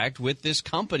contract with this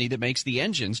company that makes the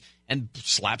engines and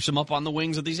slaps them up on the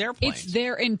wings of these airplanes. It's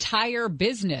their entire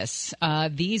business.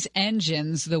 These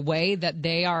engines, the way that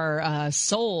they are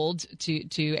sold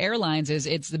to airlines is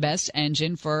it's the best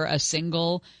engine for a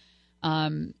single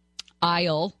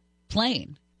aisle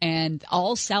plane, and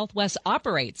all Southwest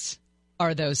operates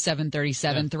are those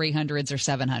 737 300s or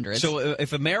 700s. So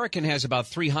if American has about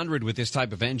 300 with this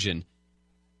type of engine,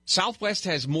 Southwest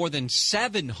has more than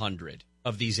 700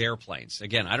 of these airplanes.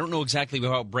 Again, I don't know exactly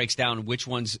how it breaks down which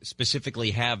ones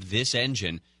specifically have this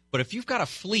engine, but if you've got a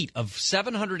fleet of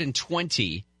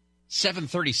 720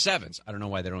 737s, I don't know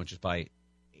why they don't just buy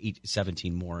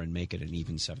 17 more and make it an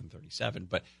even 737,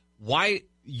 but why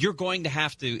you're going to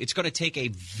have to, it's going to take a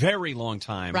very long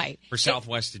time for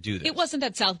Southwest to do this. It wasn't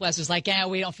that Southwest was like,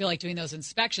 we don't feel like doing those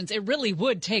inspections. It really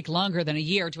would take longer than a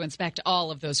year to inspect all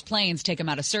of those planes, take them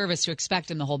out of service, to inspect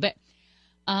them the whole bit.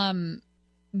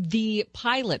 The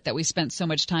pilot that we spent so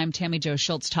much time, Tammy Jo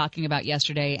Schultz, talking about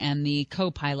yesterday, and the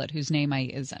co-pilot, whose name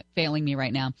is failing me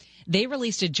right now, they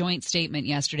released a joint statement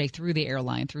yesterday through the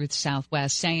airline, through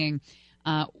Southwest, saying,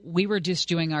 we were just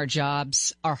doing our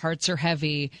jobs, our hearts are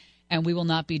heavy, and we will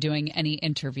not be doing any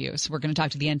interviews. We're going to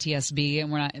talk to the NTSB, and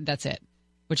we're not. That's it,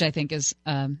 which I think is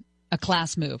a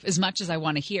class move, as much as I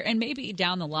want to hear. And maybe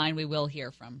down the line we will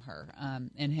hear from her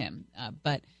and him.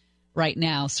 But right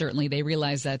now, certainly, they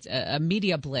realize that a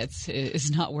media blitz is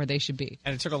not where they should be.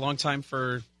 And it took a long time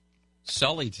for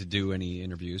Sully to do any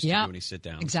interviews, to do any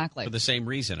sit-downs. Exactly. For the same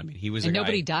reason. I mean, he was and a guy.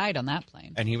 Nobody died on that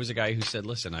plane. And he was a guy who said,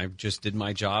 listen, I just did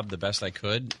my job the best I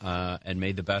could and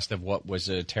made the best of what was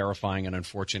a terrifying and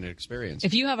unfortunate experience.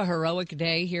 If you have a heroic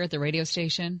day here at the radio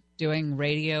station doing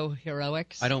radio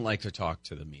heroics. I don't like to talk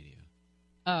to the media.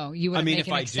 Oh, you would make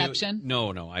an exception?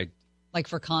 No. Like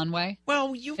for Conway?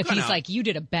 Well, if he's like, you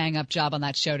did a bang-up job on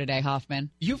that show today, Hoffman.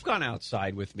 You've gone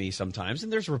outside with me sometimes,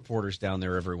 and there's reporters down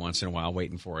there every once in a while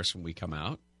waiting for us when we come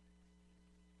out.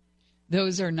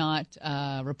 Those are not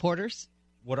reporters.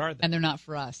 What are they? And they're not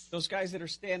for us. Those guys that are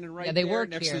standing right they there work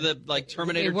next here. to the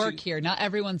Terminator. They work here. Not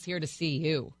everyone's here to see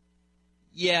you.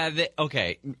 Yeah.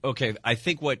 Okay. I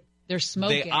think what they're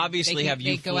smoking. They obviously have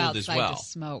you fooled as well. To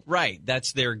smoke. Right.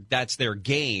 That's their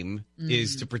game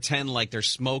is to pretend like they're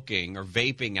smoking or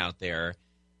vaping out there,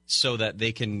 so that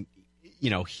they can,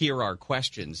 hear our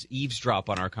questions, eavesdrop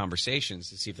on our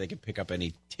conversations to see if they can pick up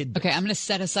any tidbits. Okay, I'm going to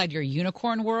set aside your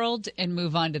unicorn world and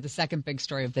move on to the second big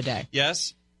story of the day.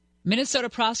 Yes. Minnesota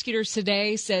prosecutors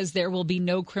today says there will be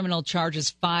no criminal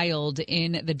charges filed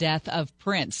in the death of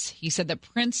Prince. He said that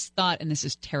Prince thought, and this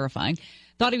is terrifying,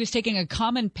 thought he was taking a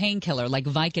common painkiller like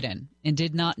Vicodin and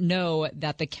did not know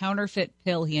that the counterfeit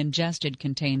pill he ingested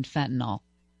contained fentanyl.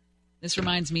 This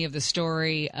reminds me of the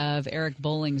story of Eric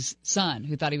Bowling's son,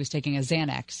 who thought he was taking a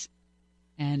Xanax,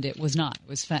 and it was not. It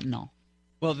was fentanyl.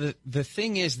 Well, the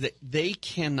thing is that they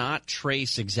cannot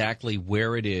trace exactly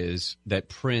where it is that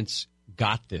Prince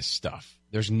got this stuff.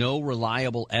 There's no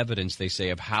reliable evidence, they say,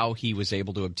 of how he was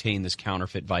able to obtain this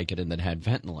counterfeit Vicodin that had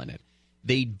fentanyl in it.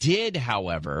 They did,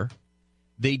 however,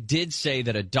 say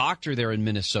that a doctor there in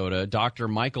Minnesota, Dr.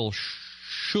 Michael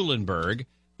Schulenberg,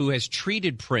 who has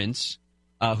treated Prince,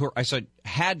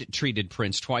 had treated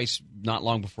Prince twice not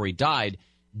long before he died,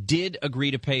 did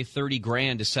agree to pay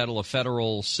 $30,000 to settle a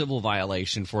federal civil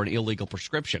violation for an illegal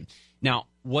prescription. Now,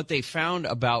 what they found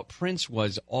about Prince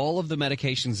was all of the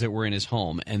medications that were in his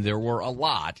home, and there were a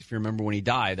lot. If you remember when he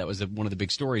died, that was one of the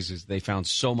big stories, is they found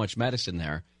so much medicine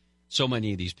there, so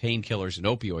many of these painkillers and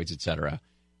opioids, etc.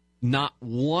 Not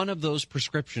one of those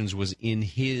prescriptions was in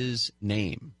his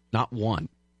name. Not one.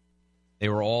 They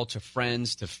were all to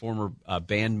friends, to former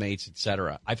bandmates,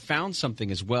 etc. I found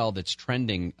something as well that's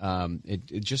trending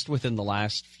just within the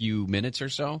last few minutes or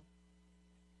so.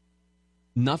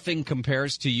 Nothing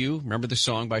Compares to You. Remember the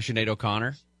song by Sinead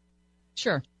O'Connor?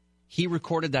 Sure. He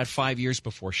recorded that 5 years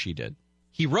before she did.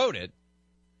 He wrote it,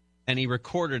 and he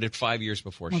recorded it 5 years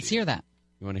before she did. Let's hear that.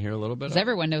 You want to hear a little bit? Because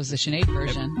everyone knows the Sinead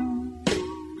version.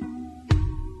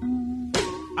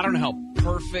 I don't know how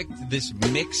perfect this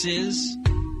mix is.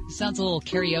 Sounds a little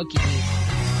karaoke.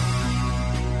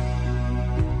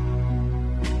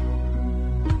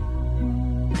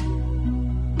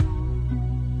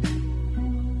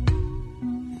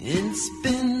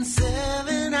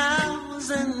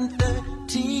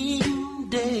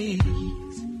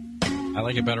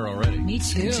 like it better already. Me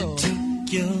too.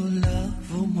 Your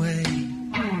love away.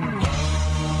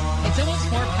 It's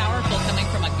almost more powerful coming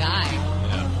from a guy.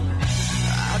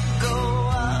 I go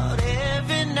out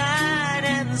every night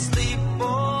and sleep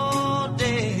all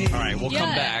day. All right, we'll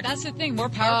come back. That's the thing. More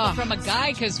powerful from a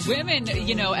guy because women,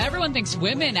 everyone thinks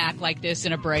women act like this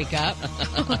in a breakup.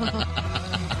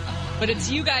 But it's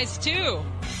you guys, too.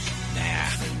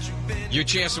 Your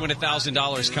chance to win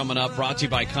 $1,000 coming up, brought to you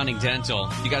by Cunning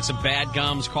Dental. You got some bad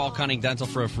gums, call Cunning Dental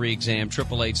for a free exam,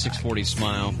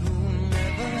 888-640-SMILE.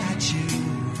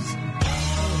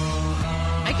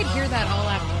 I could hear that all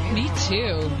afternoon. Me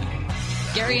too.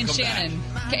 Gary and Shannon,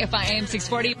 KFI AM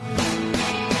 640.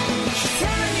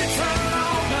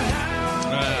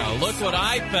 Look what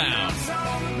I found.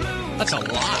 That's a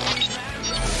lot.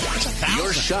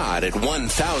 Your shot at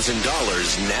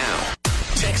 $1,000 now.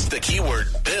 Text the keyword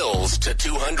bills to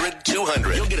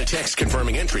 200-200. You'll get a text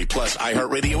confirming entry plus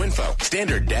iHeartRadio info.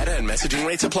 Standard data and messaging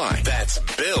rates apply. That's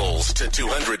bills to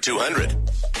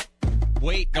 200-200.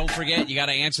 Wait, don't forget, you got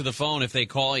to answer the phone if they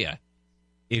call you.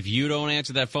 If you don't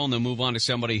answer that phone, they'll move on to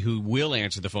somebody who will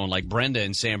answer the phone, like Brenda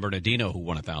in San Bernardino, who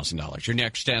won $1,000. Your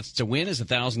next chance to win is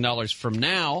 $1,000 from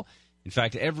now. In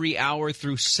fact, every hour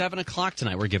through 7 o'clock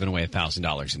tonight, we're giving away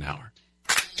 $1,000 an hour.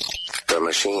 The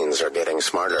machines are getting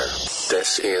smarter.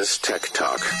 This is Tech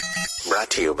Talk. Brought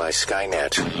to you by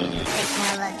Skynet.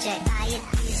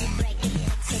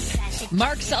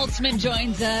 Marc Saltzman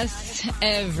joins us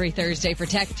every Thursday for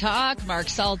Tech Talk. Marc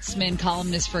Saltzman,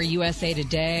 columnist for USA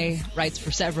Today, writes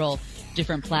for several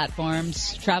different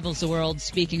platforms, travels the world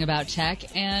speaking about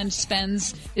tech, and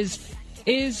is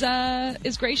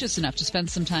gracious enough to spend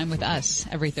some time with us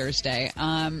every Thursday.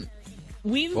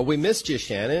 We missed you,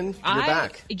 Shannon. You're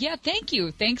back. Yeah, thank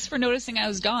you. Thanks for noticing I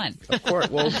was gone. Of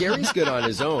course. Well, Gary's good on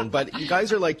his own, but you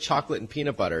guys are like chocolate and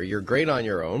peanut butter. You're great on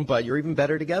your own, but you're even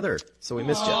better together. So we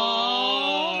missed you.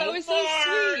 Oh, that was so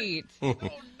sweet.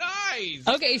 Nice.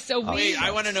 Okay, so Wait, I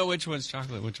want to know which one's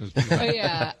chocolate, which one's peanut butter. Oh,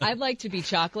 yeah. I'd like to be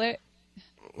chocolate.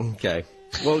 Okay.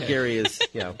 Well, Gary is,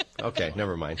 okay,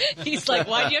 never mind. He's like,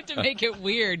 why do you have to make it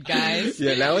weird, guys?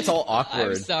 Yeah, now it's all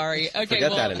awkward. I'm sorry. Okay,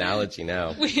 Forget that analogy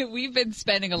now. We've been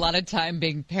spending a lot of time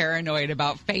being paranoid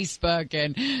about Facebook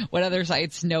and what other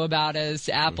sites know about us,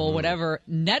 Apple, whatever.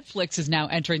 Netflix is now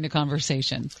entering the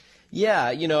conversation.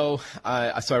 Yeah, so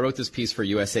I wrote this piece for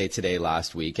USA Today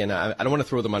last week, and I don't want to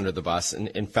throw them under the bus.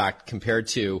 In fact, compared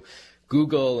to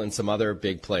Google and some other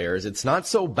big players, it's not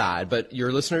so bad, but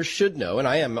your listeners should know, and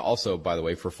I am also, by the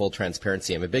way, for full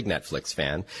transparency, I'm a big Netflix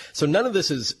fan. So none of this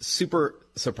is super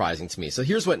surprising to me. So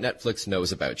here's what Netflix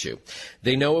knows about you.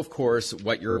 They know, of course,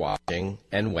 what you're watching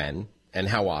and when and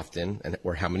how often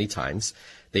or how many times.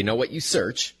 They know what you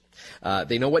search.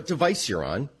 They know what device you're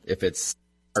on, if it's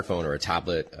a smartphone or a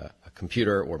tablet, a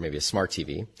computer, or maybe a smart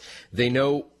TV. They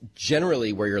know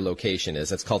generally where your location is.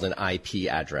 That's called an IP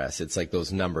address. It's like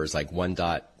those numbers, like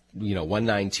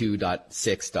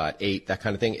 192.6.8, that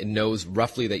kind of thing. It knows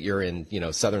roughly that you're in,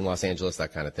 southern Los Angeles,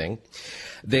 that kind of thing.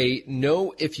 They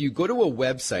know if you go to a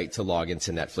website to log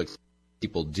into Netflix,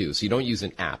 people do. So you don't use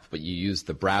an app, but you use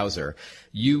the browser.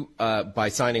 You, by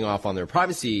signing off on their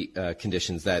privacy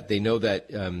conditions, that they know that,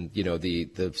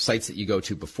 the sites that you go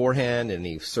to beforehand and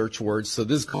the search words. So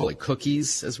this is called like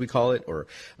cookies, as we call it, or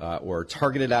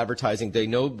targeted advertising. They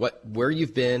know where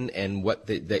you've been and what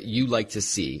that you like to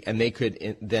see, and they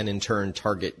could then in turn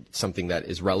target something that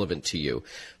is relevant to you.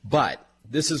 But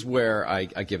this is where I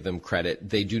give them credit.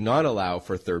 They do not allow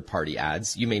for third-party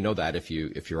ads. You may know that if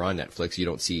you're on Netflix, you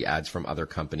don't see ads from other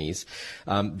companies.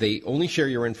 They only share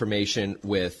your information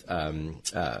with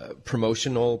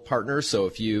promotional partners. So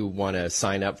if you want to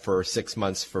sign up for 6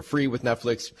 months for free with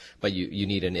Netflix, but you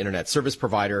need an internet service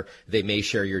provider, they may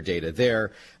share your data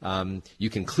there. You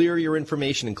can clear your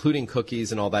information, including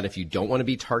cookies and all that, if you don't want to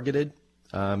be targeted.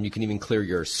 You can even clear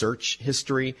your search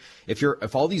history.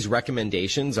 If all these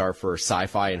recommendations are for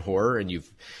sci-fi and horror, and you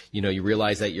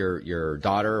realize that your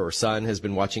daughter or son has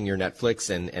been watching your Netflix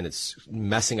and it's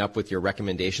messing up with your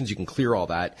recommendations, you can clear all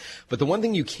that. But the one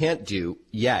thing you can't do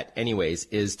yet, anyways,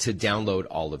 is to download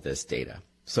all of this data.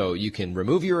 So you can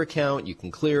remove your account, you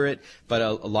can clear it, but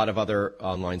a lot of other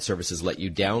online services let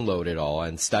you download it all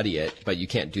and study it, but you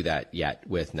can't do that yet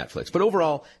with Netflix. But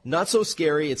overall, not so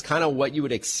scary. It's kind of what you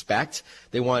would expect.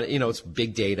 They want, it's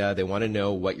big data. They want to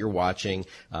know what you're watching.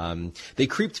 They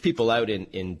creeped people out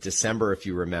in December, if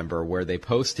you remember, where they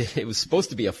posted, it was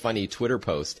supposed to be a funny Twitter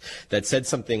post that said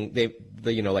something,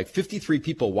 like 53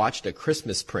 people watched a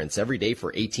Christmas Prince every day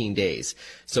for 18 days.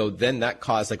 So then that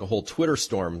caused like a whole Twitter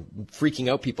storm, freaking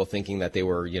out people thinking that they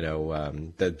were,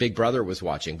 the Big Brother was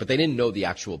watching, but they didn't know the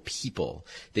actual people.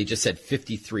 They just said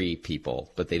 53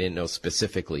 people, but they didn't know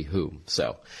specifically who.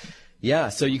 So, yeah,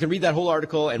 so you can read that whole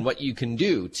article and what you can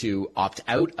do to opt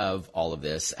out of all of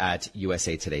this at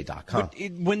usatoday.com.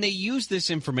 But when they use this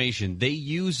information, they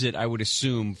use it, I would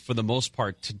assume, for the most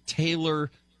part, to tailor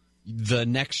the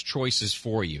next choices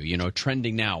for you.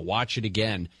 Trending now, watch it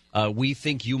again. We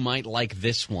think you might like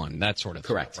this one, that sort of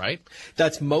Correct. thing, right?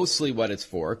 That's mostly what it's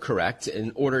for, correct.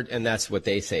 And that's what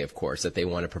they say, of course, that they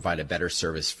want to provide a better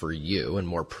service for you and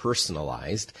more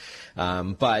personalized.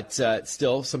 But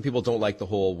still, some people don't like the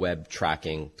whole web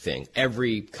tracking thing.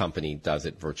 Every company does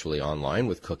it virtually online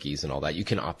with cookies and all that. You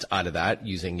can opt out of that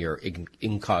using your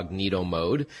incognito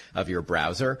mode of your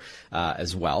browser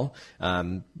as well.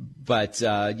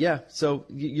 So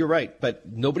you're right.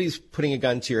 But nobody's putting a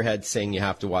gun to your head saying you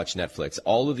have to watch Netflix.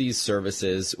 All of these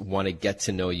services want to get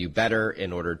to know you better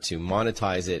in order to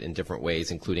monetize it in different ways,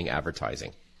 including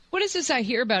advertising. What is this I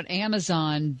hear about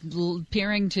Amazon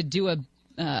appearing to do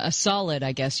a solid,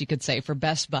 I guess you could say, for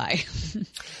Best Buy?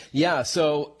 Yeah,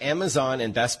 so Amazon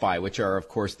and Best Buy, which are, of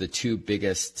course, the two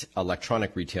biggest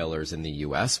electronic retailers in the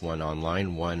U.S., one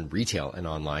online, one retail and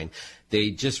online,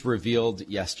 they just revealed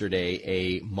yesterday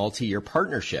a multi-year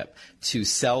partnership to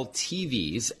sell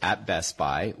TVs at Best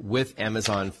Buy with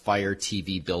Amazon Fire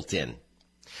TV built in.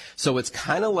 So it's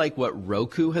kind of like what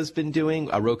Roku has been doing.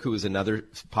 Roku is another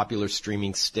popular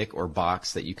streaming stick or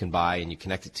box that you can buy, and you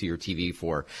connect it to your TV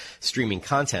for streaming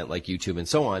content like YouTube and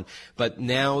so on. But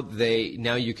now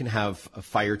you can have a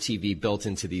Fire TV built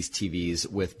into these TVs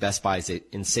with Best Buy's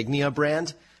Insignia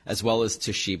brand as well as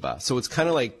Toshiba. So it's kind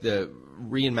of like the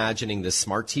reimagining the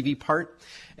smart TV part.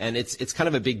 And it's kind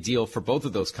of a big deal for both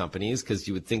of those companies because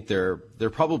you would think they're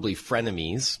probably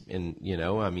frenemies,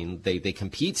 and they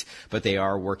compete, but they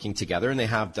are working together, and they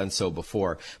have done so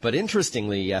before. But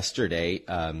interestingly, yesterday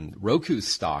Roku's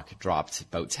stock dropped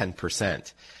about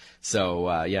 10%. So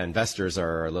investors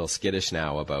are a little skittish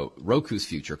now about Roku's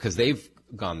future because they've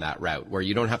gone that route where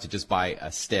you don't have to just buy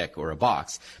a stick or a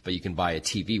box, but you can buy a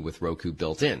TV with Roku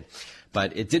built in.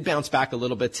 But it did bounce back a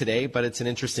little bit today, but it's an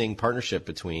interesting partnership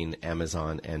between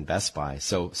Amazon and Best Buy.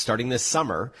 So starting this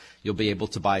summer, you'll be able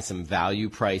to buy some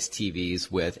value-priced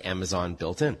TVs with Amazon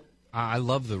built in. I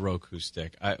love the Roku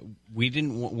stick.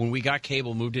 When we got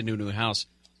cable, moved into a new house,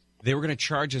 they were going to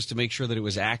charge us to make sure that it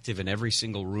was active in every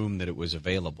single room that it was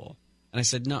available. And I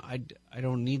said, no, I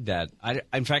don't need that.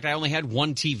 In fact, I only had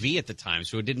one TV at the time,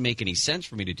 so it didn't make any sense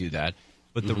for me to do that.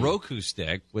 But the Roku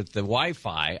stick with the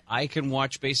Wi-Fi, I can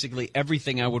watch basically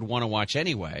everything I would want to watch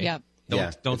anyway. Yep.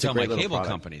 Don't tell my cable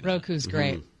company that. Roku's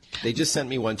great. They just sent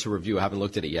me one to review. I haven't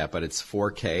looked at it yet, but it's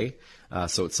 4K.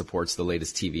 So it supports the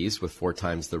latest TVs with 4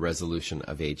 times the resolution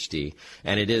of HD.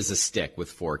 And it is a stick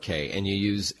with 4K. And you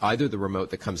use either the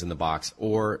remote that comes in the box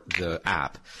or the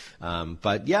app.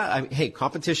 Hey,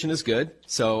 competition is good.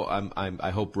 So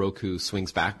I hope Roku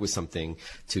swings back with something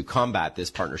to combat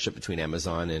this partnership between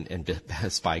Amazon and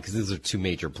Best Buy, because these are two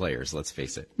major players, let's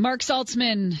face it. Marc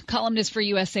Saltzman, columnist for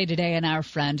USA Today and our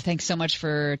friend. Thanks so much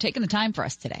for taking the time for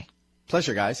us today.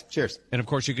 Pleasure, guys. Cheers. And, of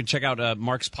course, you can check out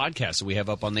Marc's podcast that we have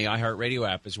up on the iHeartRadio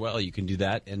app as well. You can do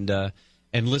that and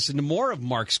listen to more of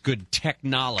Marc's good tech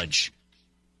knowledge.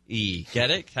 Get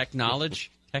it? Tech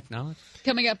knowledge?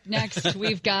 Coming up next,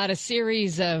 we've got a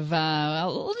series of,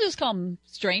 we'll just call them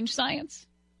strange science.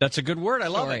 That's a good word. I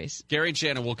love Stories. it. Gary and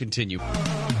Shannon will continue.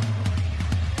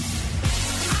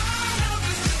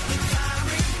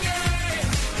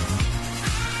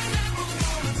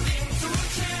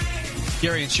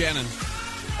 Gary and Shannon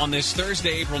on this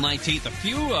Thursday, April 19th.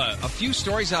 A few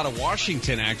stories out of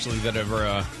Washington, actually, that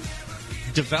are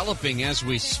developing as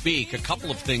we speak. A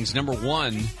couple of things. Number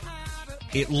one,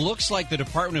 it looks like the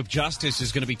Department of Justice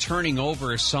is going to be turning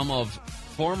over some of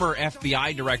former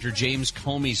FBI Director James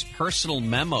Comey's personal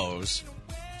memos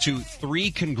to 3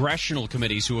 congressional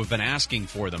committees who have been asking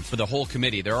for them, for the whole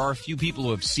committee. There are a few people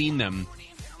who have seen them.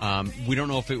 We don't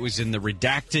know if it was in the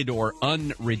redacted or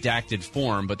unredacted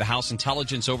form, but the House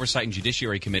Intelligence, Oversight, and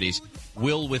Judiciary Committees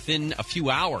will, within a few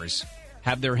hours,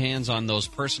 have their hands on those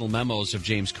personal memos of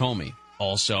James Comey.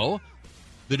 Also,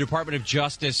 the Department of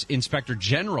Justice Inspector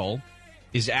General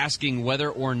is asking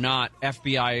whether or not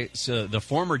FBI, the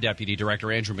former Deputy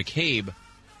Director, Andrew McCabe,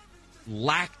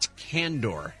 lacked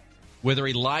candor, whether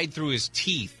he lied through his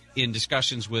teeth in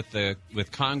discussions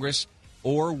with Congress,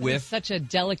 or with... Such a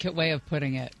delicate way of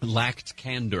putting it. Lacked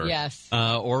candor. Yes.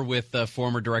 Or with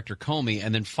former Director Comey.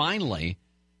 And then finally,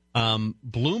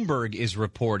 Bloomberg is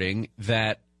reporting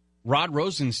that Rod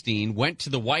Rosenstein went to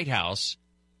the White House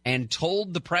and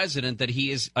told the president that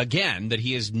he is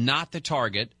not the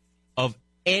target of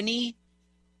any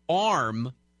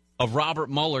arm of Robert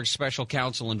Mueller's special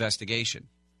counsel investigation.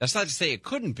 That's not to say it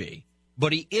couldn't be,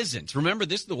 but he isn't. Remember,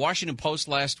 this the Washington Post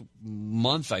last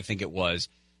month, I think it was,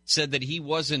 said that he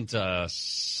wasn't a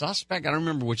suspect. I don't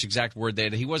remember which exact word they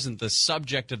had. He wasn't the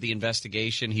subject of the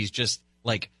investigation. He's just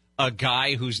like a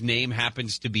guy whose name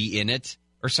happens to be in it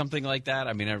or something like that.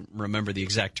 I mean, I remember the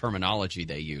exact terminology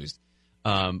they used.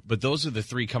 But those are the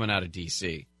three coming out of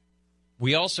D.C.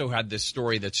 We also had this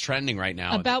story that's trending right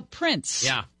now. About Prince.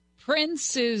 Yeah.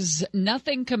 Prince's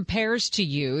Nothing Compares to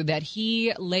You that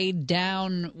he laid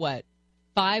down,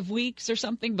 5 weeks or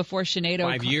something before Sinead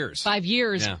O'Connor. 5 years. 5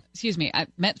 years. Yeah. Excuse me. I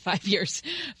meant 5 years.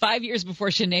 5 years before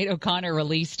Sinead O'Connor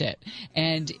released it.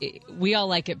 And we all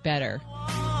like it better.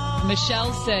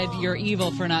 Michelle said you're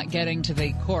evil for not getting to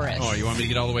the chorus. Oh, you want me to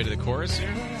get all the way to the chorus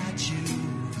here?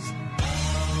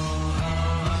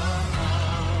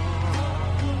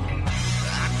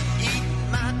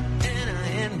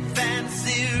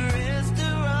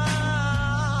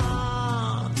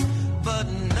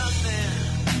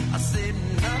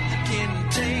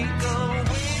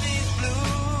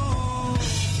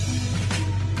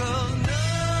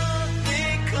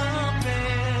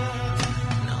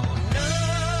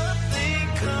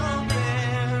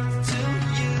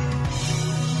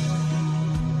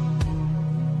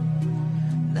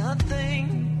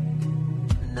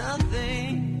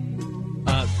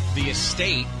 The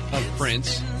estate of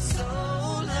Prince,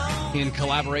 in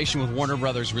collaboration with Warner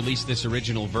Brothers, released this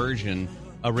original version,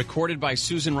 recorded by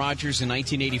Susan Rogers in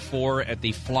 1984 at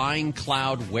the Flying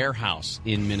Cloud Warehouse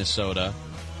in Minnesota.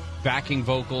 Backing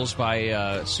vocals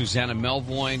by Susanna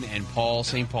Melvoin and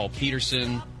St. Paul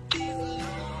Peterson.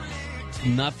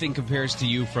 Nothing Compares to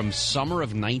You from summer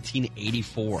of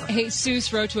 1984. Hey,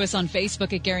 Seuss wrote to us on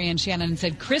Facebook at Gary and Shannon and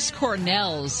said Chris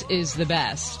Cornell's is the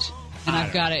best. And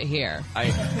I've got it here.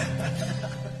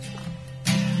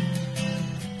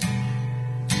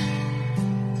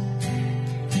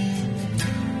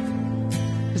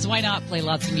 Because why not play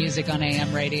lots of music on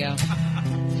AM radio?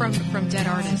 From dead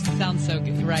artists. Sounds so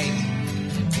good. Right.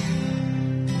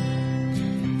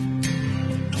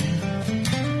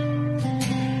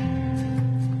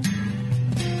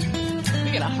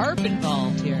 We got a harp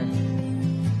involved here.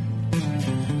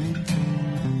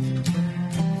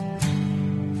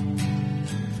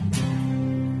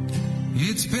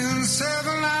 It's been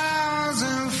 7 hours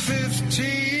and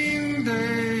 15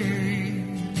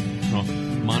 days. Oh,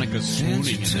 Monica's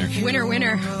swooning in there.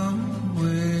 Winner.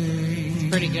 It's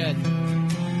pretty good.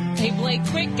 Hey, Blake,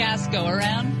 quick gas go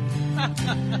around.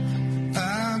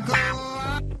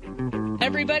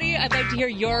 Everybody, I'd like to hear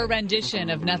your rendition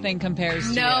of Nothing Compares to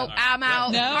You. No, I'm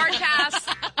out. No? Hard pass.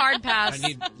 Hard pass. I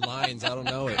need lines. I don't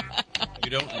know it. You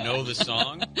don't know the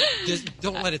song? Just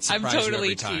don't let it surprise I'm you totally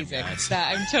every time, teasing. guys.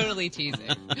 I'm totally teasing.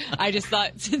 I just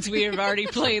thought since we have already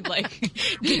played,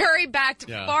 Gary backed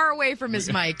far away from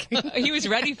his mic. He was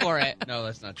ready for it. No,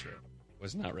 that's not true.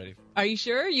 Was not ready. Are you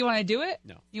sure? You want to do it?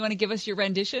 No. You want to give us your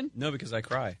rendition? No, because I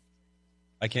cry.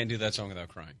 I can't do that song without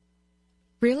crying.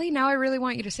 Really? Now I really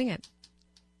want you to sing it.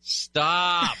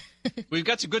 Stop. We've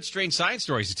got some good strange science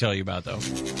stories to tell you about, though.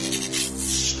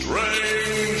 Strange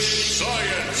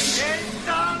science.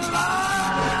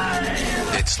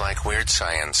 It's like weird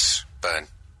science, but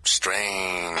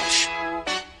strange.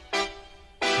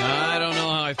 I don't know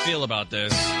how I feel about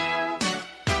this.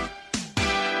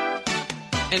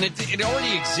 And it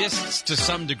already exists to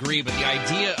some degree, but the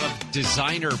idea of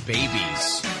designer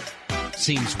babies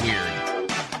seems weird.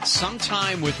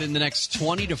 Sometime within the next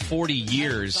 20 to 40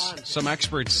 years, some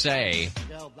experts say,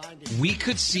 we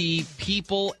could see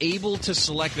people able to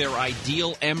select their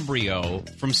ideal embryo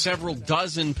from several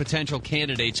dozen potential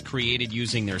candidates created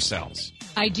using their cells.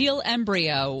 Ideal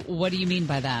embryo, what do you mean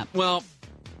by that? Well,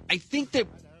 I think that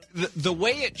the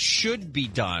way it should be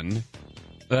done,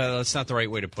 that's not the right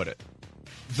way to put it.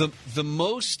 The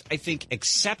most, I think,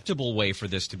 acceptable way for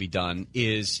this to be done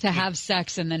is to have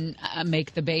sex and then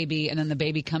make the baby, and then the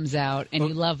baby comes out, and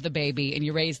you love the baby, and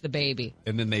you raise the baby.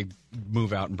 And then they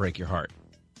move out and break your heart.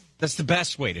 That's the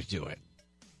best way to do it.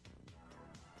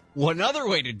 One other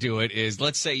way to do it is,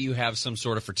 let's say you have some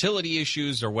sort of fertility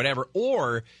issues or whatever,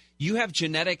 or you have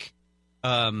genetic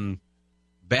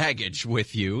baggage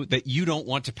with you that you don't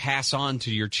want to pass on to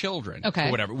your children. Okay.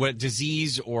 Or whatever, what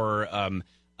disease or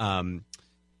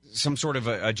some sort of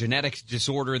a genetic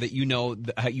disorder that you know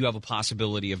that you have a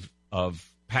possibility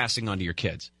of passing on to your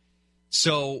kids.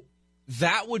 So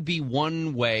that would be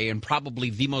one way, and probably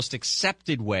the most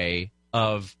accepted way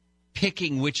of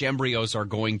picking which embryos are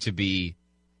going to be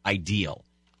ideal.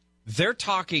 They're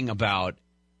talking about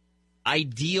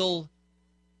ideal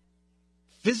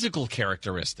physical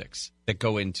characteristics that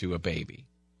go into a baby.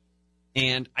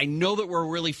 And I know that we're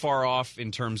really far off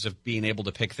in terms of being able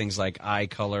to pick things like eye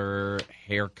color,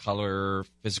 hair color,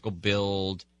 physical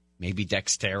build, maybe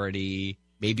dexterity,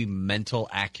 maybe mental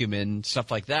acumen,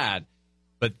 stuff like that.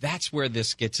 But that's where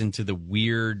this gets into the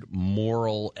weird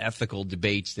moral, ethical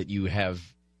debates that you have,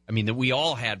 that we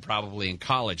all had probably in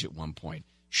college at one point.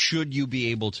 Should you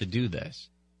be able to do this?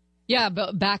 Yeah,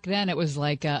 but back then it was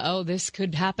like, this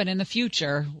could happen in the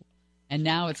future. And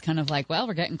now it's kind of like, well,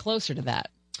 we're getting closer to that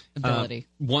ability.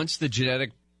 Once the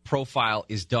genetic profile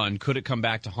is done, could it come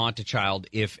back to haunt a child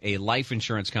if a life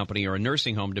insurance company or a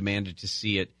nursing home demanded to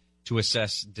see it to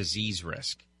assess disease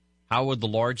risk? How would the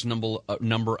large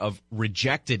number of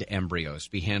rejected embryos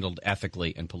be handled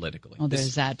ethically and politically? Well,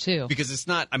 there's that, too. Because it's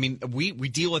not, we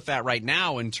deal with that right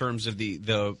now in terms of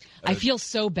the I feel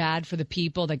so bad for the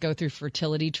people that go through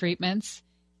fertility treatments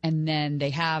and then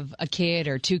they have a kid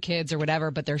or two kids or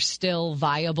whatever, but they're still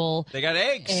viable. They got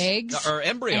eggs or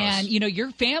embryos. And,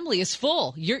 your family is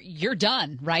full. You're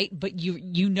done, right? But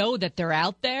you know that they're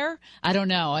out there. I don't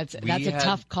know. That's a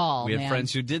tough call, We had man.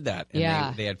 friends who did that.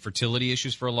 And they had fertility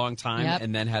issues for a long time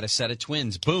and then had a set of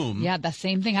twins. Boom. Yeah, the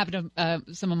same thing happened to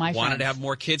some of my friends. Wanted to have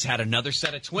more kids, had another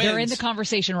set of twins. They're in the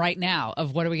conversation right now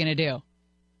of what are we going to do?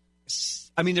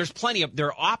 There's there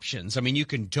are options. You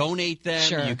can donate them.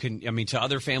 Sure. You can, to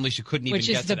other families who couldn't even get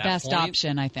to that point. Which is the best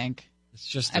option, I think. It's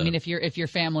just, if your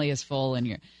family is full and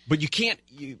you're. But you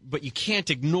can't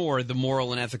ignore the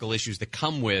moral and ethical issues that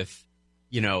come with,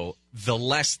 the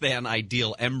less than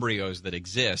ideal embryos that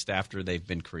exist after they've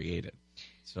been created.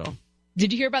 So.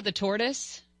 Did you hear about the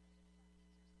tortoise?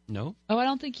 No. Oh, I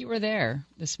don't think you were there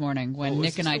this morning when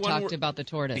Nick and I talked about the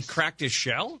tortoise. He cracked his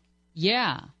shell?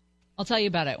 Yeah. I'll tell you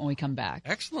about it when we come back.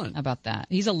 Excellent. About that.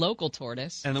 He's a local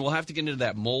tortoise. And then we'll have to get into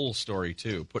that mole story,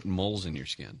 too, putting moles in your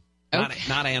skin. Okay.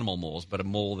 Not animal moles, but a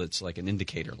mole that's like an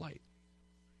indicator light.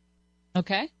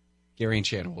 Okay. Gary and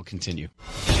Shannon will continue.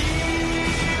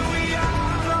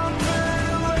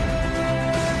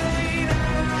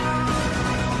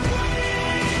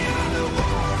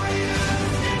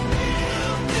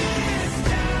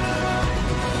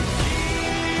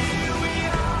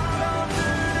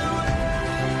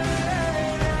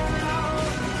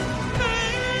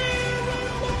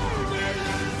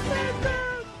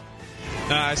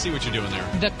 I see what you're doing there.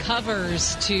 The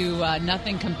covers to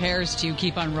Nothing Compares to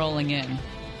keep on rolling in.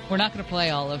 We're not going to play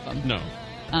all of them. No.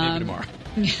 Maybe tomorrow.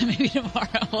 Maybe tomorrow.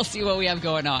 We'll see what we have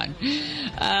going on.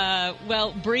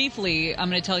 Well, briefly, I'm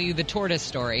going to tell you the tortoise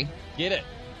story. Get it.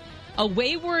 A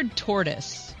wayward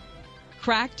tortoise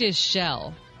cracked his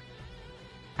shell.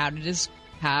 How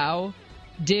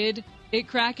did it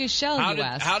crack his shell, you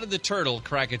ask? How did the turtle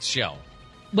crack its shell?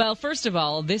 Well, first of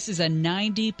all, this is a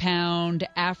 90-pound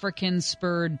African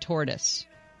spurred tortoise.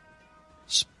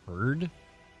 Spurred?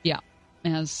 Yeah,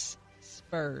 it has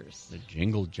spurs. The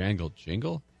jingle, jangle,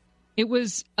 jingle? It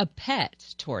was a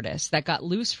pet tortoise that got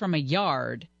loose from a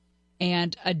yard,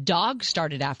 and a dog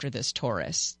started after this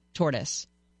tortoise.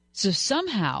 So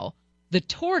somehow, the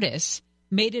tortoise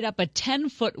made it up a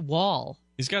 10-foot wall.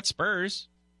 He's got spurs.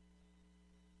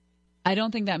 I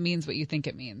don't think that means what you think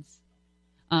it means.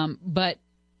 But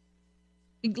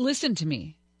listen to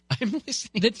me. I'm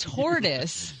listening. The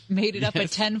tortoise made it up a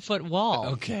 10-foot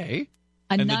wall. Okay.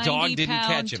 And the dog didn't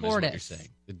catch him, tortoise. is what you're saying.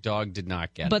 The dog did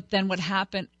not get him. But then what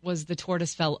happened was the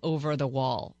tortoise fell over the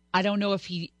wall. I don't know if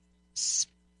he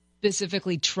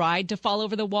specifically tried to fall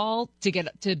over the wall to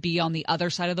get to be on the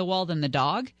other side of the wall than the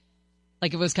dog.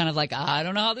 Like, it was kind of like, I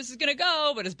don't know how this is going to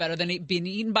go, but it's better than being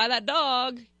eaten by that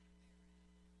dog.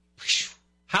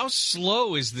 How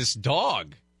slow is this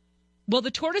dog? Well,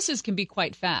 the tortoises can be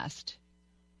quite fast.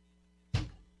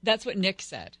 That's what Nick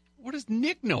said. What does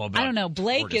Nick know about I don't know.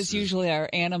 Blake tortoises? is usually our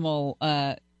animal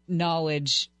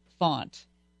knowledge font.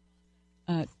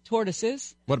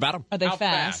 Tortoises. What about them? Are they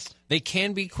fast? They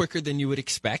can be quicker than you would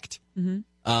expect,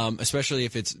 especially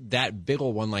if it's that big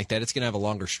old one like that. It's going to have a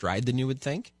longer stride than you would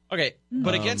think. Okay,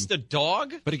 but against a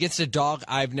dog? But against a dog,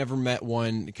 I've never met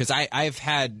one, because I've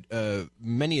had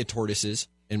many a tortoises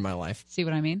in my life. See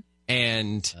what I mean?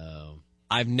 And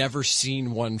I've never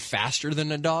seen one faster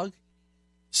than a dog.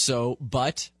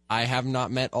 But I have not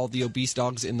met all the obese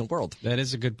dogs in the world. That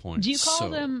is a good point. Do you call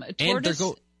them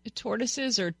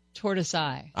tortoises or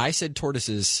tortoise-eye? I said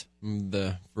tortoises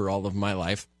for all of my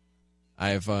life.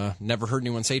 I've never heard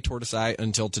anyone say tortoise-eye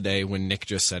until today when Nick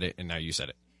just said it, and now you said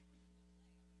it.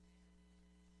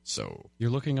 So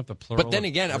you're looking up the plural. But then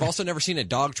again, I've also never seen a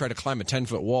dog try to climb a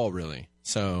 10-foot wall, really.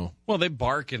 So well, they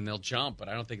bark and they'll jump, but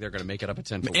I don't think they're going to make it up a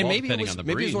 10-foot wall. Maybe depending on the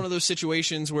breed. Maybe it's one of those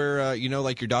situations where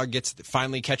like your dog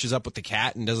finally catches up with the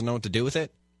cat and doesn't know what to do with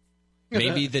it.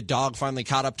 Maybe the dog finally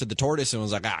caught up to the tortoise and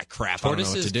was like, crap, I don't know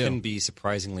what Tortoises to do. can be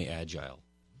surprisingly agile,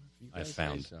 I've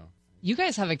found. You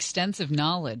guys have extensive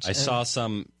knowledge. I saw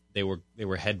some. They were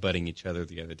headbutting each other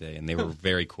the other day, and they were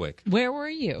very quick. Where were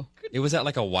you? It was at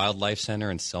like a wildlife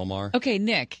center in Selmar. Okay,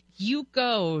 Nick, you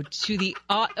go to the.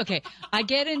 Okay, I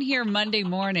get in here Monday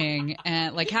morning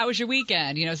and like, how was your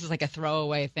weekend? You know, this is like a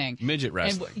throwaway thing. Midget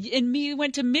wrestling. And me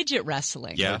went to midget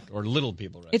wrestling. Yeah, or little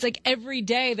people wrestling. It's like every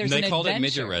day there's an They called adventure. it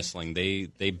midget wrestling.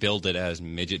 They billed it as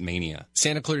midget mania.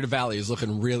 Santa Clarita Valley is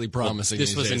looking really promising. This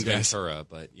these was days, in guys. Ventura,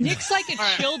 but Nick's like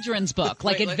a children's book,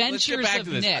 like Wait, let's get Adventures back of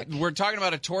to this. Nick. We're talking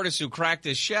about a tortoise who cracked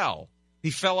his shell. He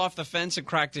fell off the fence and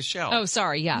cracked his shell. Oh,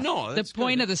 sorry. Yeah. No, the that's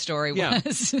point good. of the story Yeah.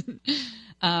 was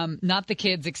not the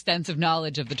kid's extensive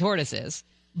knowledge of the tortoises,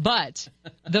 but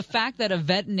the fact that a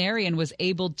veterinarian was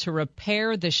able to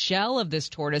repair the shell of this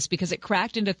tortoise because it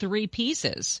cracked into 3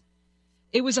 pieces.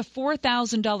 It was a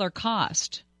 $4,000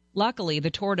 cost. Luckily,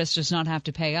 the tortoise does not have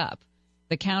to pay up.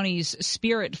 The county's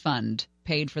Spirit Fund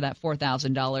paid for that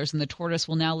 $4,000, and the tortoise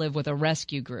will now live with a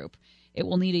rescue group. It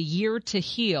will need a year to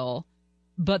heal,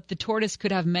 but the tortoise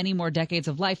could have many more decades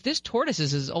of life. This tortoise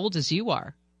is as old as you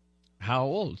are. How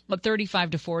old? What,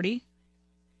 35 to 40?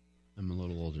 I'm a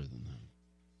little older than that.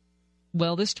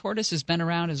 Well, this tortoise has been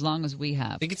around as long as we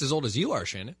have. I think it's as old as you are,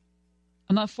 Shannon.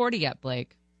 I'm not 40 yet,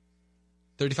 Blake.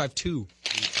 35-2.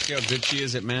 See how good she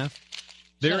is at math?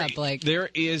 Shut up, Blake. There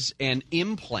is an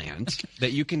implant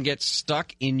that you can get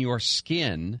stuck in your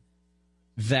skin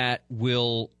that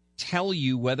will tell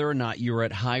you whether or not you're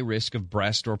at high risk of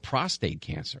breast or prostate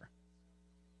cancer.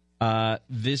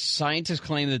 This scientist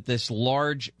claimed that this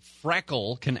large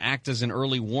freckle can act as an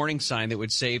early warning sign that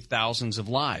would save thousands of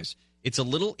lives. It's a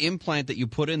little implant that you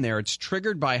put in there. It's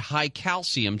triggered by high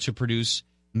calcium to produce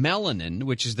melanin,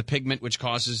 which is the pigment which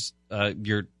causes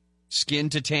your skin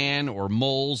to tan or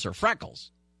moles or freckles.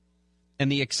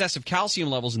 And the excessive calcium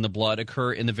levels in the blood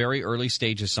occur in the very early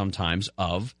stages sometimes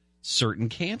of certain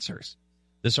cancers.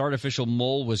 This artificial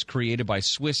mole was created by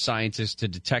Swiss scientists to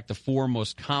detect the 4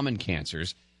 most common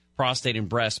cancers, prostate and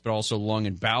breast, but also lung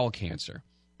and bowel cancer.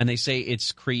 And they say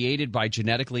it's created by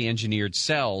genetically engineered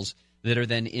cells that are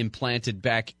then implanted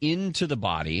back into the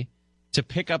body to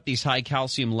pick up these high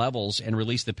calcium levels and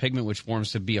release the pigment which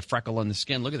forms to be a freckle on the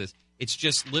skin. Look at this. It's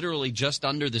just literally just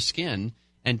under the skin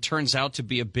and turns out to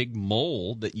be a big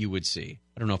mole that you would see.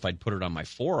 I don't know if I'd put it on my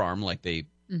forearm like they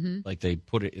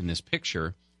put it in this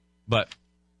picture, but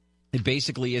it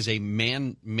basically is a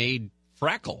man-made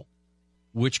freckle,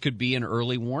 which could be an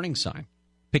early warning sign.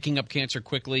 Picking up cancer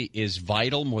quickly is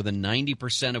vital. More than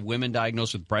 90% of women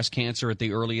diagnosed with breast cancer at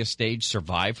the earliest stage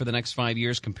survive for the next 5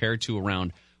 years, compared to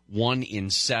around 1 in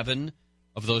 7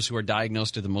 of those who are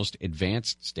diagnosed at the most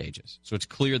advanced stages. So it's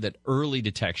clear that early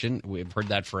detection, we've heard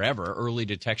that forever, early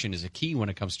detection is a key when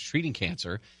it comes to treating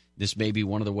cancer. This may be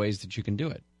one of the ways that you can do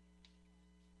it.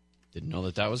 Didn't know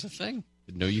that was a thing.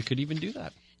 Didn't know you could even do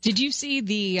that. Did you see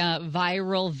the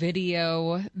viral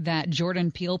video that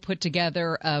Jordan Peele put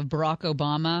together of Barack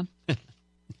Obama?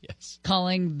 Yes.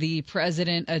 Calling the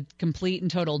president a complete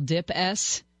and total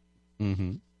dip-S?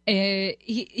 Mm-hmm.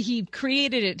 He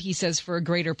created it, he says, for a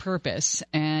greater purpose,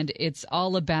 and it's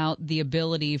all about the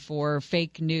ability for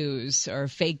fake news or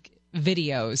fake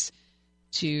videos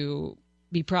to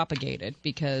be propagated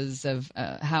because of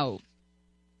how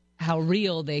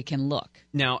real they can look.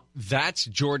 Now, that's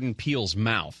Jordan Peele's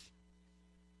mouth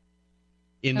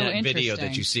in that video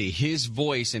that you see. His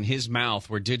voice and his mouth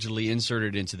were digitally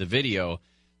inserted into the video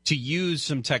to use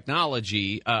some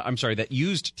technology. That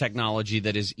used technology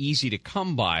that is easy to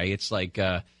come by. It's like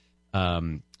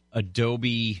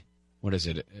Adobe, what is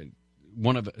it?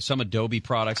 One of some Adobe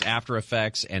products, After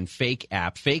Effects, and Fake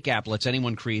App. Fake App lets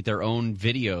anyone create their own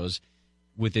videos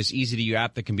with this easy-to-use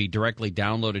app that can be directly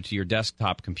downloaded to your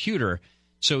desktop computer.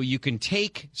 So you can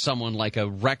take someone like a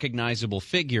recognizable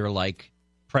figure like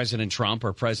President Trump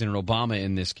or President Obama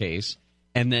in this case,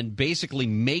 and then basically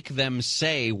make them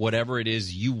say whatever it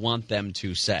is you want them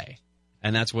to say.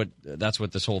 And that's what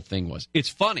this whole thing was. It's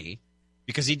funny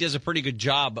because he does a pretty good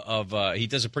job of he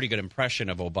does a pretty good impression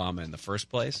of Obama in the first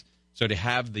place. So to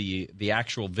have the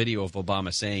actual video of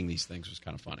Obama saying these things was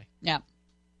kind of funny. Yeah.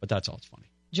 But that's all it's funny.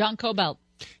 John Cobelt.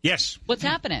 Yes. What's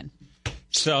happening?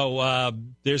 So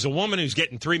there's a woman who's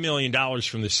getting $3 million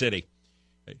from the city.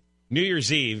 New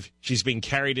Year's Eve, she's being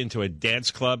carried into a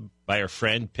dance club by her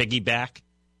friend, Piggyback.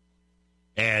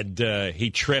 And he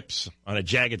trips on a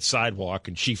jagged sidewalk,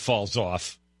 and she falls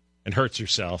off and hurts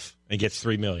herself and gets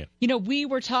 $3 million. You know, we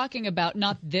were talking about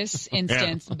not this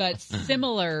instance, but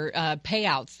similar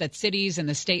payouts that cities and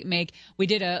the state make. We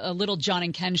did a little John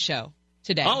and Ken show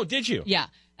today. Oh, did you? Yeah,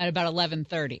 at about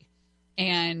 11:30.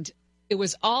 And it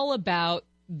was all about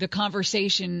the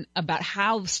conversation about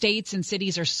how states and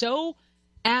cities are so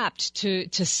apt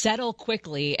to settle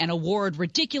quickly and award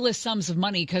ridiculous sums of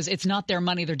money because it's not their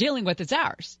money they're dealing with, it's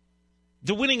ours.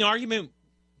 The winning argument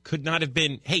could not have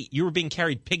been, hey, you were being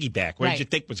carried piggyback. What did you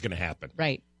think was going to happen?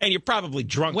 Right. And you're probably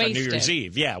drunk on New Wasted. Year's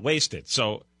Eve. Yeah, wasted.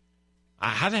 So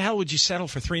how the hell would you settle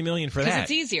for $3 million for Because that?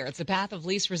 it's easier. It's the path of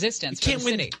least resistance You for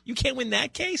the city. You can't win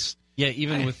that case? Yeah,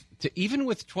 even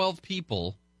with 12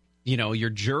 people, your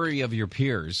jury of your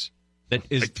peers that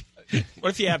is. What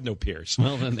if you have no peers?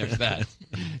 Well, then there's that.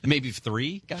 Maybe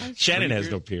 3 guys. Shannon Three has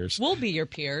peers? no peers. We'll be your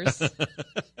peers.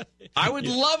 I would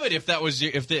love it if that was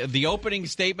if the opening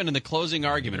statement and the closing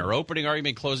argument, or opening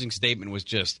argument, closing statement was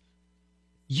just,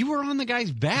 you were on the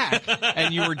guy's back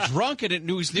and you were drunk and it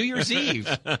was New Year's Eve.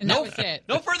 And that was it.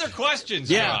 No further questions,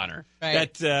 Yeah. Your Honor.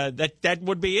 Right. That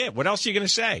would be it. What else are you going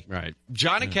to say? Right.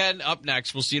 John and Ken up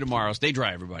next. We'll see you tomorrow. Stay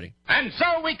dry, everybody. And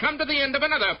so we come to the end of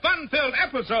another fun-filled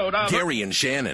episode of Gary and Shannon.